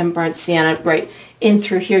yellow and burnt sienna right in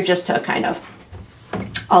through here, just to kind of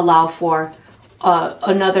allow for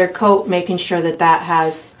another coat, making sure that that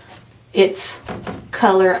has its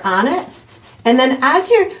color on it. And then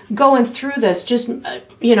as you're going through this, just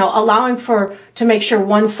allowing to make sure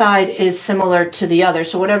one side is similar to the other.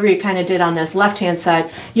 So whatever you kind of did on this left hand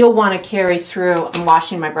side, you'll want to carry through. I'm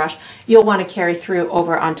washing my brush. You'll want to carry through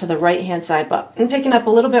over onto the right hand side. But I'm picking up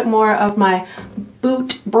a little bit more of my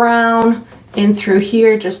boot brown in through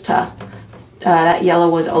here, just to that yellow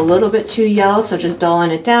was a little bit too yellow, so just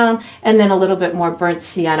dulling it down, and then a little bit more burnt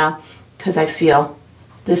sienna, because I feel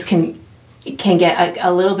this can get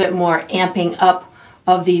a little bit more amping up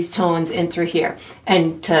of these tones in through here,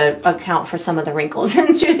 and to account for some of the wrinkles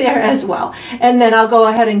in through there as well. And then I'll go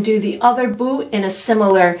ahead and do the other boot in a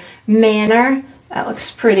similar manner. That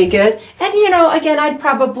looks pretty good. And again, I'd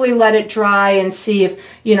probably let it dry and see if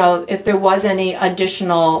there was any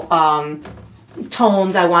additional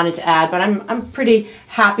tones I wanted to add, but I'm pretty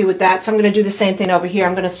happy with that. So I'm going to do the same thing over here.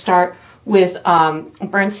 I'm going to start with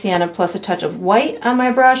burnt sienna plus a touch of white on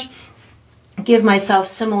my brush. Give myself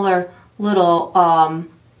similar little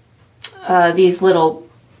these little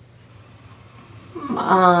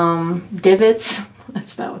divots.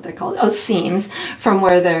 That's not what they're called. Oh, seams from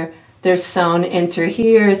where they're sewn in through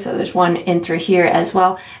here. So there's one in through here as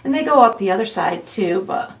well, and they go up the other side too,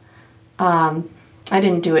 but I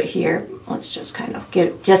didn't do it here. Let's just kind of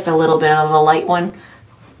get just a little bit of a light one.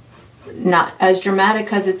 Not as dramatic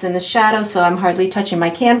because it's in the shadow, so I'm hardly touching my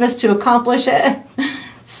canvas to accomplish it.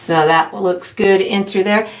 So that looks good in through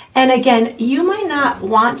there. And again, you might not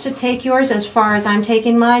want to take yours as far as I'm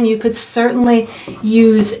taking mine. You could certainly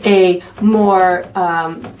use a more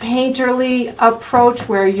painterly approach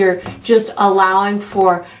where you're just allowing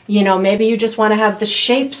for, you know, maybe you just want to have the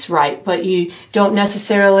shapes right, but you don't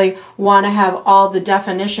necessarily want to have all the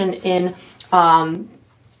definition in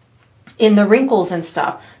the wrinkles and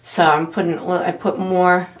stuff. So I put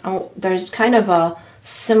more, there's kind of a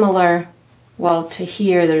similar, well, to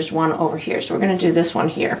here, there's one over here. So we're going to do this one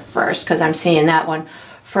here first because I'm seeing that one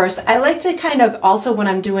first. I like to kind of also, when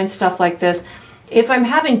I'm doing stuff like this, if I'm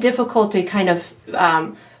having difficulty kind of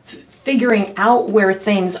figuring out where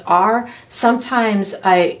things are, sometimes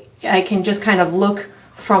I can just kind of look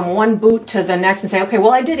from one boot to the next and say, okay,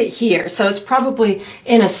 well, I did it here. So it's probably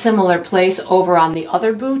in a similar place over on the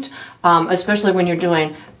other boot, especially when you're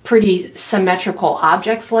doing pretty symmetrical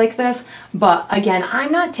objects like this. But again,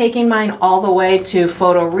 I'm not taking mine all the way to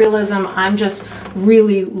photorealism. I'm just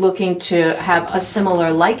really looking to have a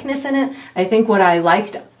similar likeness in it. I think what I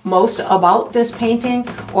liked most about this painting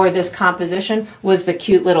or this composition was the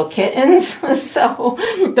cute little kittens. So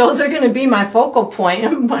those are going to be my focal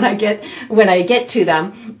point when I get to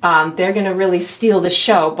them. They're going to really steal the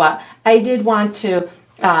show. But I did want to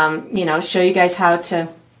you know, show you guys how to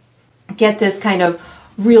get this kind of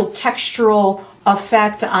real textural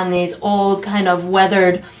effect on these old kind of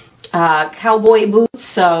weathered cowboy boots.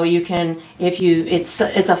 So you can, it's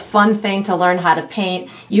a fun thing to learn how to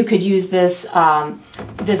paint. You could use this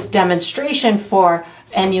this demonstration for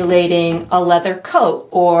emulating a leather coat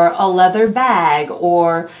or a leather bag,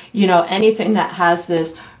 or you know, anything that has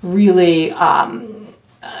this really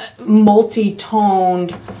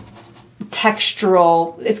multi-toned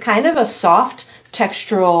textural. It's kind of a soft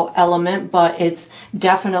textural element, but it's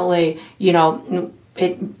definitely, you know,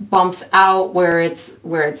 it bumps out where it's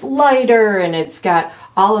lighter, and it's got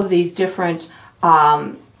all of these different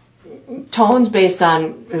tones based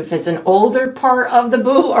on if it's an older part of the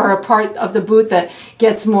boot or a part of the boot that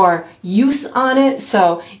gets more use on it.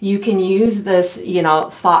 So you can use this, you know,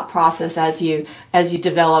 thought process as you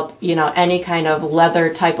develop, you know, any kind of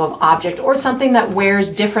leather type of object or something that wears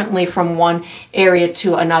differently from one area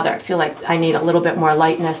to another. I feel like I need a little bit more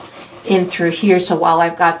lightness in through here. So while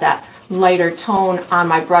I've got that lighter tone on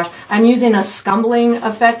my brush, I'm using a scumbling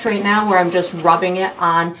effect right now where I'm just rubbing it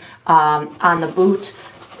on the boot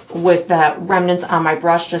with the remnants on my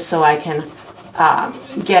brush, just so I can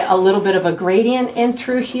get a little bit of a gradient in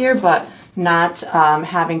through here, but not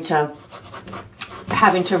having to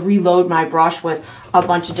reload my brush with a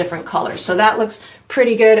bunch of different colors. So that looks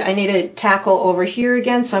pretty good. I need to tackle over here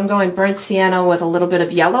again, so I'm going burnt sienna with a little bit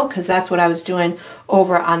of yellow because that's what I was doing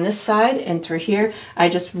over on this side and through here. I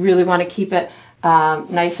just really want to keep it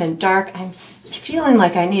nice and dark. I'm feeling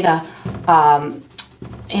like I need to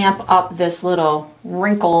amp up this little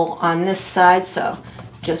wrinkle on this side, so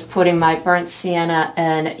just putting my burnt sienna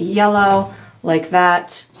and yellow like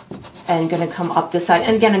that, and gonna come up this side.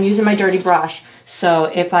 And again, I'm using my dirty brush, so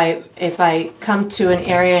if I come to an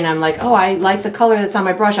area and I'm like, oh, I like the color that's on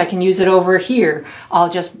my brush, I can use it over here, I'll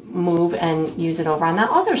just move and use it over on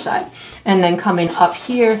that other side. And then coming up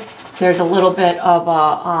here, there's a little bit of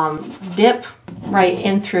a dip right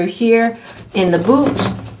in through here in the boot.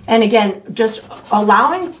 And again, just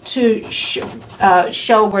allowing to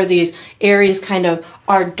show where these areas kind of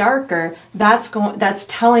are darker, that's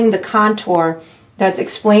telling the contour, that's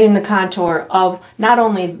explaining the contour of not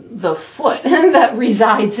only the foot that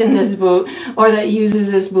resides in this boot or that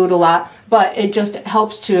uses this boot a lot, but it just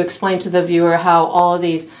helps to explain to the viewer how all of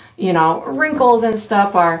these, you know, wrinkles and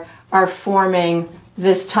stuff are forming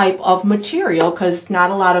this type of material, because not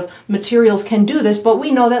a lot of materials can do this, but we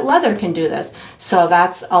know that leather can do this. So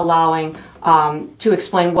that's allowing to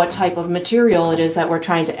explain what type of material it is that we're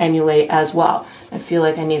trying to emulate as well. I feel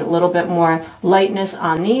like I need a little bit more lightness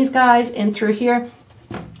on these guys in through here,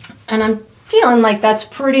 and I'm feeling like that's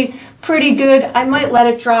pretty good. I might let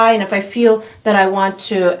it dry, and if I feel that I want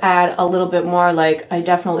to add a little bit more, like I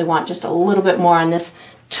definitely want just a little bit more on this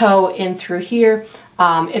toe in through here.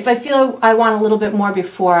 If I feel I want a little bit more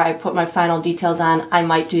before I put my final details on, I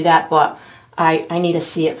might do that, but I need to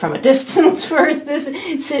see it from a distance first. This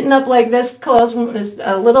sitting up like this close is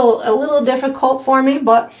a little difficult for me,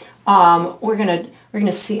 but we're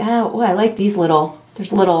gonna see. Oh, I like these little.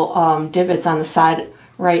 There's little divots on the side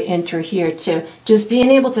right in through here too. Just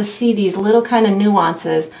being able to see these little kind of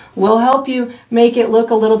nuances will help you make it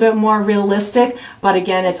look a little bit more realistic. But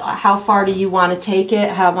again, it's how far do you want to take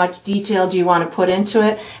it? How much detail do you want to put into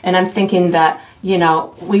it? And I'm thinking that, you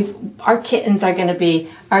know, our kittens are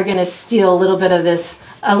gonna steal a little bit of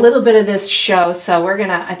this show. So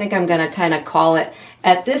I think I'm gonna kind of call it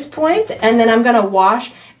at this point, and then I'm going to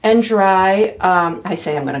wash and dry. I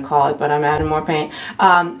say I'm going to call it, but I'm adding more paint.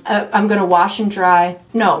 I'm going to wash and dry.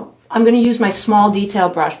 No, I'm going to use my small detail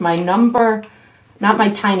brush, my number, not my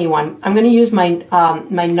tiny one. I'm going to use my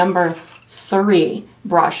my number 3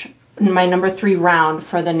 brush, my number 3 round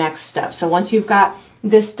for the next step. So once you've got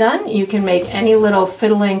this done, you can make any little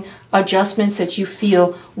fiddling adjustments that you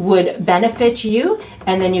feel would benefit you,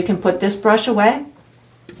 and then you can put this brush away,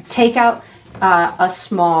 take out a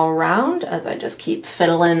small round, as I just keep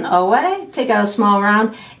fiddling away, take out a small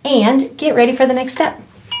round, and get ready for the next step.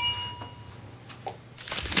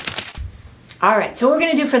 All right, so what we're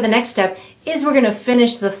going to do for the next step is we're going to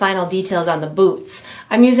finish the final details on the boots.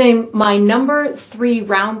 I'm using my number 3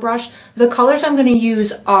 round brush. The colors I'm going to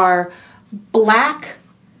use are black,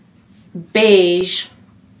 beige,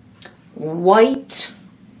 white,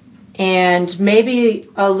 and maybe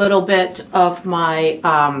a little bit of my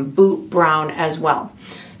boot brown as well.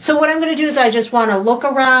 So what I'm going to do is I just want to look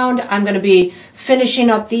around. I'm going to be finishing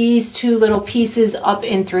up these 2 little pieces up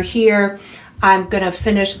in through here. I'm going to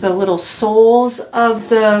finish the little soles of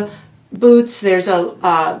the boots. There's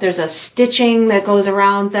a stitching that goes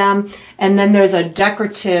around them, and then there's a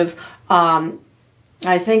decorative,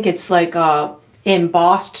 I think it's like a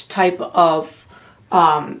embossed type of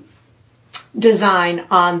design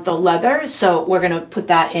on the leather, so we're going to put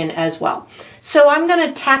that in as well. So I'm going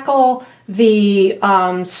to tackle the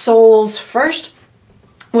soles first.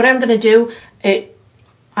 What I'm going to do,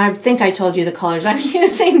 I think I told you the colors. I'm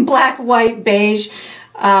using black, white, beige,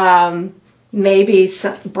 maybe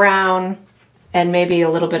brown, and maybe a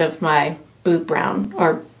little bit of my boot brown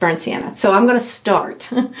or burnt sienna. So I'm going to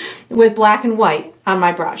start with black and white on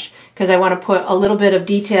my brush because I want to put a little bit of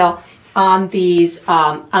detail on these,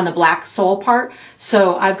 on the black sole part.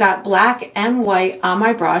 So I've got black and white on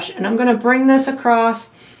my brush, and I'm going to bring this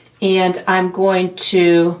across, and I'm going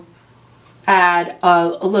to add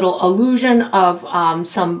a little illusion of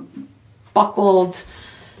some buckled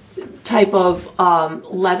type of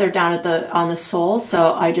leather down at on the sole.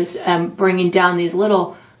 So I just am bringing down these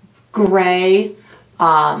little gray, we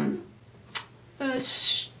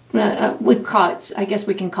call it, I guess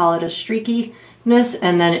we can call it a streakiness,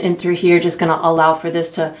 and then in through here, just going to allow for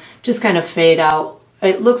this to just kind of fade out.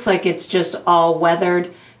 It looks like it's just all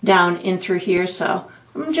weathered down in through here, so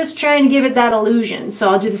I'm just trying to give it that illusion. So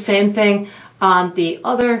I'll do the same thing on the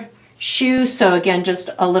other shoe. So again, just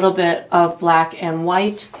a little bit of black and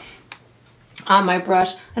white on my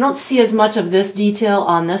brush. I don't see as much of this detail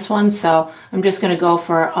on this one, so I'm just going to go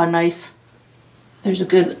for a nice, there's a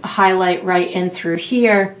good highlight right in through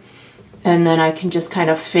here, and then I can just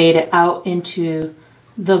kind of fade it out into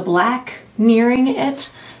the black nearing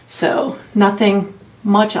it. So nothing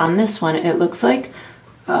much on this one, it looks like.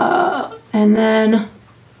 And then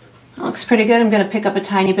it looks pretty good. I'm going to pick up a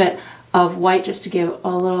tiny bit of white just to give a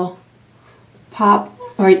little pop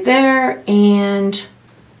right there and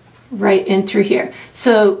right in through here.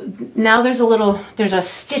 So now there's a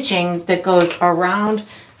stitching that goes around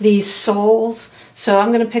these soles. So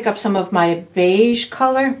I'm going to pick up some of my beige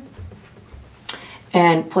color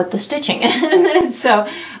and put the stitching in. So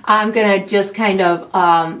I'm going to just kind of,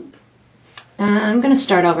 I'm going to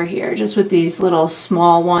start over here just with these little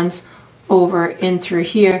small ones over in through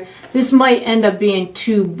here. This might end up being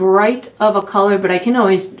too bright of a color, but I can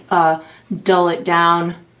always dull it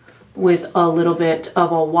down with a little bit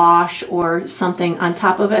of a wash or something on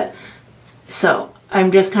top of it. So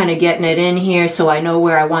I'm just kind of getting it in here so I know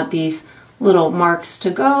where I want these little marks to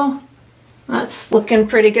go. That's looking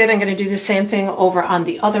pretty good. I'm going to do the same thing over on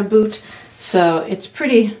the other boot. So it's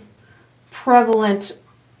pretty prevalent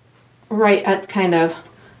right at kind of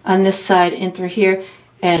on this side in through here,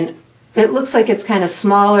 and it looks like it's kind of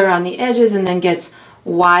smaller on the edges and then gets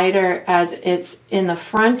wider as it's in the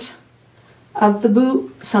front of the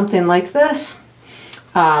boot, something like this.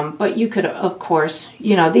 But you could, of course,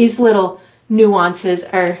 you know, these little nuances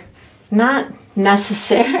are not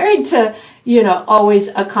necessary to, you know, always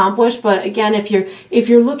accomplish. But again, if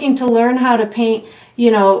you're looking to learn how to paint,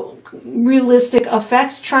 you know, realistic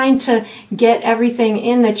effects, trying to get everything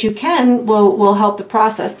in that you can will help the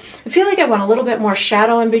process. I feel like I want a little bit more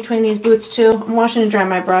shadow in between these boots too. I'm washing and drying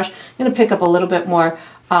my brush. I'm going to pick up a little bit more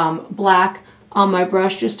black on my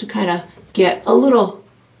brush just to kind of get a little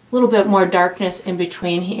bit more darkness in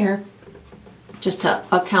between here, just to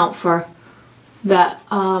account for that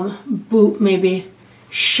boot maybe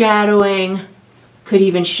shadowing, could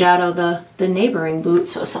even shadow the neighboring boot,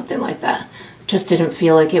 so something like that. Just didn't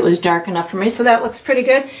feel like it was dark enough for me, so that looks pretty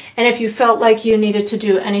good. And if you felt like you needed to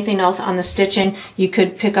do anything else on the stitching, you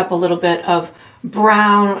could pick up a little bit of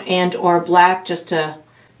brown and or black just to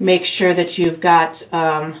make sure that you've got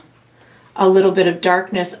a little bit of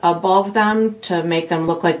darkness above them to make them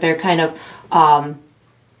look like they're kind of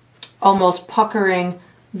almost puckering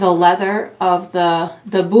the leather of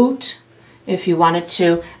the boot. If you wanted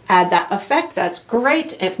to add that effect, that's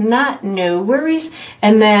great. If not, no worries.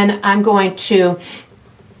 And then I'm going to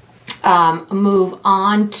move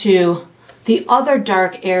on to the other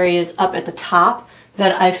dark areas up at the top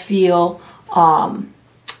that I feel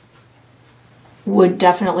would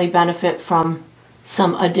definitely benefit from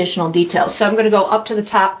some additional details. So I'm going to go up to the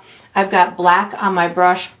top. I've got black on my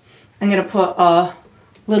brush. I'm going to put a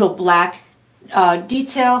little black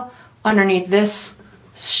detail underneath this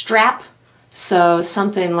strap. So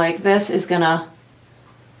something like this is going to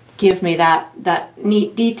give me that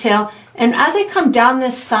neat detail. And as I come down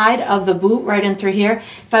this side of the boot right in through here,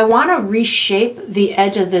 if I want to reshape the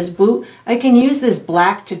edge of this boot, I can use this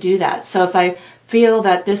black to do that. So if I feel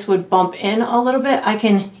that this would bump in a little bit, I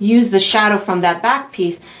can use the shadow from that back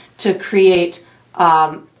piece to create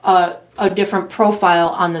a different profile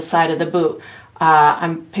on the side of the boot.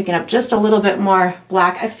 I'm picking up just a little bit more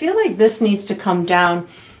black. I feel like this needs to come down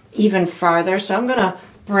even farther, so I'm gonna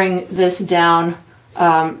bring this down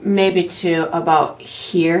maybe to about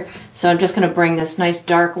here. So I'm just gonna bring this nice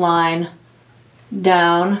dark line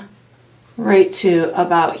down right to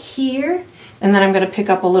about here, and then I'm gonna pick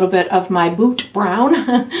up a little bit of my boot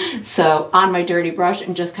brown so on my dirty brush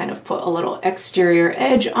and just kind of put a little exterior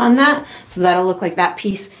edge on that, so that'll look like that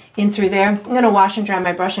piece in through there. I'm gonna wash and dry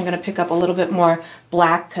my brush. I'm gonna pick up a little bit more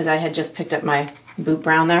black because I had just picked up my boot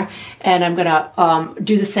brown there, and I'm gonna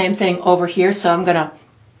do the same thing over here. So I'm gonna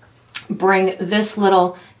bring this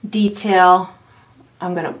little detail,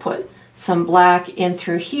 I'm gonna put some black in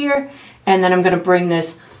through here, and then I'm gonna bring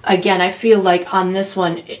this again. I feel like on this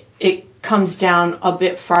one it comes down a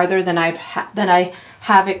bit farther than I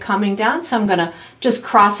have it coming down, so I'm gonna just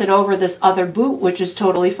cross it over this other boot, which is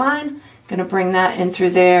totally fine. I'm gonna bring that in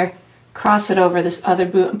through there, cross it over this other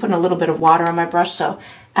boot. I'm putting a little bit of water on my brush, so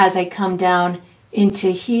as I come down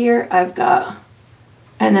into here, I've got,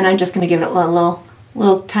 and then I'm just going to give it a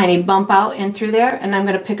little tiny bump out in through there, and I'm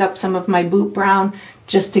going to pick up some of my boot brown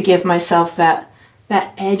just to give myself that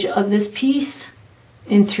edge of this piece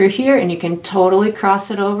in through here, and you can totally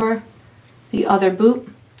cross it over the other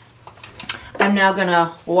boot. I'm now going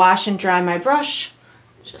to wash and dry my brush,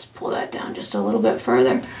 just pull that down just a little bit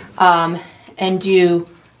further, and do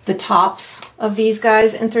the tops of these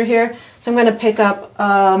guys in through here. So I'm going to pick up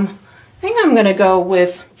I think I'm going to go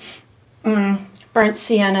with burnt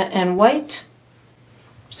sienna and white.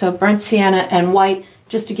 So burnt sienna and white,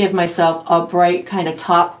 just to give myself a bright kind of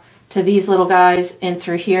top to these little guys in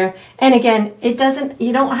through here. And again,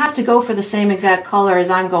 you don't have to go for the same exact color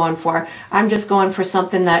as I'm going for. I'm just going for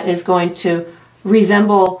something that is going to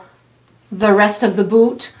resemble the rest of the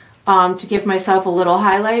boot, to give myself a little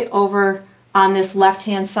highlight over on this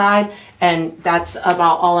left-hand side, and that's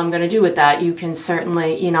about all I'm going to do with that. You can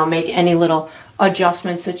certainly, make any little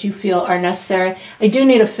adjustments that you feel are necessary. I do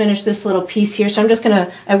need to finish this little piece here, so I'm just going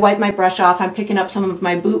to, I wipe my brush off. I'm picking up some of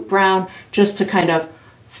my boot brown just to kind of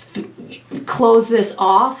close this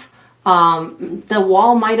off. The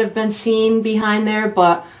wall might have been seen behind there,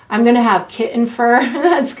 but I'm going to have kitten fur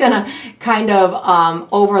that's going to kind of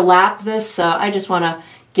overlap this, so I just want to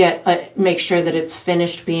make sure that it's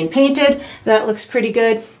finished being painted. That looks pretty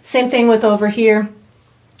good. Same thing with over here.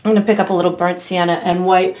 I'm going to pick up a little burnt sienna and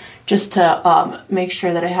white just to make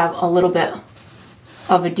sure that I have a little bit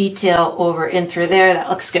of a detail over in through there. That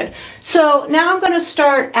looks good. So now I'm going to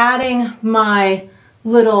start adding my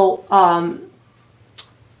little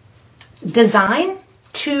design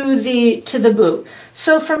to the boot.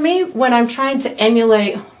 So for me, when I'm trying to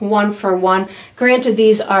emulate one for one, granted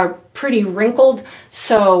these are pretty wrinkled,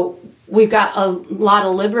 so we've got a lot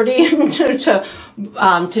of liberty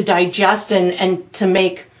to digest and to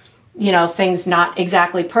make things not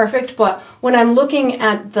exactly perfect. But when I'm looking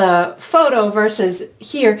at the photo versus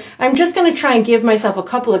here, I'm just going to try and give myself a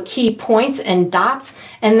couple of key points and dots,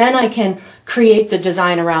 and then I can create the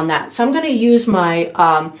design around that. So I'm going to use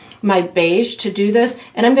my my beige to do this,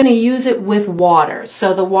 and I'm going to use it with water.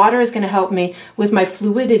 So the water is going to help me with my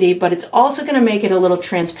fluidity, but it's also going to make it a little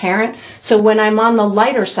transparent. So when I'm on the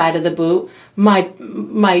lighter side of the boot,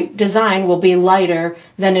 my design will be lighter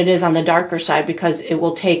than it is on the darker side because it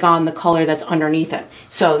will take on the color that's underneath it.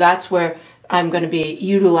 So that's where I'm going to be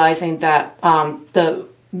utilizing that the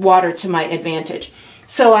water to my advantage.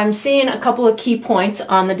 So I'm seeing a couple of key points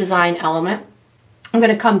on the design element. I'm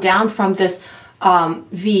going to come down from this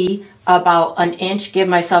V about an inch, give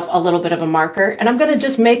myself a little bit of a marker, and I'm going to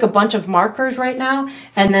just make a bunch of markers right now,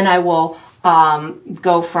 and then I will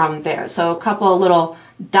go from there. So a couple of little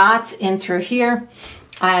dots in through here.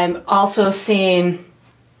 I'm also seeing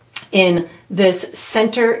in this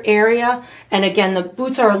center area, and again the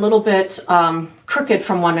boots are a little bit crooked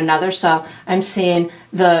from one another, so I'm seeing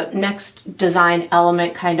the next design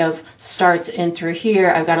element kind of starts in through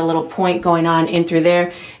here. I've got a little point going on in through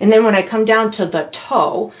there, and then when I come down to the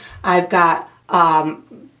toe, I've got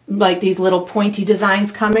like these little pointy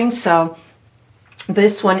designs coming. So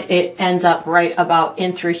this one, it ends up right about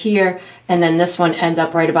in through here, and then this one ends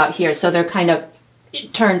up right about here. So they're kind of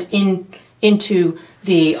turned into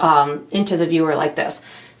the viewer like this.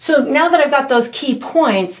 So now that I've got those key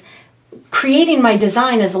points, creating my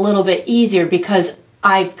design is a little bit easier because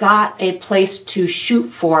I've got a place to shoot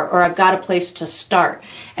for, or I've got a place to start,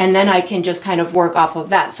 and then I can just kind of work off of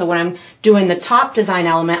that. So when I'm doing the top design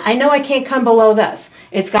element, I know I can't come below this.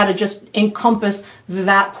 It's got to just encompass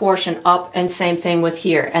that portion up, and same thing with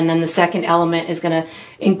here. And then the second element is going to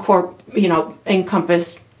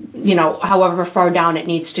encompass, however far down it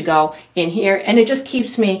needs to go in here, and it just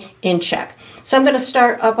keeps me in check. So I'm going to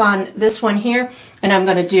start up on this one here, and I'm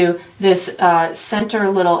going to do this center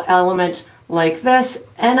little element like this,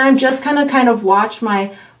 and I'm just going to kind of watch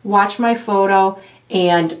my photo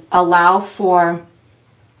and allow for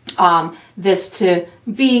this to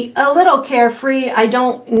be a little carefree. I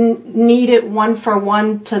don't need it one for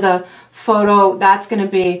one to the photo. That's going to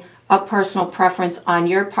be a personal preference on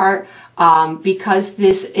your part. Because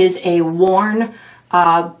this is a worn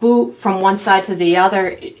boot from one side to the other,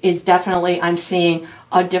 is definitely, I'm seeing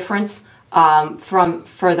a difference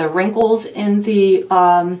for the wrinkles in the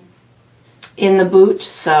boot.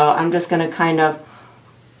 So I'm just going to kind of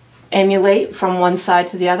emulate from one side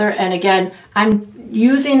to the other. And again, I'm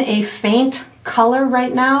using a faint color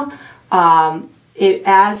right now.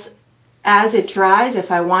 As it dries,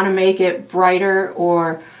 if I want to make it brighter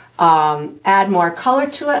or add more color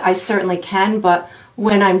to it, I certainly can. But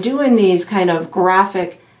when I'm doing these kind of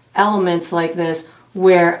graphic elements like this,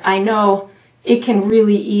 where I know it can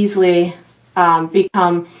really easily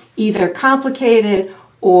become either complicated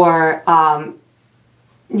or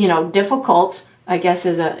difficult, I guess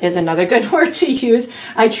is another good word to use,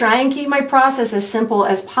 I try and keep my process as simple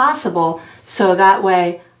as possible, so that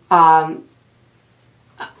way I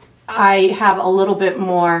have a little bit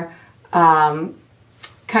more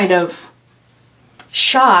kind of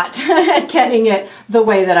shot at getting it the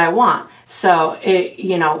way that I want. So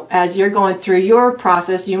as you're going through your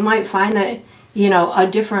process, you might find that a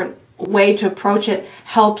different way to approach it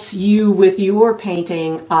helps you with your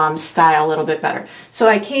painting style a little bit better. So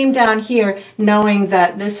I came down here knowing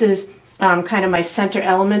that this is kind of my center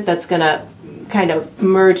element that's going to kind of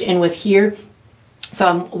merge in with here. So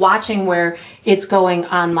I'm watching where it's going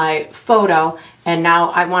on my photo, and now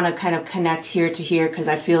I want to kind of connect here to here, because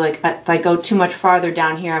I feel like if I go too much farther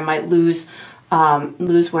down here, I might lose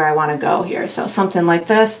where I want to go here. So something like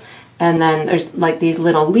this, and then there's like these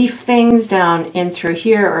little leaf things down in through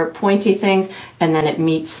here, or pointy things, and then it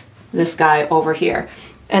meets this guy over here.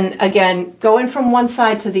 And again, going from one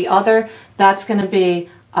side to the other, that's going to be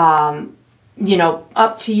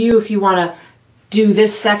up to you if you want to do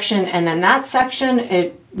this section and then that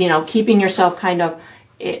section. Keeping yourself kind of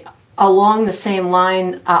along the same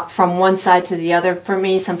line from one side to the other. For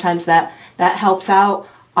me, sometimes that helps out,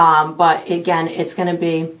 but again, it's going to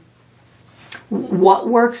be what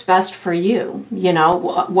works best for you.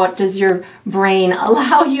 What does your brain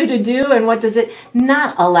allow you to do, and what does it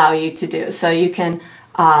not allow you to do, so you can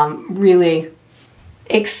really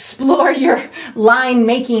explore your line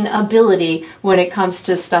making ability when it comes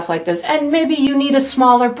to stuff like this. And maybe you need a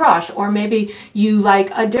smaller brush, or maybe you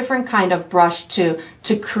like a different kind of brush to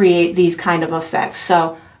create these kind of effects.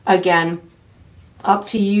 So again, up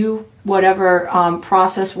to you, whatever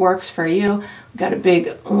process works for you. We've got a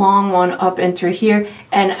big long one up and through here,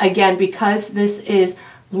 and again, because this is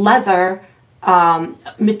leather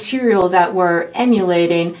material that we're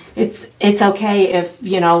emulating, it's okay if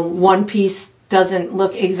one piece doesn't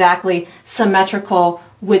look exactly symmetrical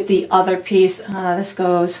with the other piece. This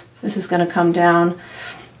is going to come down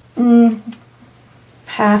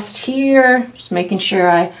past here, just making sure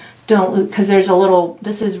I don't, because there's a little,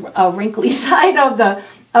 this is a wrinkly side of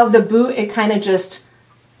the boot. It kind of just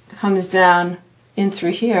comes down in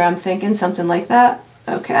through here. I'm thinking something like that.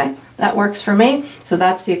 Okay, that works for me. So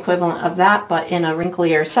that's the equivalent of that, but in a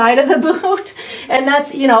wrinklier side of the boot. And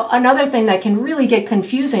that's, another thing that can really get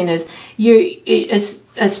confusing is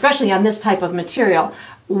especially on this type of material,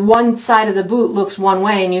 one side of the boot looks one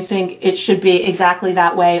way and you think it should be exactly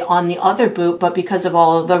that way on the other boot, but because of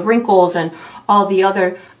all of the wrinkles and all the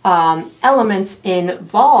other elements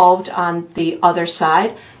involved on the other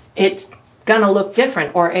side, it gonna look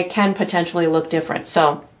different, or it can potentially look different.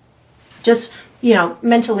 So just, you know,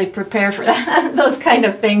 mentally prepare for that. Those kind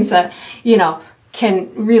of things that, you know, can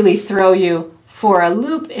really throw you for a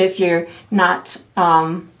loop if you're not,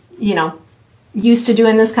 you know, used to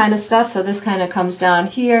doing this kind of stuff. So this kind of comes down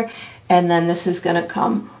here, and then this is going to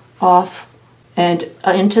come off and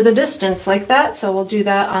into the distance like that. So we'll do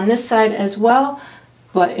that on this side as well,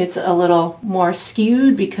 but it's a little more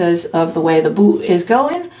skewed because of the way the boot is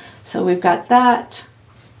going. So we've got that.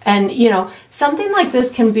 And, you know, something like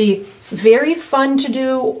this can be very fun to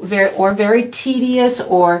do, or very tedious,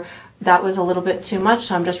 or that was a little bit too much,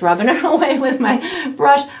 so I'm just rubbing it away with my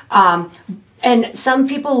brush. And some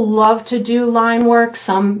people love to do line work,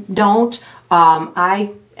 some don't.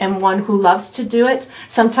 I am one who loves to do it.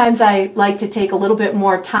 Sometimes I like to take a little bit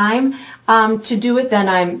more time to do it than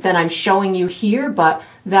I'm showing you here, but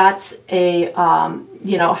that's a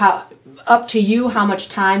you know, up to you how much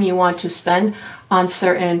time you want to spend on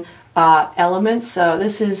certain elements. So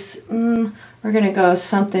this is we're gonna go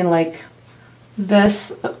something like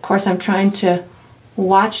this. Of course, I'm trying to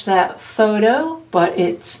watch that photo, but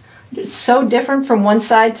it's so different from one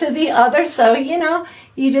side to the other. So, you know,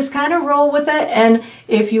 you just kind of roll with it. And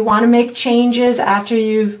if you want to make changes after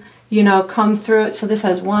you've, you know, come through it. So this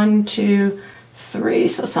has 1, 2, 3,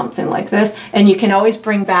 so something like this. And you can always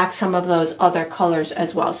bring back some of those other colors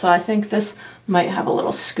as well. So I think this might have a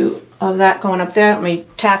little scoop of that going up there. Let me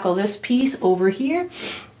tackle this piece over here.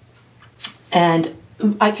 And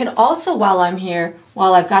I can also, while I'm here,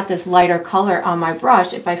 while I've got this lighter color on my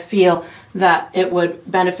brush, if I feel that it would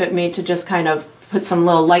benefit me to just kind of put some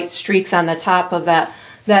little light streaks on the top of that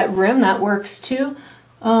rim, that works too.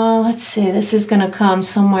 Let's see, this is going to come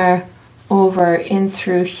somewhere over in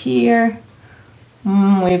through here.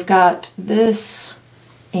 We've got this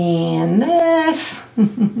and this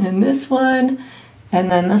and this one, and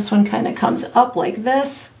then this one kind of comes up like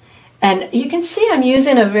this. And you can see I'm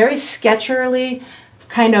using a very sketcherly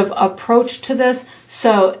kind of approach to this.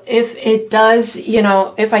 So if it does, you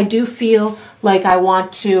know, if I do feel like I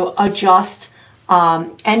want to adjust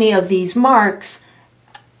any of these marks,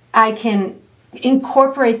 I can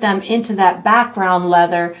incorporate them into that background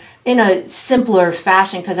leather in a simpler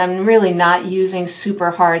fashion, because I'm really not using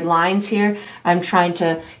super hard lines here. I'm trying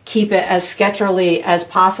to keep it as sketcherly as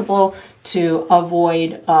possible to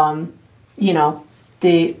avoid, you know,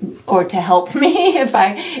 or to help me if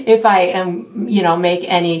I am, you know, make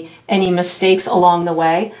any mistakes along the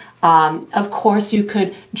way. Of course, you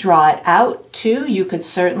could draw it out too. You could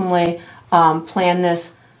certainly plan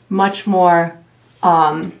this much more,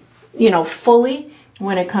 you know, fully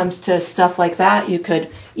when it comes to stuff like that. You could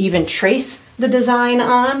even trace the design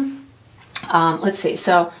on. Let's see.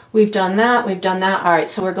 So we've done that. We've done that. All right.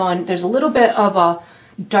 So we're going. There's a little bit of a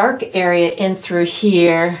dark area in through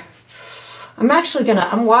here. I'm actually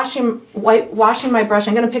I'm washing my brush.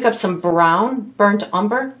 I'm gonna pick up some brown, burnt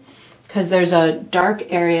umber, because there's a dark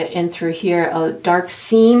area in through here, a dark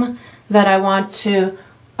seam that I want to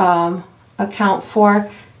account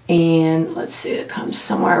for. And let's see, it comes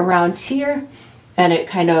somewhere around here, and it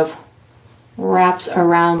kind of wraps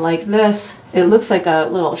around like this. It looks like a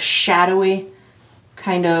little shadowy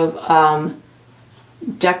kind of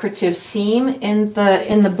decorative seam in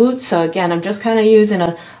the boot. So again, I'm just kind of using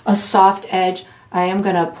a soft edge. I am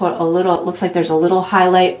going to put a little, it looks like there's a little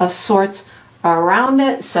highlight of sorts around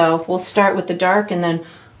it. So we'll start with the dark and then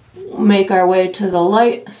make our way to the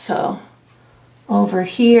light. So over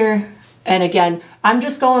here, and again, I'm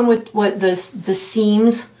just going with what the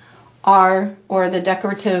seams are, or the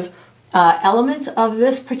decorative elements of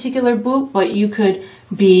this particular boot, but you could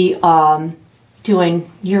be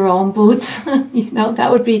doing your own boots. You know,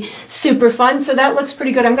 that would be super fun. So that looks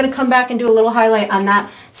pretty good. I'm going to come back and do a little highlight on that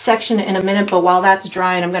section in a minute, but while that's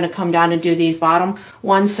drying, I'm going to come down and do these bottom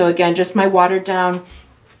ones. So again, just my watered down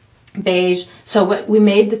beige. So we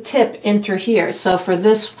made the tip in through here. So for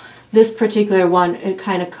this particular one, it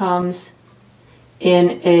kind of comes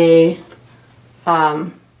in a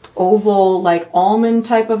oval, like almond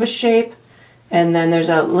type of a shape, and then there's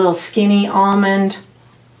a little skinny almond,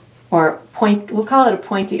 or point, we'll call it a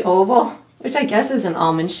pointy oval, which I guess is an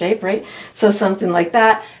almond shape, right? So something like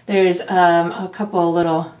that. There's a couple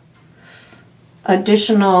little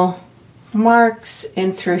additional marks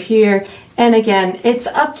in through here. And again, it's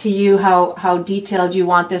up to you how detailed you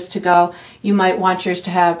want this to go. You might want yours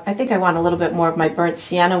to have, I think I want a little bit more of my burnt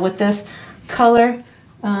sienna with this color.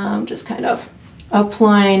 Just kind of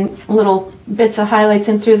applying little bits of highlights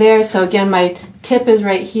in through there. So again, my tip is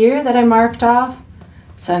right here that I marked off.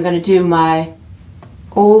 So I'm going to do my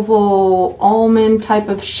oval almond type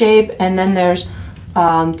of shape, and then there's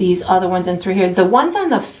these other ones in through here. The ones on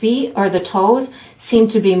the feet or the toes seem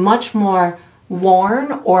to be much more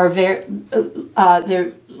worn, or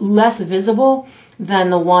they're less visible than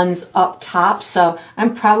the ones up top. So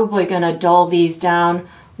I'm probably going to dull these down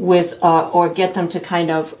with or get them to kind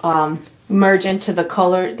of merge into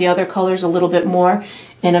the other colors a little bit more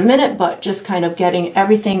in a minute, but just kind of getting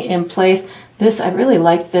everything in place. This, I really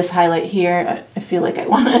like this highlight here. I feel like I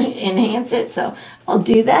want to enhance it, so I'll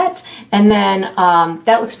do that. And then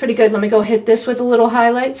that looks pretty good. Let me go hit this with a little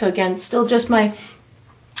highlight. So again, still just my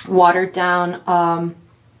watered down, I'm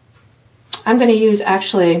going to use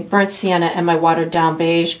actually burnt sienna and my watered down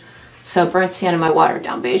beige. So burnt sienna and my watered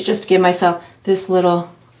down beige, just to give myself this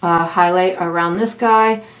little highlight around this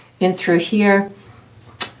guy in through here.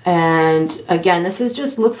 And again, this is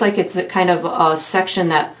just looks like it's a kind of a section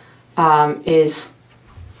that is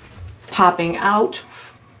popping out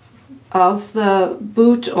of the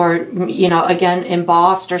boot, or, you know, again,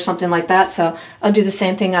 embossed or something like that. So I'll do the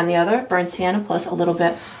same thing on the other, burnt sienna plus a little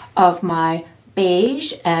bit of my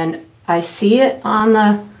beige, and I see it on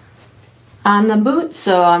the boot,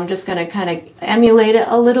 so I'm just going to kind of emulate it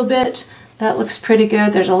a little bit. That looks pretty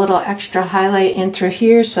good. There's a little extra highlight in through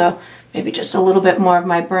here, so maybe just a little bit more of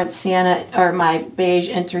my burnt sienna or my beige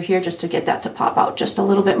in through here just to get that to pop out just a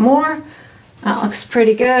little bit more. That looks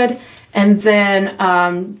pretty good. And then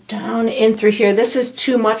down in through here, this is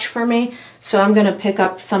too much for me, so I'm going to pick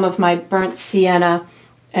up some of my burnt sienna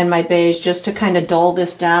and my beige just to kind of dull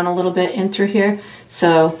this down a little bit in through here.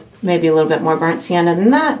 So maybe a little bit more burnt sienna than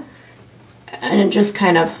that, and just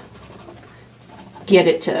kind of get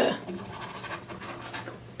it to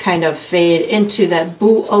kind of fade into that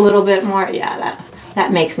boot a little bit more. Yeah,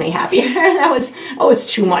 that makes me happier. that was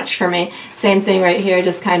too much for me. Same thing right here,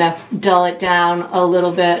 just kind of dull it down a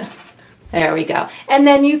little bit. There we go. And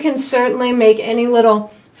then you can certainly make any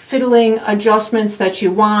little fiddling adjustments that you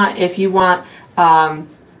want. If you want, I'm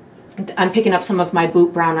picking up some of my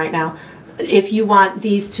boot brown right now. If you want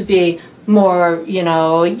these to be more, you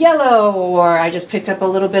know, yellow, or I just picked up a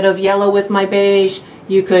little bit of yellow with my beige,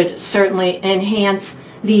 you could certainly enhance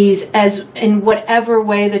these as in whatever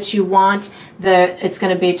way that you want. It's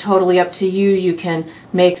going to be totally up to you. You can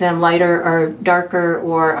make them lighter or darker,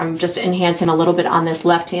 or I'm just enhancing a little bit on this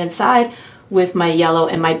left hand side with my yellow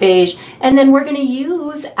and my beige. And then we're going to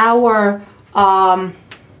use our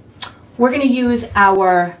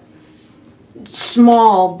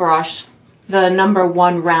small brush, the number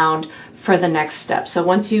 1 round, for the next step. So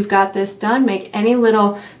once you've got this done, make any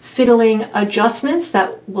little fiddling adjustments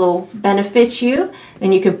that will benefit you.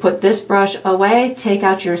 Then you can put this brush away, take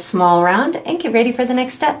out your small round, and get ready for the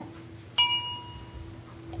next step.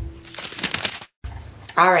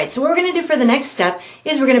 Alright, so what we're going to do for the next step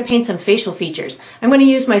is we're going to paint some facial features. I'm going to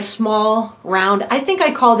use my small round. I think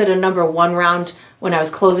I called it a number 1 round when I was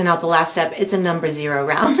closing out the last step. It's a number 0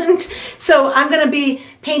 round. So I'm going to be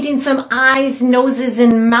painting some eyes, noses,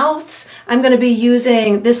 and mouths. I'm going to be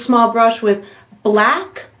using this small brush with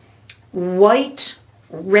black, white,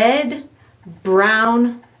 red,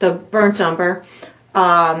 brown, the burnt umber,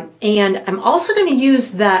 and I'm also going to use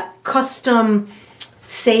that custom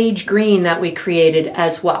sage green that we created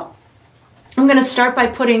as well. I'm going to start by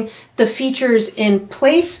putting the features in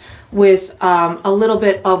place with a little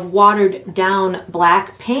bit of watered down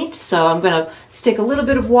black paint. So I'm going to stick a little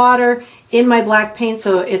bit of water in my black paint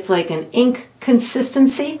so it's like an ink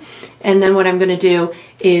consistency. And then what I'm going to do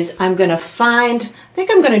is I'm going to I think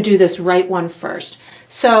I'm going to do this right one first.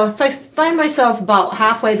 So if I find myself about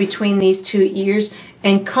halfway between these 2 ears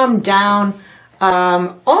and come down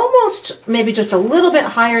almost maybe just a little bit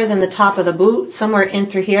higher than the top of the boot, somewhere in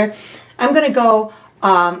through here, I'm going to go,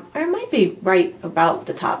 or it might be right about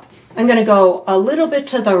the top. I'm going to go a little bit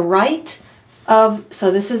to the right of, so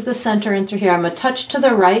this is the center in through here. I'm going to touch to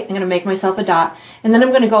the right. I'm going to make myself a dot. And then I'm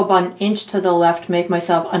going to go about 1 inch to the left, make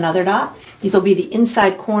myself another dot. These will be the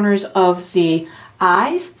inside corners of the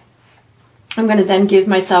eyes. I'm going to then give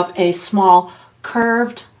myself a small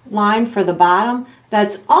curved line for the bottom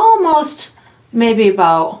that's almost maybe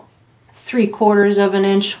about 3/4 of an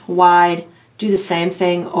inch wide. Do the same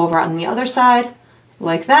thing over on the other side,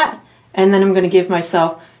 like that. And then I'm going to give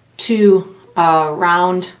myself 2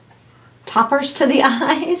 round toppers to the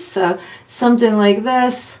eyes. So something like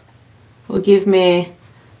this will give me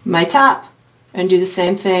my top, and do the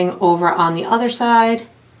same thing over on the other side.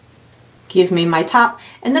 Give me my top.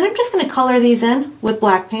 And then I'm just going to color these in with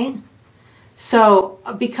black paint. So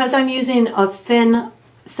because I'm using a thinned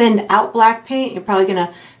out black paint, you're probably going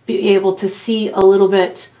to be able to see a little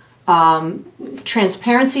bit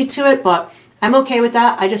transparency to it, but I'm okay with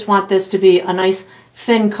that. I just want this to be a nice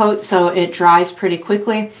thin coat so it dries pretty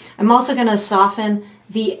quickly. I'm also going to soften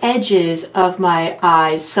the edges of my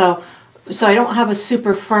eyes so I don't have a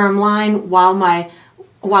super firm line while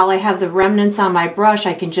I have the remnants on my brush.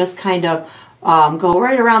 I can just kind of go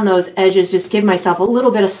right around those edges, just give myself a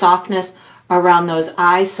little bit of softness around those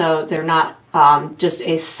eyes so they're not just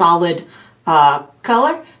a solid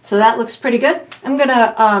color. So that looks pretty good. I'm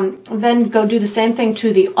gonna then go do the same thing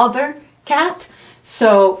to the other cat.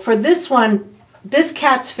 So for this one, this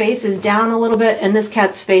cat's face is down a little bit and this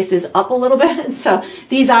cat's face is up a little bit. So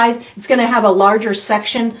these eyes, it's gonna have a larger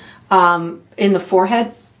section in the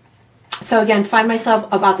forehead. So again, find myself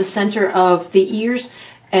about the center of the ears,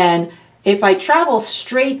 and if I travel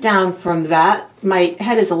straight down from that, my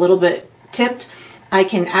head is a little bit tipped, I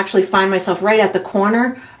can actually find myself right at the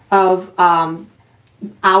corner of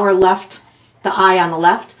our left, the eye on the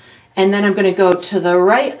left, and then I'm going to go to the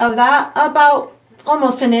right of that about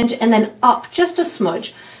almost an inch and then up just a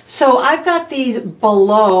smudge. So I've got these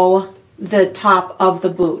below the top of the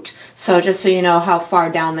boot, so just so you know how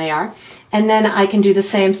far down they are. And then I can do the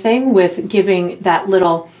same thing with giving that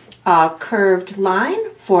little curved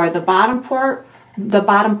line for the bottom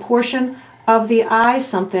portion of the eye,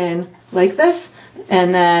 something like this.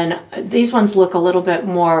 And then these ones look a little bit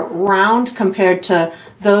more round compared to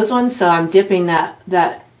those ones, so I'm dipping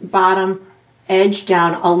that bottom edge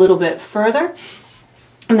down a little bit further.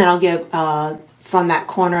 And then I'll give from that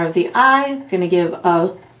corner of the eye, I'm going to give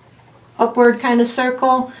a upward kind of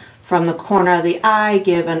circle. From the corner of the eye,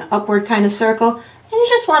 give an upward kind of circle. And you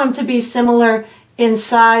just want them to be similar in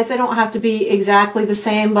size. They don't have to be exactly the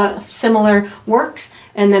same, but similar works.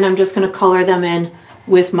 And then I'm just going to color them in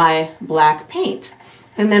with my black paint.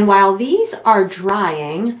 And then while these are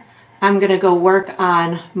drying, I'm going to go work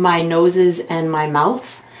on my noses and my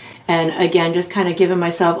mouths. And again, just kind of giving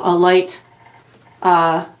myself a light,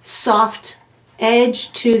 soft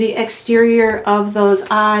edge to the exterior of those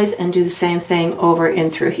eyes, and do the same thing over in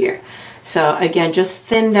through here. So again, just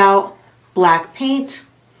thinned out black paint,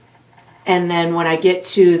 and then when I get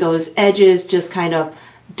to those edges, just kind of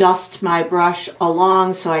dust my brush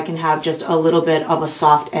along so I can have just a little bit of a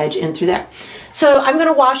soft edge in through there. So I'm going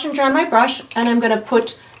to wash and dry my brush, and I'm going to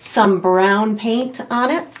put some brown paint on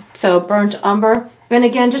it, so burnt umber. And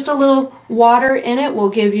again, just a little water in it will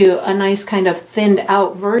give you a nice kind of thinned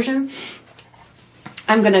out version.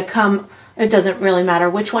 I'm going to come, it doesn't really matter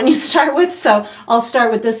which one you start with, so I'll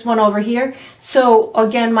start with this one over here. So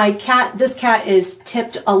again, this cat is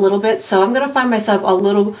tipped a little bit, so I'm going to find myself a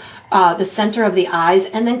little, the center of the eyes,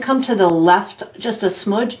 and then come to the left just a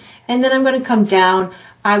smudge, and then I'm going to come down,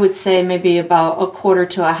 I would say maybe about 1/4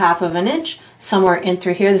 to 1/2 of an inch, somewhere in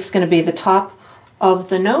through here. This is going to be the top of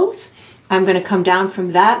the nose. I'm going to come down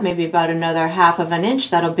from that, maybe about another 1/2 of an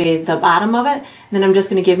inch. That'll be the bottom of it. And then I'm just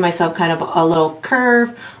going to give myself kind of a little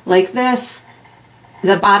curve like this.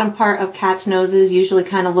 The bottom part of cats' noses usually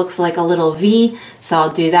kind of looks like a little V, so I'll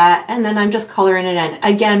do that. And then I'm just coloring it in,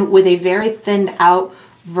 again, with a very thinned out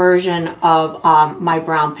version of my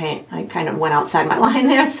brown paint. I kind of went outside my line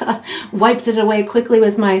there, so I wiped it away quickly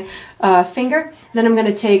with my finger. Then I'm going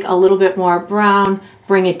to take a little bit more brown,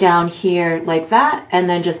 bring it down here like that, and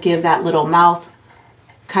then just give that little mouth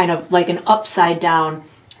kind of like an upside down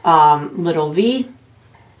little V.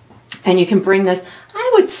 And you can bring this,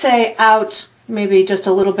 I would say, out maybe just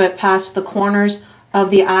a little bit past the corners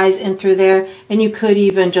of the eyes in through there. And you could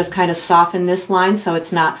even just kind of soften this line so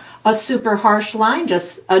it's not a super harsh line,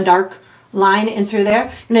 just a dark line in through there.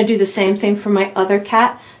 I'm going to do the same thing for my other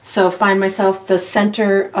cat. So find myself the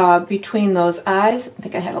center between those eyes. I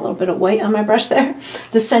think I had a little bit of white on my brush there.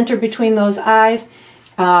 The center between those eyes.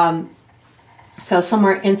 So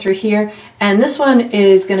somewhere in through here. And this one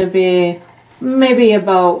is going to be maybe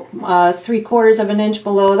about 3/4 of an inch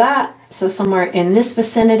below that. So somewhere in this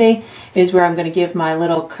vicinity is where I'm going to give my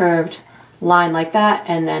little curved line like that,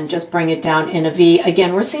 and then just bring it down in a V.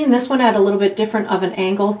 Again, we're seeing this one at a little bit different of an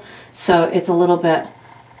angle, so it's a little bit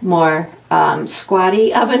more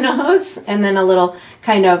squatty of a nose, and then a little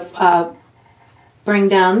kind of bring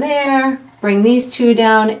down there, bring these two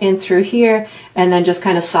down in through here, and then just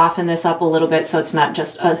kind of soften this up a little bit so it's not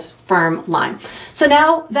just a firm line. So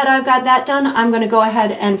now that I've got that done, I'm going to go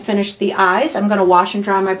ahead and finish the eyes. I'm going to wash and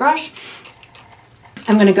dry my brush.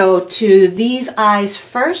 I'm going to go to these eyes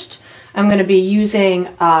first. I'm going to be using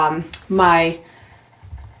my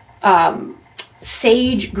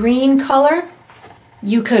sage green color.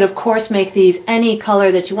 You could, of course, make these any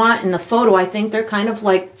color that you want. In the photo, I think they're kind of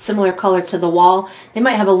like similar color to the wall. They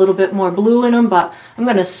might have a little bit more blue in them, but I'm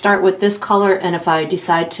going to start with this color, and if I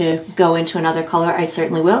decide to go into another color, I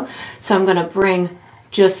certainly will. So I'm going to bring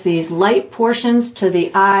just these light portions to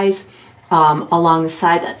the eyes along the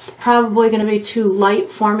side. That's probably going to be too light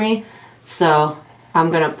for me, so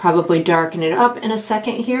I'm going to probably darken it up in a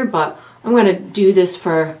second here, but I'm going to do this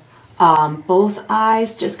for both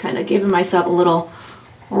eyes, just kind of giving myself a little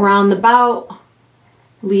roundabout,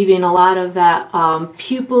 leaving a lot of that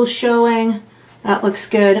pupil showing. That looks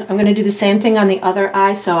good. I'm going to do the same thing on the other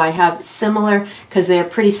eye, so I have similar, because they're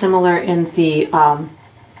pretty similar in the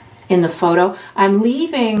photo. I'm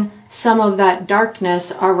leaving some of that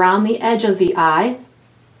darkness around the edge of the eye.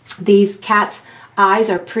 These cats' eyes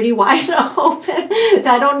are pretty wide open.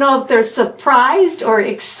 I don't know if they're surprised or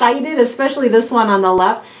excited, especially this one on the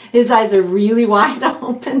left. His eyes are really wide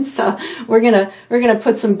open, so we're gonna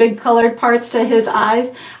put some big colored parts to his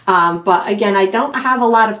eyes. But again, I don't have a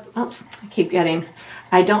lot of, oops,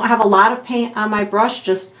 I don't have a lot of paint on my brush,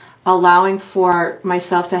 just allowing for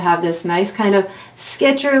myself to have this nice kind of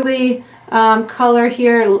sketcherly color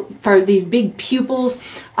here for these big pupils.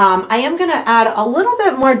 I am going to add a little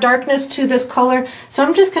bit more darkness to this color, so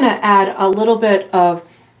I'm just going to add a little bit of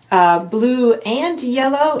blue and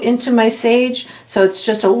yellow into my sage, so it's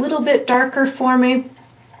just a little bit darker for me,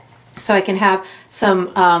 so I can have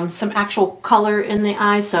some actual color in the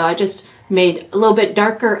eyes. So I just made a little bit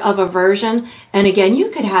darker of a version, and again, you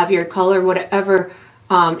could have your color whatever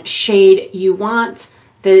shade you want.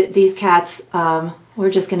 These cats, we're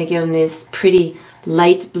just going to give them these pretty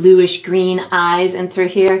light bluish green eyes in through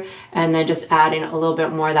here, and then just adding a little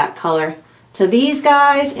bit more of that color to these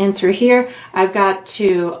guys in through here. I've got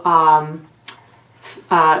to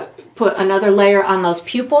put another layer on those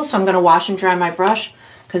pupils, so I'm going to wash and dry my brush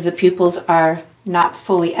because the pupils are not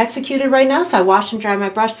fully executed right now. So I washed and dried my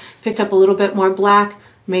brush, picked up a little bit more black,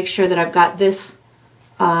 make sure that I've got this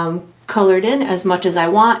colored in as much as I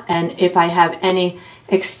want, and if I have any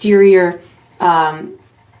exterior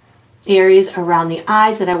areas around the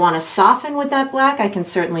eyes that I want to soften with that black, I can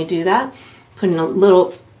certainly do that. Putting a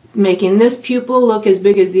little, making this pupil look as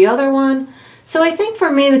big as the other one. So I think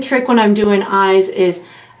for me the trick when I'm doing eyes is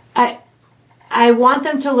I want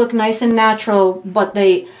them to look nice and natural, but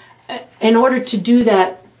they, in order to do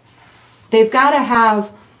that, they've got to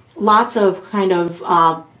have lots of kind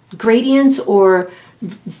of gradients or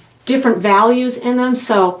different values in them.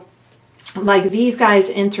 So like these guys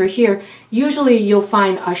in through here, usually you'll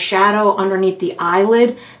find a shadow underneath the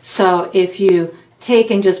eyelid. So if you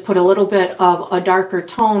take and just put a little bit of a darker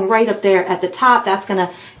tone right up there at the top, that's going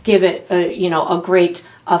to give it a great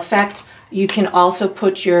effect. You can also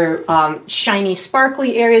put your shiny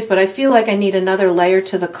sparkly areas, but I feel like I need another layer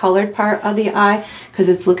to the colored part of the eye because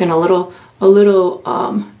it's looking a little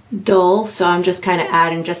dull. So I'm just kind of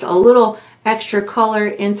adding just a little extra color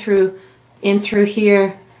in through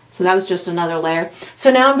here. So that was just another layer.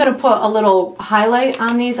 So now I'm going to put a little highlight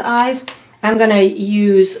on these eyes. I'm going to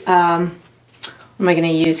use, what am I going to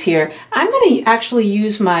use here? I'm going to actually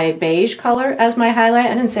use my beige color as my highlight.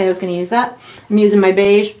 I didn't say I was going to use that. I'm using my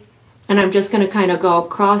beige, and I'm just going to kind of go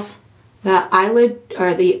across that eyelid,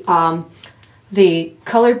 or the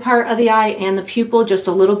colored part of the eye and the pupil just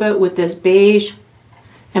a little bit with this beige.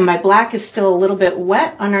 And my black is still a little bit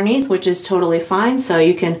wet underneath, which is totally fine. So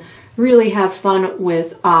you can really have fun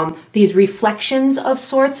with these reflections of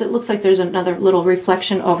sorts. It looks like there's another little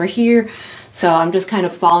reflection over here. So I'm just kind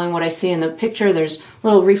of following what I see in the picture. There's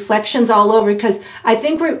little reflections all over, because I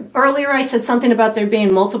think earlier I said something about there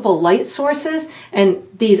being multiple light sources, and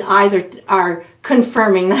these eyes are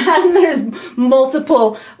confirming that. And there's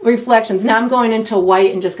multiple reflections. Now I'm going into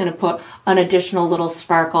white and just going to put an additional little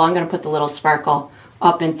sparkle. I'm going to put the little sparkle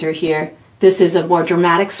up and through here. This is a more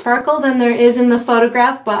dramatic sparkle than there is in the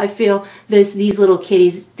photograph, but I feel these little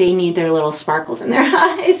kitties, they need their little sparkles in their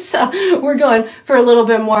eyes. So we're going for a little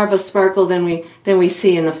bit more of a sparkle than we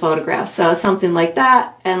see in the photograph. So something like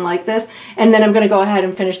that and like this. And then I'm going to go ahead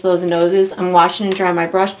and finish those noses. I'm washing and drying my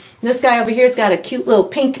brush. This guy over here's got a cute little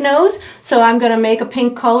pink nose, so I'm going to make a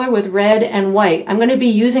pink color with red and white. I'm going to be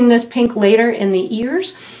using this pink later in the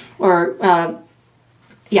ears, or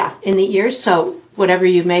in the ears. So whatever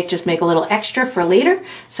you make, just make a little extra for later.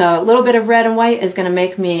 So a little bit of red and white is going to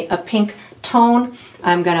make me a pink tone.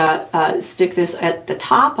 I'm going to stick this at the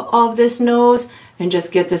top of this nose and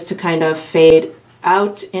just get this to kind of fade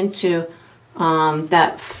out into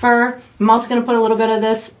that fur. I'm also going to put a little bit of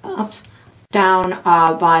this down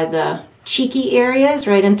by the cheeky areas,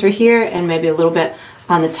 right in through here, and maybe a little bit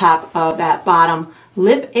on the top of that bottom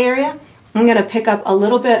lip area. I'm going to pick up a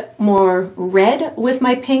little bit more red with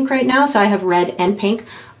my pink right now. So I have red and pink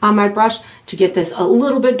on my brush to get this a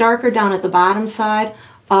little bit darker down at the bottom side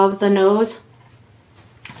of the nose.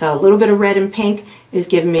 So a little bit of red and pink is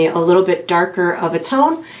giving me a little bit darker of a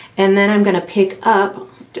tone. And then I'm going to pick up,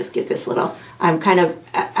 just get this little, I'm kind of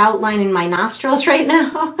outlining my nostrils right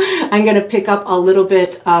now. I'm going to pick up a little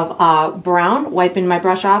bit of brown, wiping my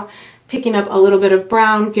brush off, picking up a little bit of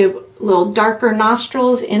brown, give a little darker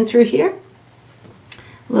nostrils in through here.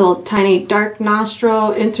 Little tiny dark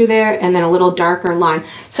nostril in through there, and then a little darker line.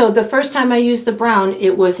 So the first time I used the brown,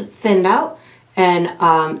 it was thinned out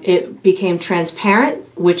and it became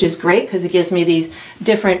transparent, which is great because it gives me these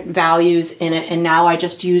different values in it. And now I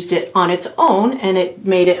just used it on its own and it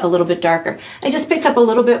made it a little bit darker. I just picked up a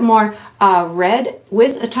little bit more red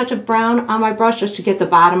with a touch of brown on my brush just to get the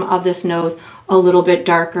bottom of this nose a little bit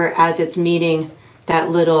darker as it's meeting that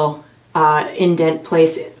little indent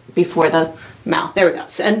place before the mouth. There we go.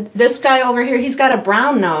 So, and this guy over here, he's got a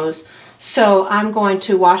brown nose. So I'm going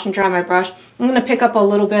to wash and dry my brush. I'm going to pick up a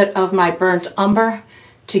little bit of my burnt umber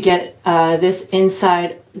to get this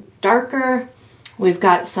inside darker. We've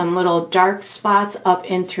got some little dark spots up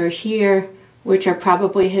in through here, which are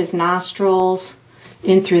probably his nostrils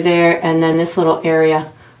in through there. And then this little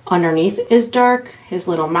area underneath is dark. His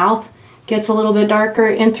little mouth gets a little bit darker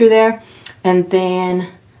in through there. And then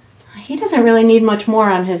he doesn't really need much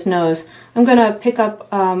more on his nose. I'm going to pick up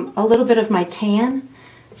a little bit of my tan.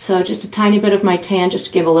 So just a tiny bit of my tan just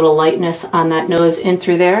to give a little lightness on that nose in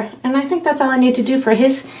through there. And I think that's all I need to do for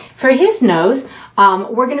his nose.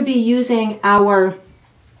 We're going to be using our,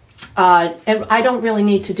 and I don't really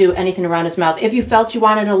need to do anything around his mouth. If you felt you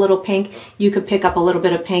wanted a little pink, you could pick up a little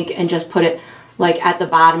bit of pink and just put it like at the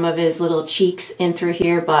bottom of his little cheeks in through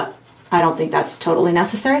here, but I don't think that's totally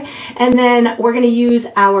necessary. And then we're going to use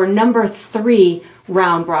our number 3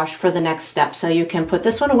 round brush for the next step. So you can put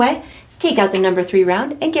this one away, take out the number 3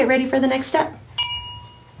 round, and get ready for the next step.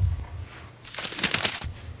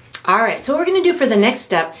 All right, so what we're going to do for the next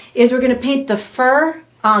step is we're going to paint the fur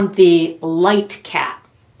on the light cat,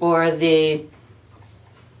 or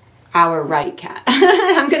our right cat.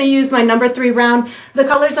 I'm going to use my number 3 round. The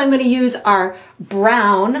colors I'm going to use are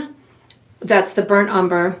brown, that's the burnt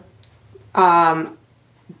umber,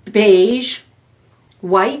 beige,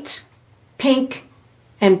 white, pink,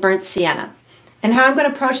 and burnt sienna. And how I'm going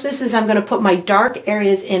to approach this is I'm going to put my dark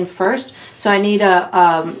areas in first. So I need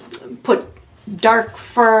to put dark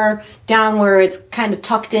fur down where it's kind of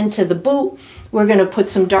tucked into the boot. We're going to put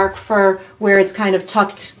some dark fur where it's kind of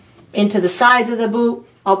tucked into the sides of the boot.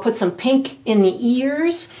 I'll put some pink in the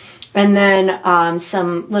ears, and then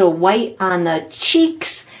some little white on the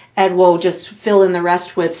cheeks, and we'll just fill in the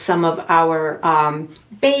rest with some of our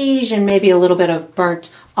beige and maybe a little bit of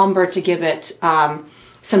burnt umber to give it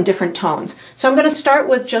some different tones. So I'm going to start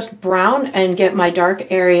with just brown and get my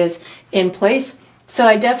dark areas in place. So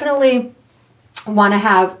I definitely want to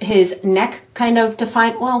have his neck kind of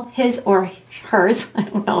defined, well, his or hers. I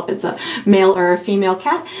don't know if it's a male or a female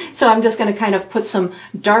cat. So I'm just going to kind of put some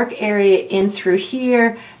dark area in through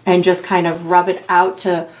here and just kind of rub it out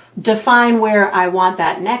to define where I want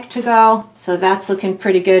that neck to go. So that's looking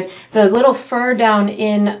pretty good. The little fur down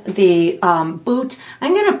in the boot,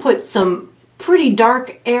 I'm going to put some pretty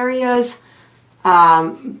dark areas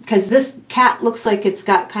because this cat looks like it's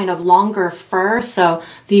got kind of longer fur, so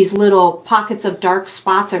these little pockets of dark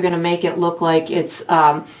spots are going to make it look like it's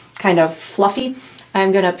kind of fluffy.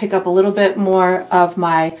 I'm going to pick up a little bit more of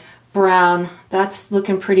my brown. That's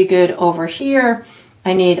looking pretty good over here.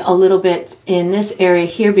 I need a little bit in this area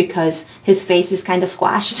here because his face is kind of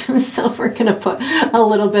squashed, so we're going to put a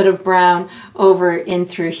little bit of brown over in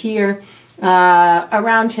through here.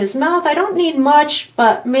 Around his mouth, I don't need much,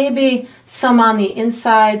 but maybe some on the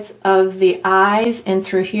insides of the eyes and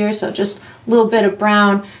through here. So just a little bit of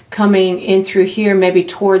brown coming in through here, maybe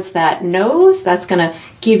towards that nose. That's going to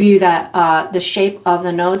give you that the shape of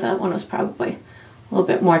the nose. That one was probably a little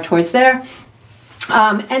bit more towards there.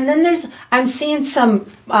 And then I'm seeing some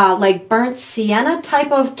like burnt sienna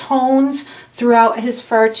type of tones throughout his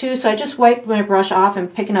fur too. So I just wiped my brush off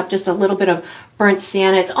and picking up just a little bit of burnt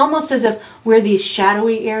sienna. It's almost as if where these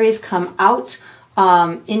shadowy areas come out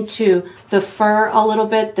into the fur a little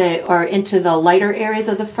bit, or into the lighter areas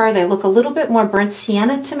of the fur, they look a little bit more burnt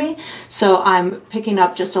sienna to me. So I'm picking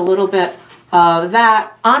up just a little bit of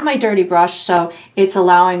that on my dirty brush. So it's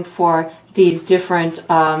allowing for these different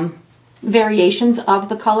variations of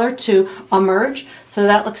the color to emerge. So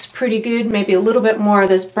that looks pretty good. Maybe a little bit more of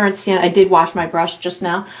this burnt sienna. I did wash my brush just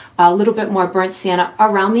now. A little bit more burnt sienna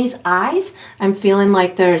around these eyes. I'm feeling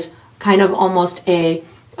like there's kind of almost a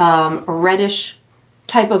reddish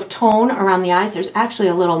type of tone around the eyes. There's actually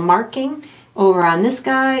a little marking over on this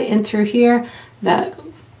guy in through here that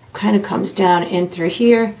kind of comes down in through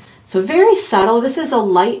here. So very subtle. This is a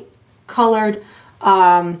light colored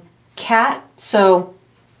cat. So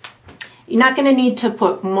You're not going to need to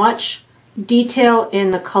put much detail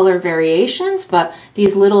in the color variations, but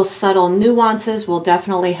these little subtle nuances will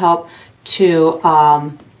definitely help to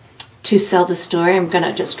sell the story. I'm going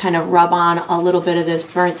to just kind of rub on a little bit of this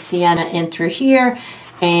burnt sienna in through here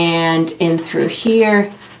and in through here.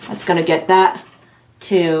 That's going to get that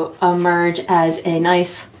to emerge as a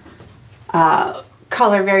nice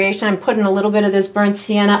color variation. I'm putting a little bit of this burnt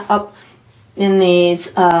sienna up in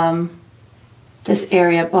these this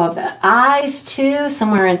area above the eyes too,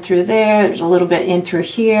 somewhere in through there. There's a little bit in through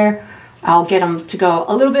here. I'll get them to go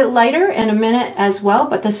a little bit lighter in a minute as well,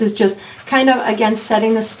 but this is just kind of, again,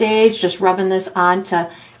 setting the stage, just rubbing this on to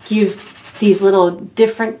give these little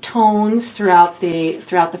different tones throughout the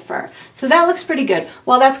fur. So that looks pretty good.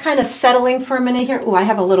 While that's kind of settling for a minute here, oh, I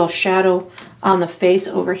have a little shadow on the face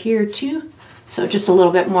over here too. So just a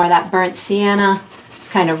little bit more of that burnt sienna. It's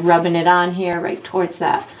kind of rubbing it on here right towards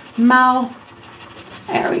that mouth.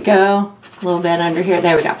 There we go. A little bit under here.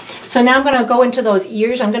 There we go. So now I'm going to go into those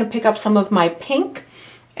ears. I'm going to pick up some of my pink,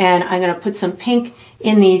 and I'm going to put some pink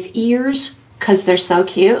in these ears because they're so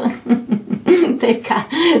cute. they've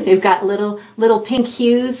got little pink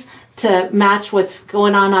hues to match what's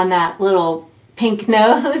going on that little pink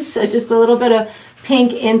nose. So just a little bit of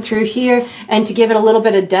pink in through here, and to give it a little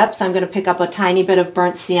bit of depth, I'm going to pick up a tiny bit of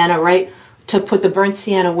burnt sienna, right, to put the burnt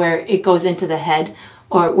sienna where it goes into the head,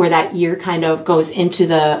 or where that ear kind of goes into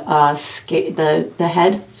the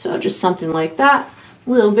head. So just something like that. A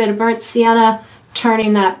little bit of burnt sienna,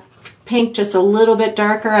 turning that pink just a little bit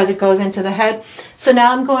darker as it goes into the head. So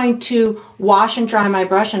now I'm going to wash and dry my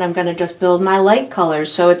brush, and I'm going to just build my light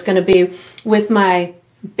colors. So it's going to be with my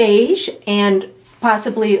beige and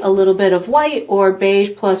possibly a little bit of white, or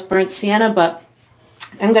beige plus burnt sienna, but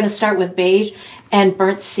I'm going to start with beige and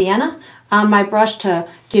burnt sienna on my brush to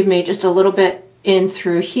give me just a little bit in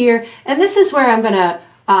through here. And this is where I'm going to,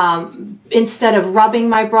 instead of rubbing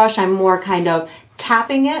my brush, I'm more kind of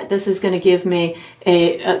tapping it. This is going to give me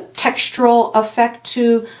a textural effect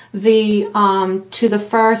to the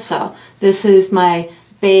fur. So this is my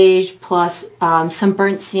beige plus some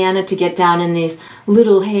burnt sienna to get down in these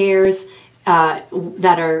little hairs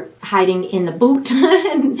that are hiding in the boot,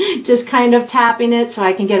 and just kind of tapping it so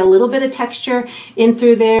I can get a little bit of texture in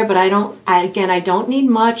through there. But I don't need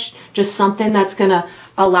much, just something that's gonna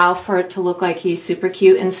allow for it to look like he's super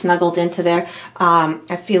cute and snuggled into there.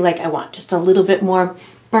 I feel like I want just a little bit more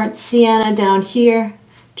burnt sienna down here,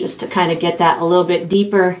 just to kind of get that a little bit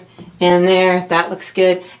deeper in there. That looks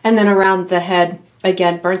good. And then around the head,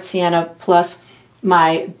 again, burnt sienna plus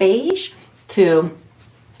my beige to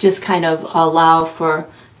just kind of allow for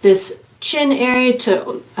this chin area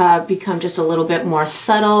to become just a little bit more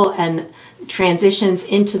subtle and transitions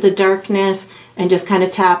into the darkness, and just kind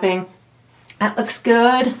of tapping. That looks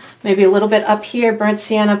good. Maybe a little bit up here, burnt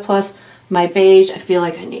sienna plus my beige. I feel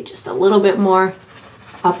like I need just a little bit more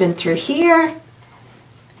up and through here.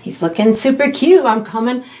 He's looking super cute. I'm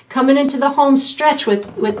coming into the home stretch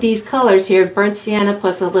with these colors here, burnt sienna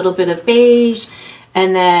plus a little bit of beige.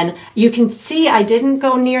 And then you can see I didn't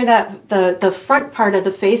go near the front part of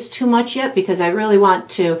the face too much yet, because I really want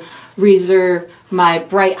to reserve my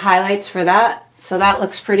bright highlights for that. So that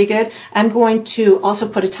looks pretty good. I'm going to also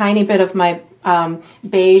put a tiny bit of my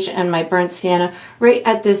beige and my burnt sienna right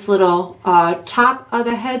at this little top of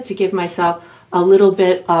the head to give myself a little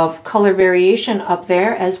bit of color variation up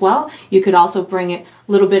there as well. You could also bring it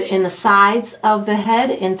a little bit in the sides of the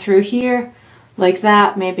head and through here like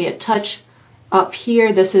that, maybe a touch up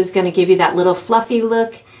here. This is going to give you that little fluffy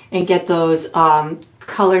look and get those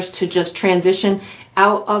colors to just transition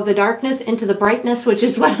out of the darkness into the brightness, which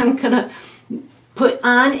is what I'm going to put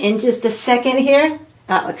on in just a second here.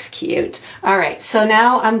 That looks cute. All right, so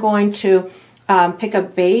now I'm going to pick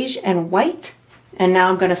up beige and white, and now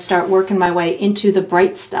I'm going to start working my way into the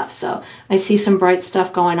bright stuff. So I see some bright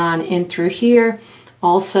stuff going on in through here,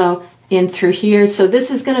 also in through here. So this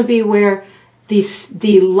is going to be where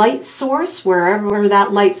the light source, wherever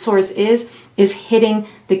that light source is hitting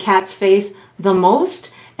the cat's face the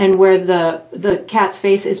most, and where the cat's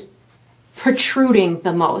face is protruding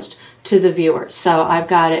the most to the viewer. So I've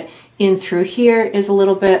got it in through here is a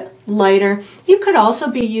little bit lighter. You could also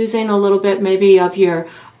be using a little bit maybe of your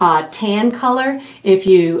tan color if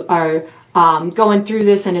you are going through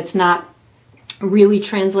this and it's not really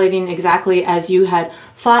translating exactly as you had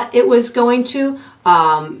thought it was going to.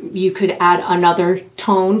 You could add another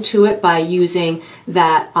tone to it by using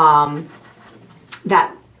that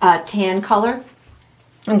tan color.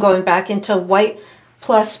 I'm going back into white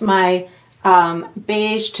plus my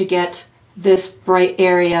beige to get this bright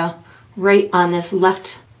area right on this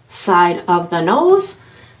left side of the nose.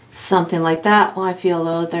 something like that. Well, I feel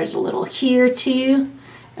though there's a little here too,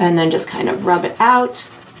 and then just kind of rub it out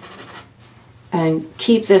and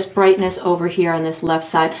keep this brightness over here on this left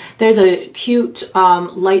side. There's a cute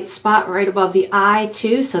light spot right above the eye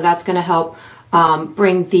too, so that's going to help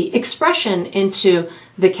bring the expression into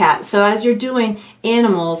the cat. So as you're doing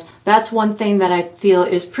animals, that's one thing that I feel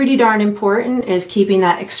is pretty darn important, is keeping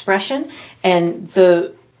that expression. And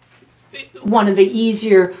one of the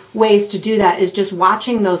easier ways to do that is just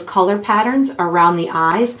watching those color patterns around the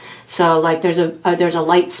eyes. So like there's a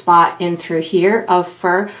light spot in through here of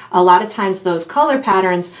fur. A lot of times those color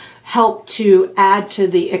patterns help to add to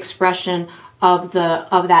the expression of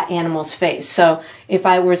that animal's face. So if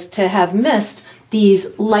I was to have missed these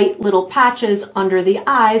light little patches under the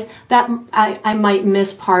eyes, that I might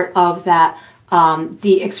miss part of that,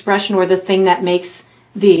 the expression or the thing that makes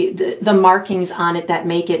the markings on it that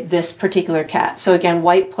make it this particular cat. So again,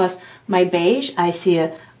 white plus my beige, I see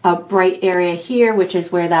a bright area here, which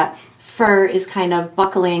is where that fur is kind of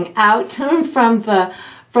buckling out from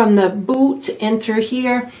the boot in through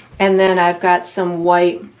here. And then I've got some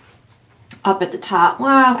white up at the top.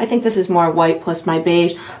 Well, I think this is more white plus my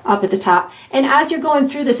beige up at the top. And as you're going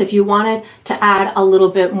through this, if you wanted to add a little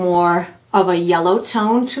bit more of a yellow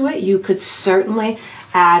tone to it, you could certainly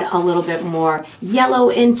add a little bit more yellow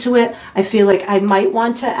into it. I feel like I might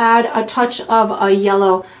want to add a touch of a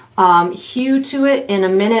yellow hue to it in a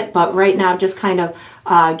minute, but right now I'm just kind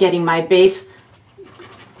of getting my base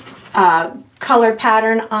color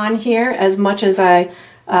pattern on here as much as I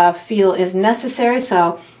feel is necessary.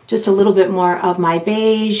 So just a little bit more of my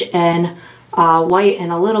beige and white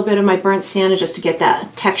and a little bit of my burnt sienna just to get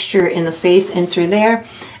that texture in the face and through there.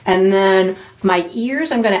 And then my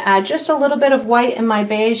ears, I'm going to add just a little bit of white in my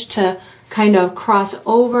beige to kind of cross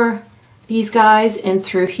over these guys in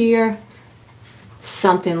through here,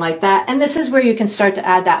 something like that. And this is where you can start to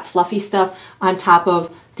add that fluffy stuff on top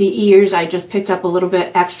of the ears. I just picked up a little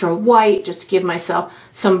bit extra white just to give myself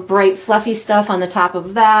some bright fluffy stuff on the top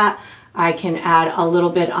of that. I can add a little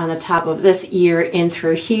bit on the top of this ear in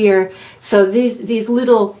through here. So these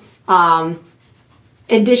little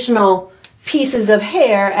additional pieces of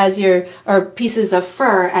hair or pieces of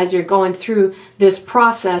fur as you're going through this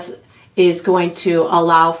process is going to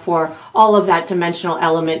allow for all of that dimensional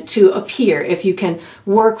element to appear. If you can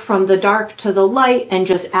work from the dark to the light and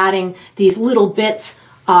just adding these little bits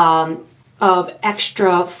of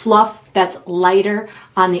extra fluff that's lighter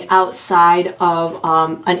on the outside of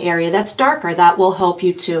an area that's darker, that will help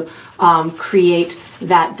you to create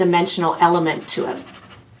that dimensional element to it.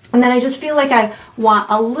 And then I just feel like I want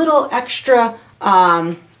a little extra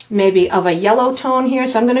maybe of a yellow tone here.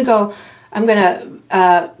 So I'm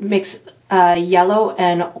gonna mix yellow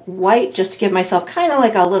and white just to give myself kind of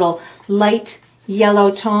like a little light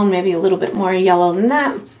yellow tone, maybe a little bit more yellow than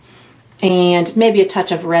that. And maybe a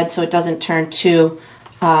touch of red so it doesn't turn too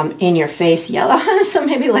in your face yellow. So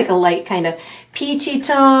maybe like a light kind of peachy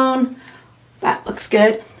tone. That looks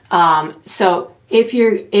good. So if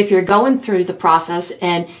you're going through the process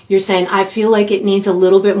and you're saying, I feel like it needs a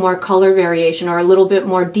little bit more color variation or a little bit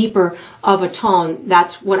more deeper of a tone,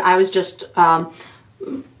 that's what I was just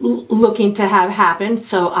looking to have happen.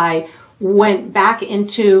 So I went back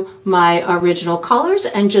into my original colors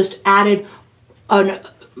and just added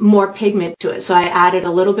more pigment to it. So I added a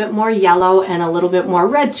little bit more yellow and a little bit more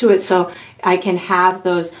red to it so I can have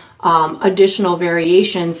those additional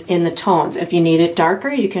variations in the tones. If you need it darker,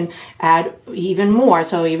 you can add even more.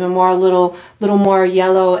 So even more, a little more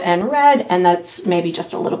yellow and red, and that's maybe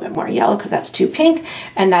just a little bit more yellow because that's too pink,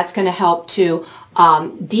 and that's going to help to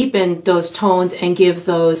deepen those tones and give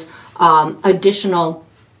those additional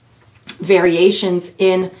variations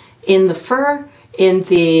in the fur, in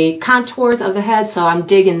the contours of the head. So I'm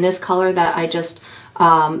digging this color that I just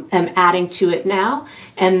am adding to it now.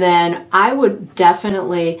 And then I would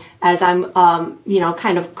definitely, as I'm you know,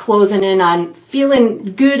 kind of closing in on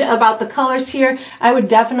feeling good about the colors here, I would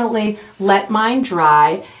definitely let mine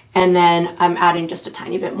dry, and then I'm adding just a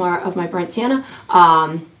tiny bit more of my burnt sienna.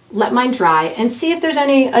 Let mine dry and see if there's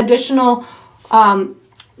any additional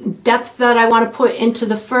depth that I want to put into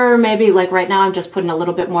the fur. Maybe like right now I'm just putting a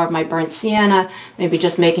little bit more of my burnt sienna, maybe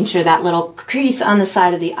just making sure that little crease on the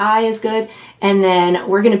side of the eye is good. And then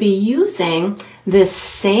we're going to be using this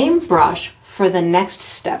same brush for the next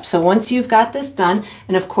step. So once you've got this done,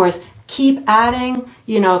 and of course keep adding,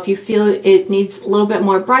 you know, if you feel it needs a little bit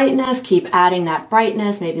more brightness, keep adding that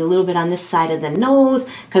brightness, maybe a little bit on this side of the nose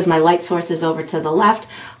because my light source is over to the left.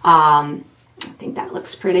 I think that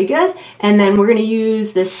looks pretty good. And then we're going to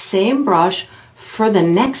use this same brush for the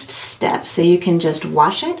next step. So you can just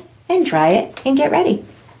wash it and dry it and get ready.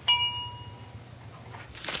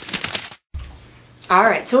 All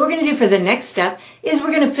right, so what we're going to do for the next step is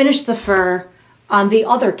we're going to finish the fur on the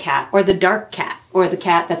other cat, or the dark cat, or the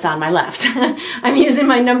cat that's on my left. I'm using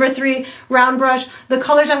my number 3 round brush. The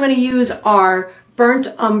colors I'm going to use are burnt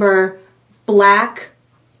umber, black,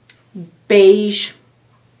 beige,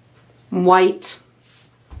 white,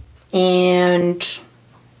 and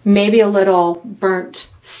maybe a little burnt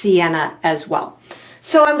sienna as well.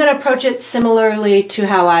 So I'm going to approach it similarly to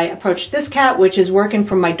how I approached this cat, which is working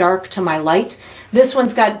from my dark to my light. This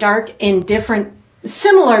one's got dark in different,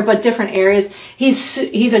 similar but different areas. He's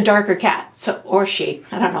a darker cat, so, or she,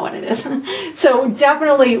 I don't know what it is. So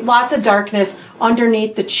definitely lots of darkness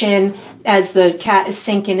underneath the chin as the cat is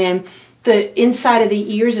sinking in. The inside of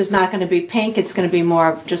the ears is not going to be pink. It's going to be more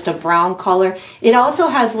of just a brown color. It also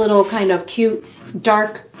has little kind of cute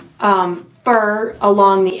dark fur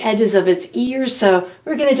along the edges of its ears. So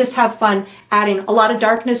we're going to just have fun adding a lot of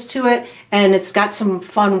darkness to it. And it's got some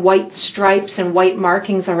fun white stripes and white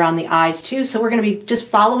markings around the eyes too. So we're going to be just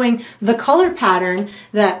following the color pattern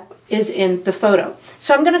that is in the photo.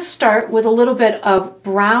 So I'm going to start with a little bit of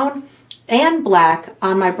brown and black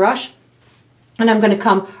on my brush. And I'm going to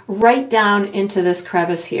come right down into this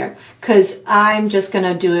crevice here because I'm just going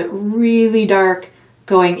to do it really dark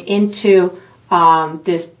going into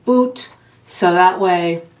this boot. So that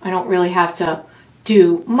way I don't really have to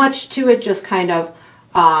do much to it, just kind of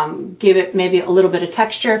give it maybe a little bit of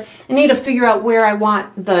texture. I need to figure out where I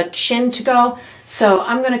want the chin to go. So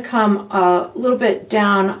I'm going to come a little bit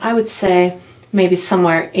down, I would say maybe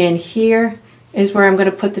somewhere in here is where I'm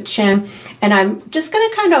going to put the chin. And I'm just going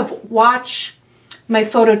to kind of watch my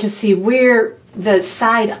photo to see where the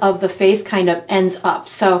side of the face kind of ends up.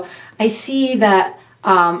 So I see that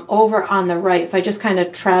over on the right, if I just kind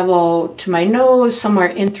of travel to my nose, somewhere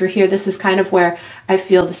in through here, this is kind of where I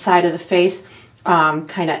feel the side of the face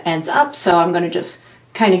kind of ends up. So I'm going to just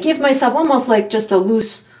kind of give myself almost like just a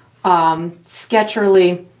loose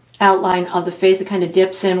sketcherly outline of the face. It kind of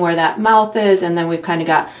dips in where that mouth is, and then we've kind of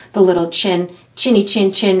got the little chin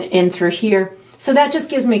in through here. So that just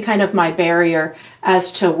gives me kind of my barrier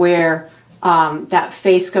as to where that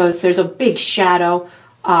face goes. There's a big shadow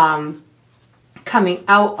coming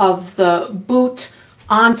out of the boot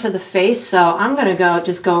onto the face. So I'm going to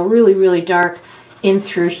just go really, really dark in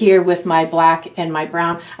through here with my black and my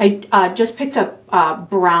brown. I just picked up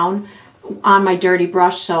brown on my dirty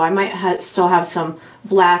brush, so I might still have some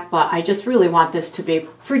black, but I just really want this to be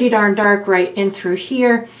pretty darn dark right in through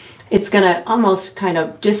here. It's going to almost kind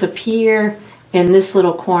of disappear in this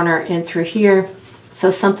little corner in through here. So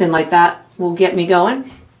something like that will get me going.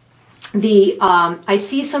 I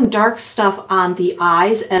see some dark stuff on the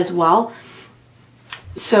eyes as well.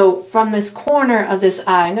 So from this corner of this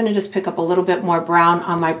eye, I'm going to just pick up a little bit more brown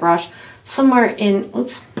on my brush. Somewhere in,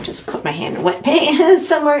 oops, just put my hand in wet paint.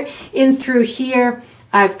 Somewhere in through here,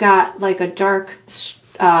 I've got like a dark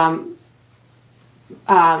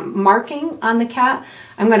marking on the cat.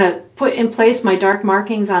 I'm going to put in place my dark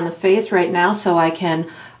markings on the face right now so I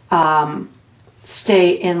can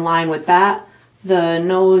stay in line with that. The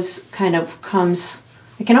nose kind of comes,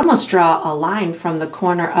 I can almost draw a line from the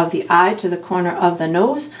corner of the eye to the corner of the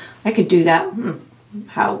nose. I could do that.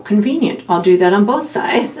 How convenient. I'll do that on both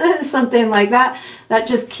sides. Something like that. That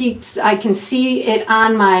just keeps, I can see it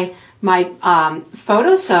on my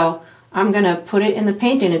photo, so I'm going to put it in the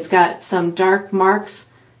painting. It's got some dark marks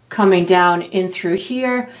coming down in through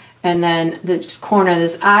here, and then the corner of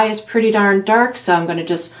this eye is pretty darn dark, so I'm going to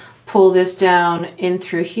just pull this down in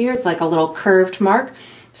through here. It's like a little curved mark.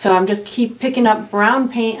 So I'm just keep picking up brown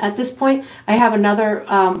paint at this point. I have another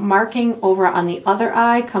marking over on the other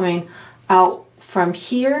eye coming out from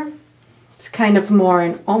here. It's kind of more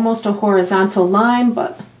in almost a horizontal line,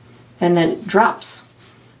 and then it drops.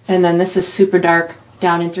 And then this is super dark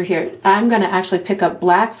down in through here. I'm going to actually pick up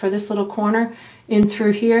black for this little corner in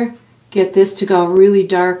through here. Get this to go really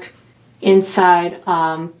dark inside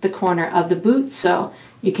the corner of the boot, so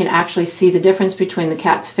you can actually see the difference between the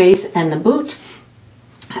cat's face and the boot.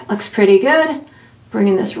 That looks pretty good.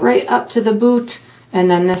 Bringing this right up to the boot,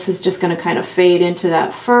 and then this is just going to kind of fade into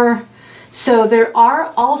that fur. So there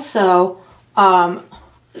are also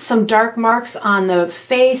some dark marks on the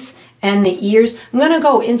face and the ears. I'm going to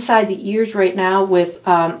go inside the ears right now with,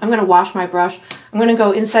 I'm going to wash my brush. I'm going to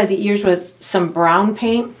go inside the ears with some brown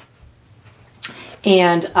paint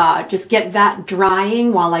and just get that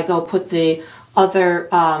drying while I go put the other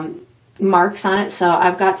marks on it. So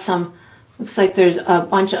I've got some, looks like there's a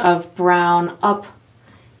bunch of brown up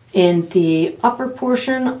in the upper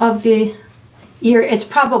portion of the ear. It's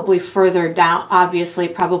probably further down, obviously,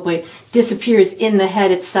 probably disappears in the head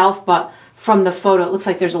itself, but from the photo, it looks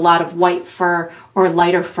like there's a lot of white fur or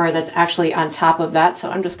lighter fur that's actually on top of that. So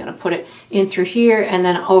I'm just going to put it in through here. And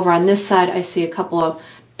then over on this side, I see a couple of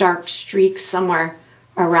dark streaks somewhere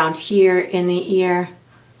around here in the ear.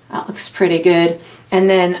 That looks pretty good. And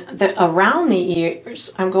then around the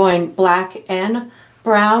ears, I'm going black and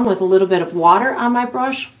brown with a little bit of water on my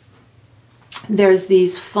brush. There's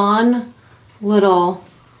these fun little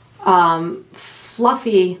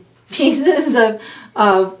fluffy pieces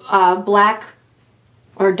of black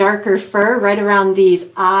or darker fur right around these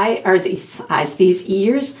these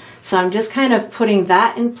ears. So I'm just kind of putting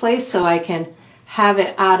that in place so I can have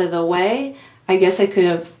it out of the way. I guess I could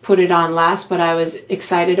have put it on last, but I was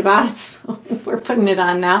excited about it, so we're putting it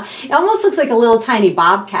on now. It almost looks like a little tiny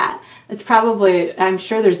bobcat. It's probably, I'm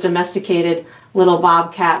sure there's domesticated little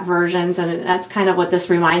bobcat versions, and that's kind of what this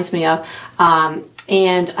reminds me of.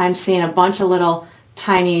 And I'm seeing a bunch of little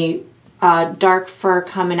tiny dark fur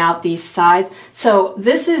coming out these sides. So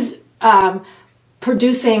this is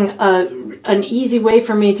producing an easy way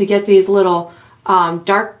for me to get these little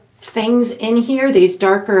dark things in here, these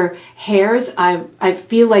darker hairs. I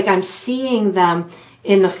feel like I'm seeing them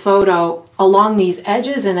in the photo along these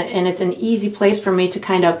edges, and it's an easy place for me to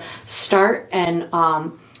kind of start and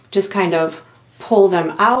just kind of pull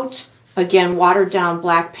them out. Again, watered down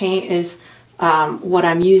black paint is what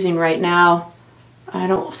I'm using right now. I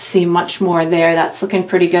don't see much more there. That's looking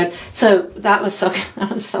pretty good. So that was so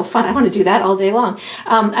fun. I want to do that all day long.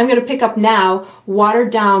 I'm going to pick up now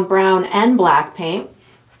watered down brown and black paint,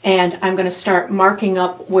 and I'm going to start marking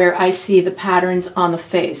up where I see the patterns on the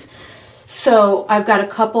face. So I've got a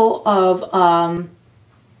couple of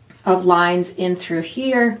lines in through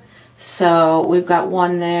here. So we've got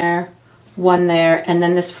one there, and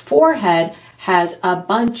then this forehead has a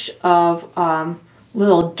bunch of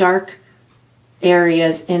little dark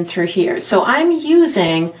areas in through here. So I'm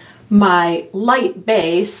using my light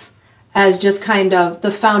base as just kind of the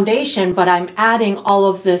foundation, but I'm adding all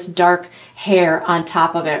of this dark hair on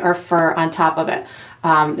top of it, or fur on top of it.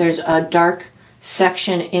 There's a dark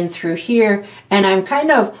section in through here, and I'm kind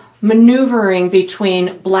of maneuvering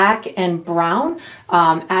between black and brown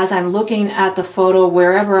as I'm looking at the photo.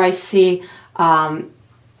 Wherever I see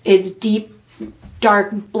it's deep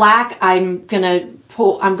dark black, I'm gonna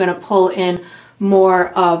pull in more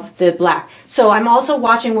of the black. So I'm also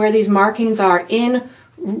watching where these markings are in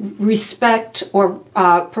respect or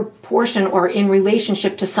proportion or in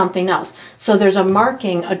relationship to something else. So there's a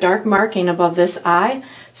marking, a dark marking above this eye.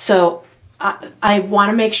 So I want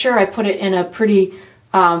to make sure I put it in a pretty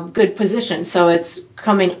good position. So it's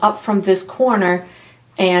coming up from this corner,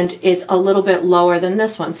 and it's a little bit lower than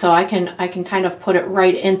this one. So I can kind of put it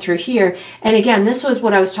right in through here. And again, this was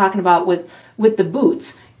what I was talking about with the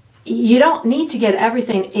boots. You don't need to get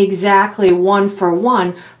everything exactly one for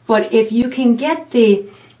one, but if you can get the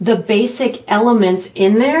basic elements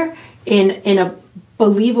in there in a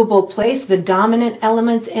believable place, the dominant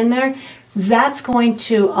elements in there, that's going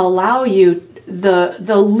to allow you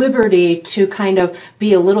the liberty to kind of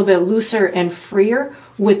be a little bit looser and freer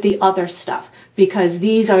with the other stuff, because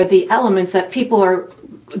these are the elements that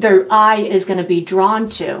their eye is going to be drawn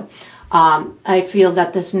to. I feel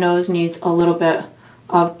that this nose needs a little bit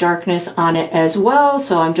of darkness on it as well,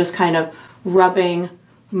 so I'm just kind of rubbing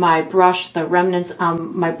my brush, the remnants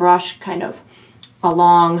on my brush, kind of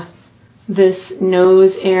along this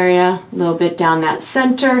nose area, a little bit down that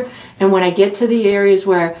center. And when I get to the areas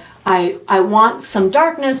where I want some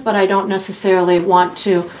darkness, but I don't necessarily want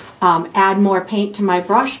to add more paint to my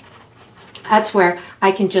brush, that's where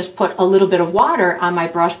I can just put a little bit of water on my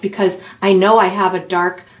brush, because I know I have a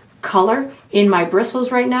dark color in my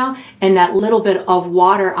bristles right now, and that little bit of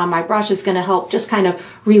water on my brush is going to help just kind of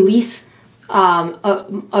release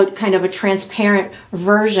a kind of a transparent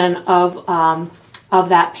version of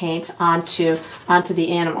that paint onto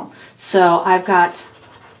the animal. So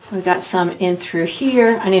we've got some in through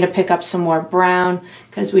here. I need to pick up some more brown,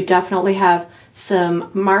 because we definitely have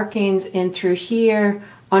some markings in through here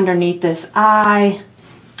underneath this eye.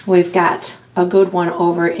 We've got a good one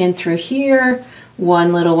over in through here,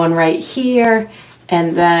 one little one right here,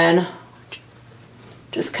 and then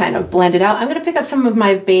just kind of blend it out. I'm going to pick up some of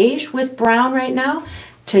my beige with brown right now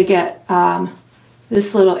to get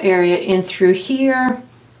this little area in through here,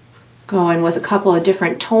 going with a couple of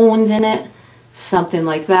different tones in it, something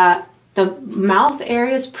like that. The mouth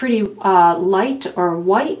area is pretty light or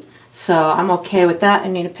white, so I'm okay with that. I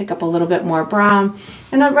need to pick up a little bit more brown.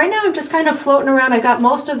 And right now I'm just kind of floating around. I got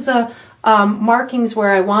most of the markings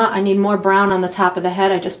where I want. I need more brown on the top of the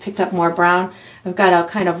head. I just picked up more brown. I've got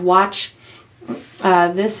to kind of watch.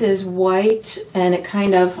 This is white, and it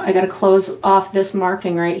kind of, I got to close off this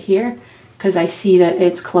marking right here, because I see that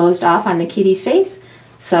it's closed off on the kitty's face.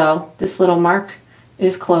 So this little mark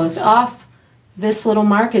is closed off. This little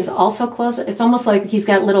mark is also closed. It's almost like he's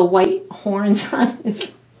got little white horns on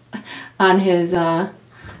his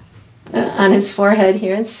forehead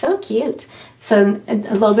here. It's so cute. So a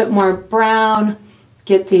little bit more brown.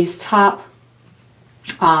 Get these top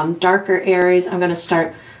darker areas. I'm going to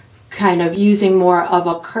start kind of using more of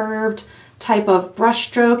a curved type of brush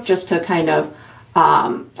stroke, just to kind of,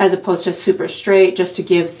 as opposed to super straight, just to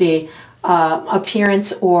give the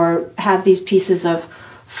appearance, or have these pieces of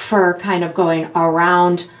fur kind of going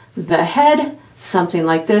around the head, something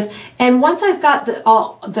like this. And once I've got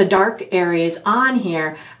all the dark areas on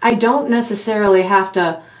here, I don't necessarily have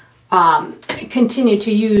to continue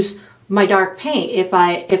to use my dark paint. If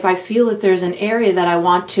I feel that there's an area that I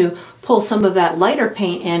want to pull some of that lighter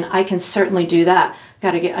paint in, I can certainly do that.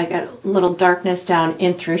 I got a little darkness down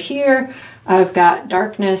in through here. I've got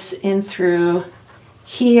darkness in through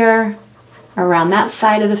here, around that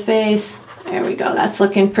side of the face. There we go. That's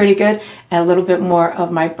looking pretty good. And a little bit more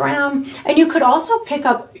of my brown. And you could also pick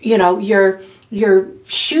up, you know, your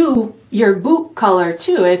shoe, your boot color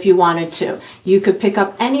too, if you wanted to. You could pick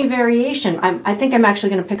up any variation. I think I'm actually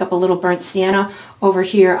going to pick up a little burnt sienna over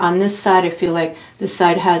here on this side. I feel like this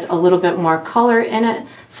side has a little bit more color in it,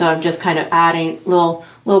 so I'm just kind of adding little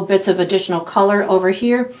bits of additional color over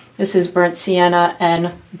here. This is burnt sienna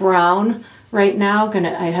and brown right now.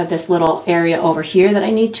 I have this little area over here that I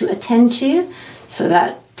need to attend to, so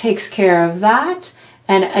that takes care of that.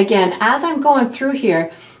 And again, as I'm going through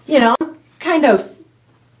here, you know, kind of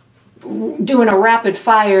doing a rapid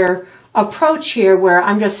fire approach here, where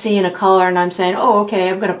I'm just seeing a color and I'm saying, oh, okay,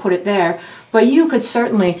 I'm going to put it there. But you could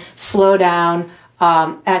certainly slow down.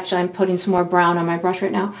 Actually, I'm putting some more brown on my brush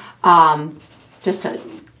right now, just to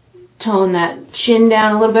tone that chin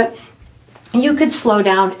down a little bit. You could slow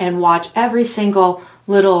down and watch every single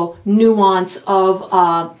little nuance of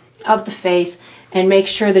the face, and make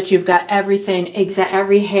sure that you've got everything,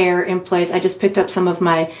 every hair in place. I just picked up some of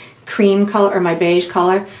my cream color, or my beige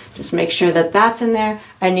color. Just make sure that that's in there.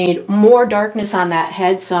 I need more darkness on that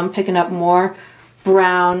head, so I'm picking up more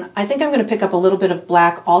brown. I think I'm going to pick up a little bit of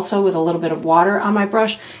black also, with a little bit of water on my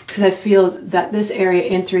brush, because I feel that this area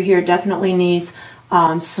in through here definitely needs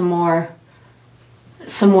some more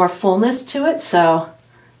fullness to it. So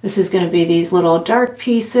this is going to be these little dark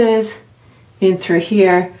pieces in through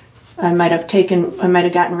here. I might have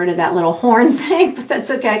gotten rid of that little horn thing, but that's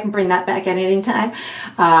okay. I can bring that back at any time.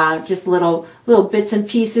 Just little bits and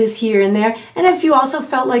pieces here and there. And if you also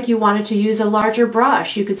felt like you wanted to use a larger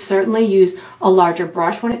brush, you could certainly use a larger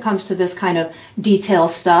brush when it comes to this kind of detail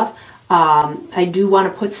stuff. I do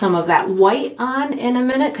want to put some of that white on in a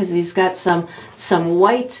minute, because he's got some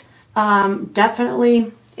white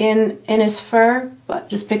definitely in his fur, but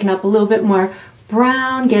just picking up a little bit more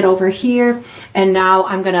brown. Get over here, and now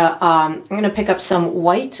I'm gonna pick up some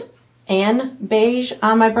white and beige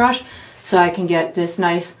on my brush, so I can get this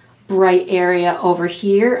nice bright area over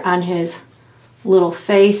here on his little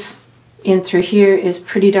face. In through here is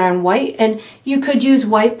pretty darn white, and you could use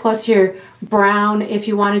white plus your brown if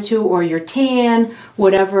you wanted to, or your tan,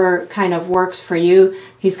 whatever kind of works for you.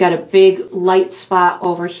 He's got a big light spot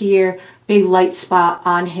over here, big light spot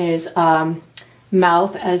on his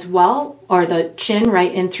mouth as well, or the chin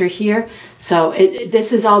right in through here. So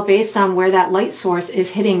this is all based on where that light source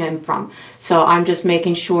is hitting him from. So I'm just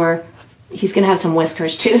making sure. He's gonna have some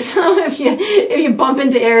whiskers too, so if you bump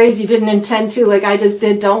into areas you didn't intend to, like I just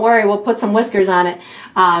did, don't worry, we'll put some whiskers on it.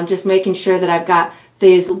 Just making sure that I've got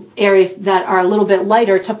these areas that are a little bit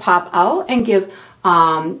lighter to pop out and give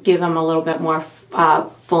him a little bit more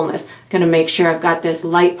fullness. Gonna make sure I've got this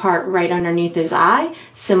light part right underneath his eye,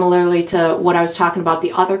 similarly to what I was talking about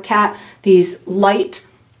the other cat. These light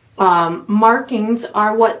markings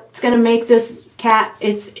are what's gonna make this cat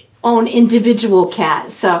its own individual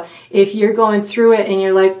cat. So if you're going through it and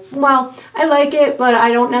you're like, well, I like it, but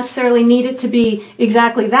I don't necessarily need it to be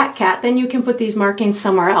exactly that cat, then you can put these markings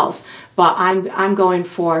somewhere else. But I'm going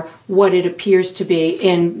for what it appears to be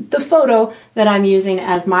in the photo that I'm using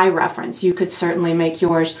as my reference. You could certainly make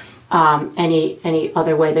yours any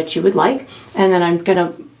other way that you would like. And then I'm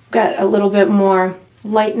gonna get a little bit more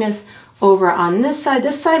lightness over on this side.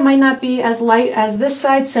 This side might not be as light as this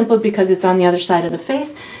side, simply because it's on the other side of the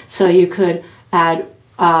face. So you could add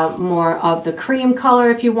more of the cream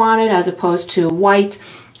color if you wanted, as opposed to white,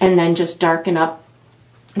 and then just darken up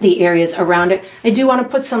the areas around it. I do want to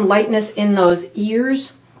put some lightness in those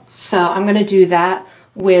ears, so I'm going to do that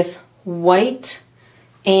with white,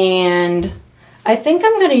 and I think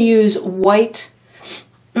I'm going to use white.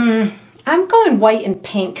 I'm going white and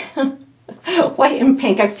pink. white and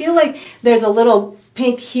pink. I feel like there's a little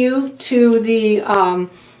pink hue to the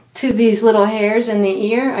to these little hairs in the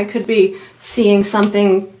ear. I could be seeing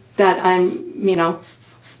something that I'm, you know,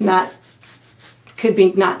 could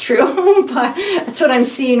be not true, but that's what I'm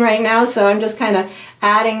seeing right now. So I'm just kind of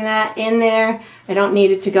adding that in there. I don't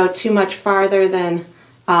need it to go too much farther than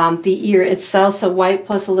the ear itself. So white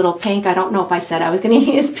plus a little pink. I don't know if I said I was going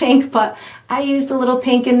to use pink, but I used a little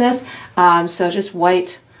pink in this. So just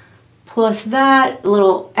white plus that,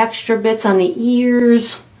 little extra bits on the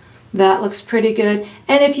ears. That looks pretty good.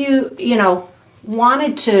 And if you know,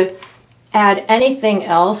 wanted to add anything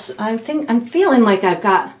else, I'm feeling like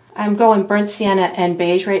I'm going burnt sienna and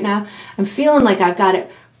beige right now. I'm feeling like I've got it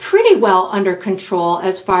pretty well under control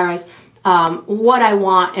as far as what I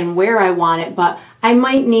want and where I want it, but I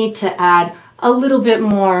might need to add a little bit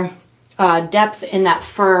more depth in that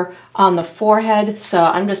fur on the forehead. So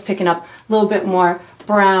I'm just picking up a little bit more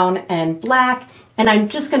brown and black, and I'm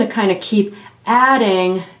just going to kind of keep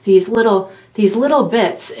adding these little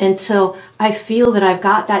bits until I feel that I've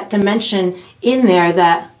got that dimension in there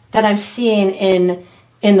that I'm seeing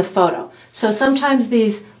in the photo. So sometimes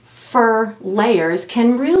these fur layers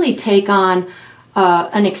can really take on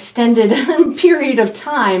an extended period of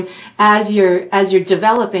time as you're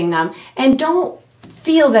developing them, and don't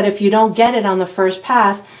feel that if you don't get it on the first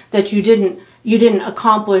pass that you didn't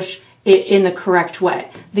accomplish it in the correct way.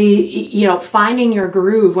 You know, finding your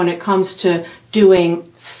groove when it comes to doing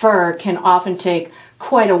fur can often take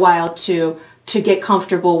quite a while to get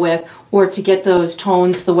comfortable with, or to get those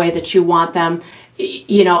tones the way that you want them.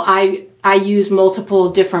 You know, I use multiple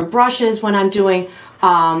different brushes when I'm doing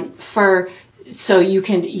fur, so you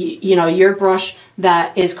can, you know, your brush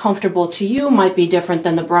that is comfortable to you might be different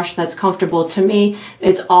than the brush that's comfortable to me.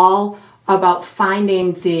 It's all about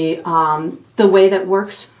finding the way that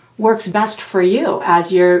works best for you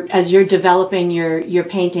as you're developing your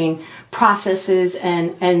painting processes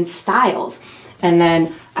and styles. And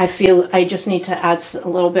then I feel I just need to add a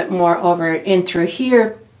little bit more over in through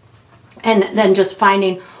here, and then just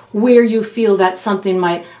finding where you feel that something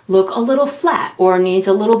might look a little flat or needs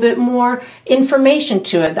a little bit more information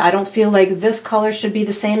to it. I don't feel like this color should be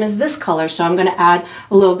the same as this color, so I'm going to add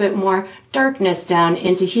a little bit more darkness down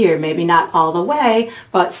into here. Maybe not all the way,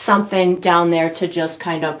 but something down there to just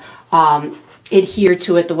kind of adhere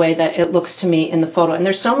to it the way that it looks to me in the photo. And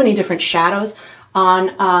there's so many different shadows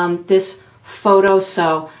on this photo,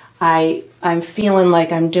 so I'm feeling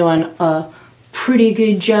like I'm doing a pretty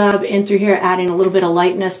good job in through here, adding a little bit of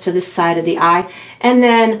lightness to this side of the eye. And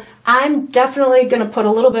then I'm definitely going to put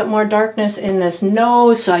a little bit more darkness in this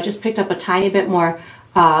nose, so I just picked up a tiny bit more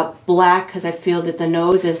black because I feel that the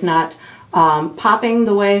nose is not popping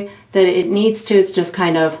the way that it needs to. It's just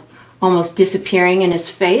kind of almost disappearing in his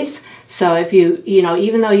face. So if you know,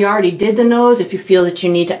 even though you already did the nose, if you feel that you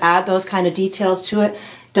need to add those kind of details to it,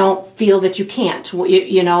 don't feel that you can't.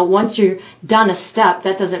 You know, once you're done a step,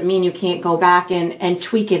 that doesn't mean you can't go back and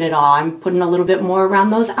tweak it at all. I'm putting a little bit more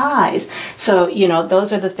around those eyes. So, you know,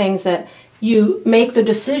 those are the things that you make the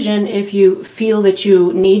decision. If you feel that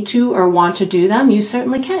you need to or want to do them, you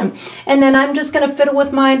certainly can. And then I'm just going to fiddle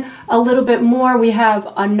with mine a little bit more. We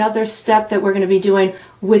have another step that we're going to be doing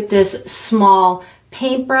with this small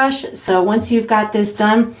paintbrush. So once you've got this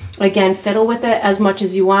done, again, fiddle with it as much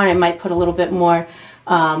as you want. I might put a little bit more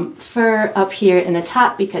fur up here in the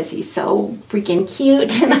top because he's so freaking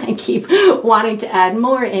cute and I keep wanting to add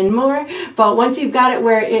more and more. But once you've got it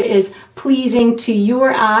where it is pleasing to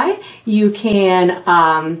your eye, you can,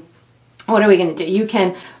 what are we going to do? You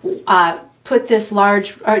can put this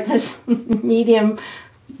large or this medium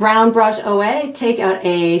round brush away, take out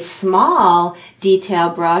a small detail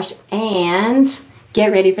brush, and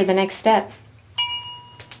get ready for the next step.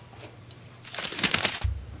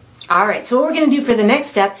 Alright, so what we're going to do for the next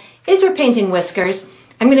step is we're painting whiskers.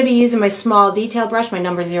 I'm going to be using my small detail brush, my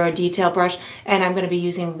number 0 detail brush, and I'm going to be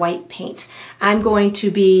using white paint. I'm going to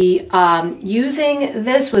be using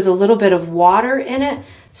this with a little bit of water in it,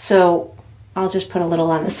 so I'll just put a little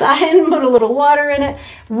on the side and put a little water in it.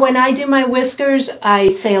 When I do my whiskers, I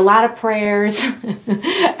say a lot of prayers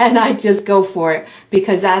and I just go for it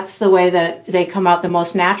because that's the way that they come out the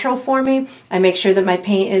most natural for me. I make sure that my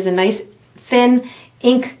paint is a nice thin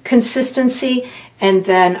ink consistency, and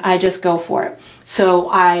then I just go for it. So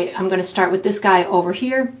I'm going to start with this guy over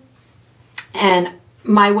here, and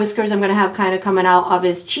my whiskers I'm going to have kind of coming out of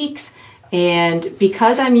his cheeks, and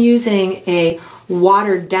because I'm using a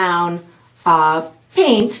watered down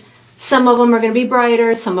paint, some of them are going to be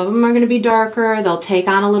brighter, some of them are going to be darker. They'll take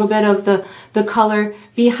on a little bit of the color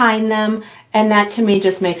behind them, and that to me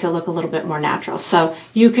just makes it look a little bit more natural. So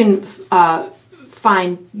you can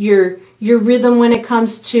find your your rhythm when it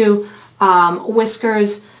comes to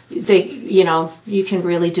whiskers. You can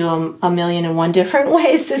really do them a million and one different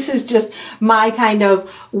ways. This is just my kind of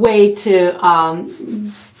way to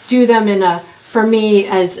do them in a, for me,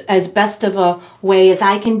 as best of a way as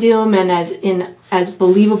I can do them, and as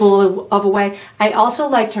believable of a way. I also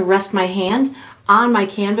like to rest my hand on my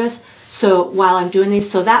canvas so while I'm doing these,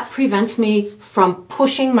 so that prevents me from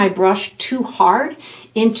pushing my brush too hard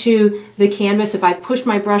into the canvas. If I push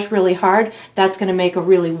my brush really hard, that's going to make a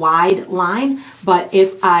really wide line. But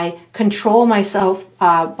if I control myself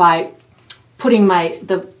by putting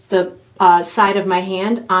the side of my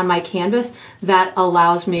hand on my canvas, that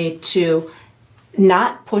allows me to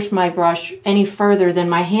not push my brush any further than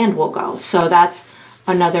my hand will go. So that's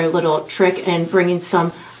another little trick, and bringing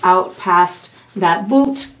some out past that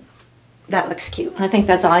boot. That looks cute. I think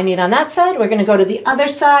that's all I need on that side. We're going to go to the other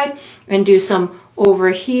side and do some over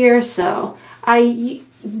here. So a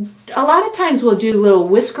lot of times we'll do little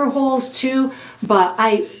whisker holes too, but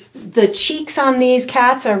the cheeks on these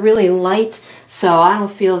cats are really light, so I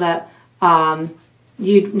don't feel that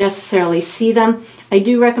you'd necessarily see them. I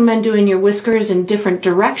do recommend doing your whiskers in different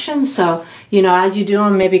directions, so as you do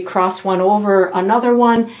them, maybe cross one over another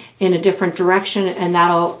one in a different direction, and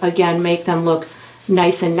that'll again make them look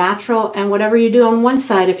nice and natural. And whatever you do on one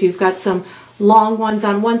side, if you've got some long ones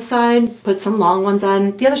on one side, put some long ones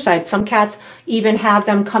on the other side. Some cats even have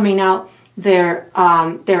them coming out their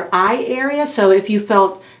eye area, so if you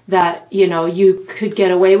felt that you could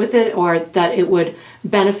get away with it, or that it would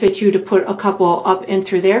benefit you to put a couple up and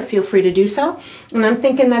through there, feel free to do so. And I'm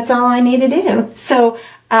thinking that's all I need to do. So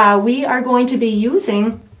we are going to be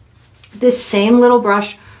using this same little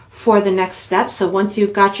brush for the next step. So once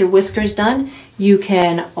you've got your whiskers done, you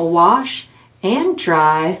can wash and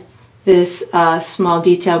dry this small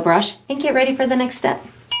detail brush and get ready for the next step.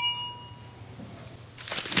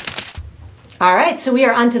 All right, so we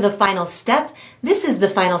are on to the final step. This is the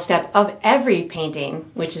final step of every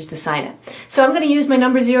painting, which is to sign it. So I'm going to use my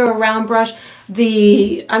number 0 round brush. I'm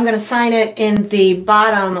going to sign it in the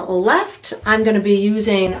bottom left. I'm going to be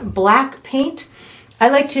using black paint. I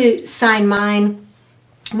like to sign mine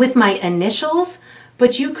with my initials,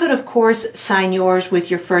 but you could of course sign yours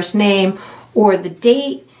with your first name or the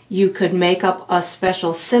date. You could make up a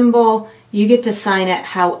special symbol. You get to sign it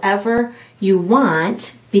however you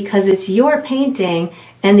want, because it's your painting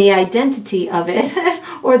and the identity of it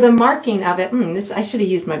or the marking of it. I should have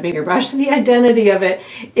used my bigger brush. The identity of it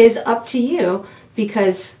is up to you,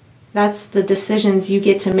 because that's the decisions you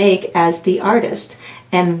get to make as the artist.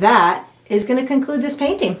 And that is going to conclude this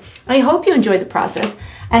painting. I hope you enjoyed the process.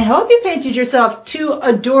 I hope you painted yourself 2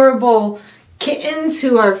 adorable kittens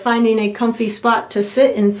who are finding a comfy spot to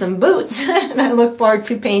sit in some boots. And I look forward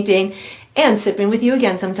to painting and sipping with you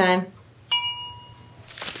again sometime.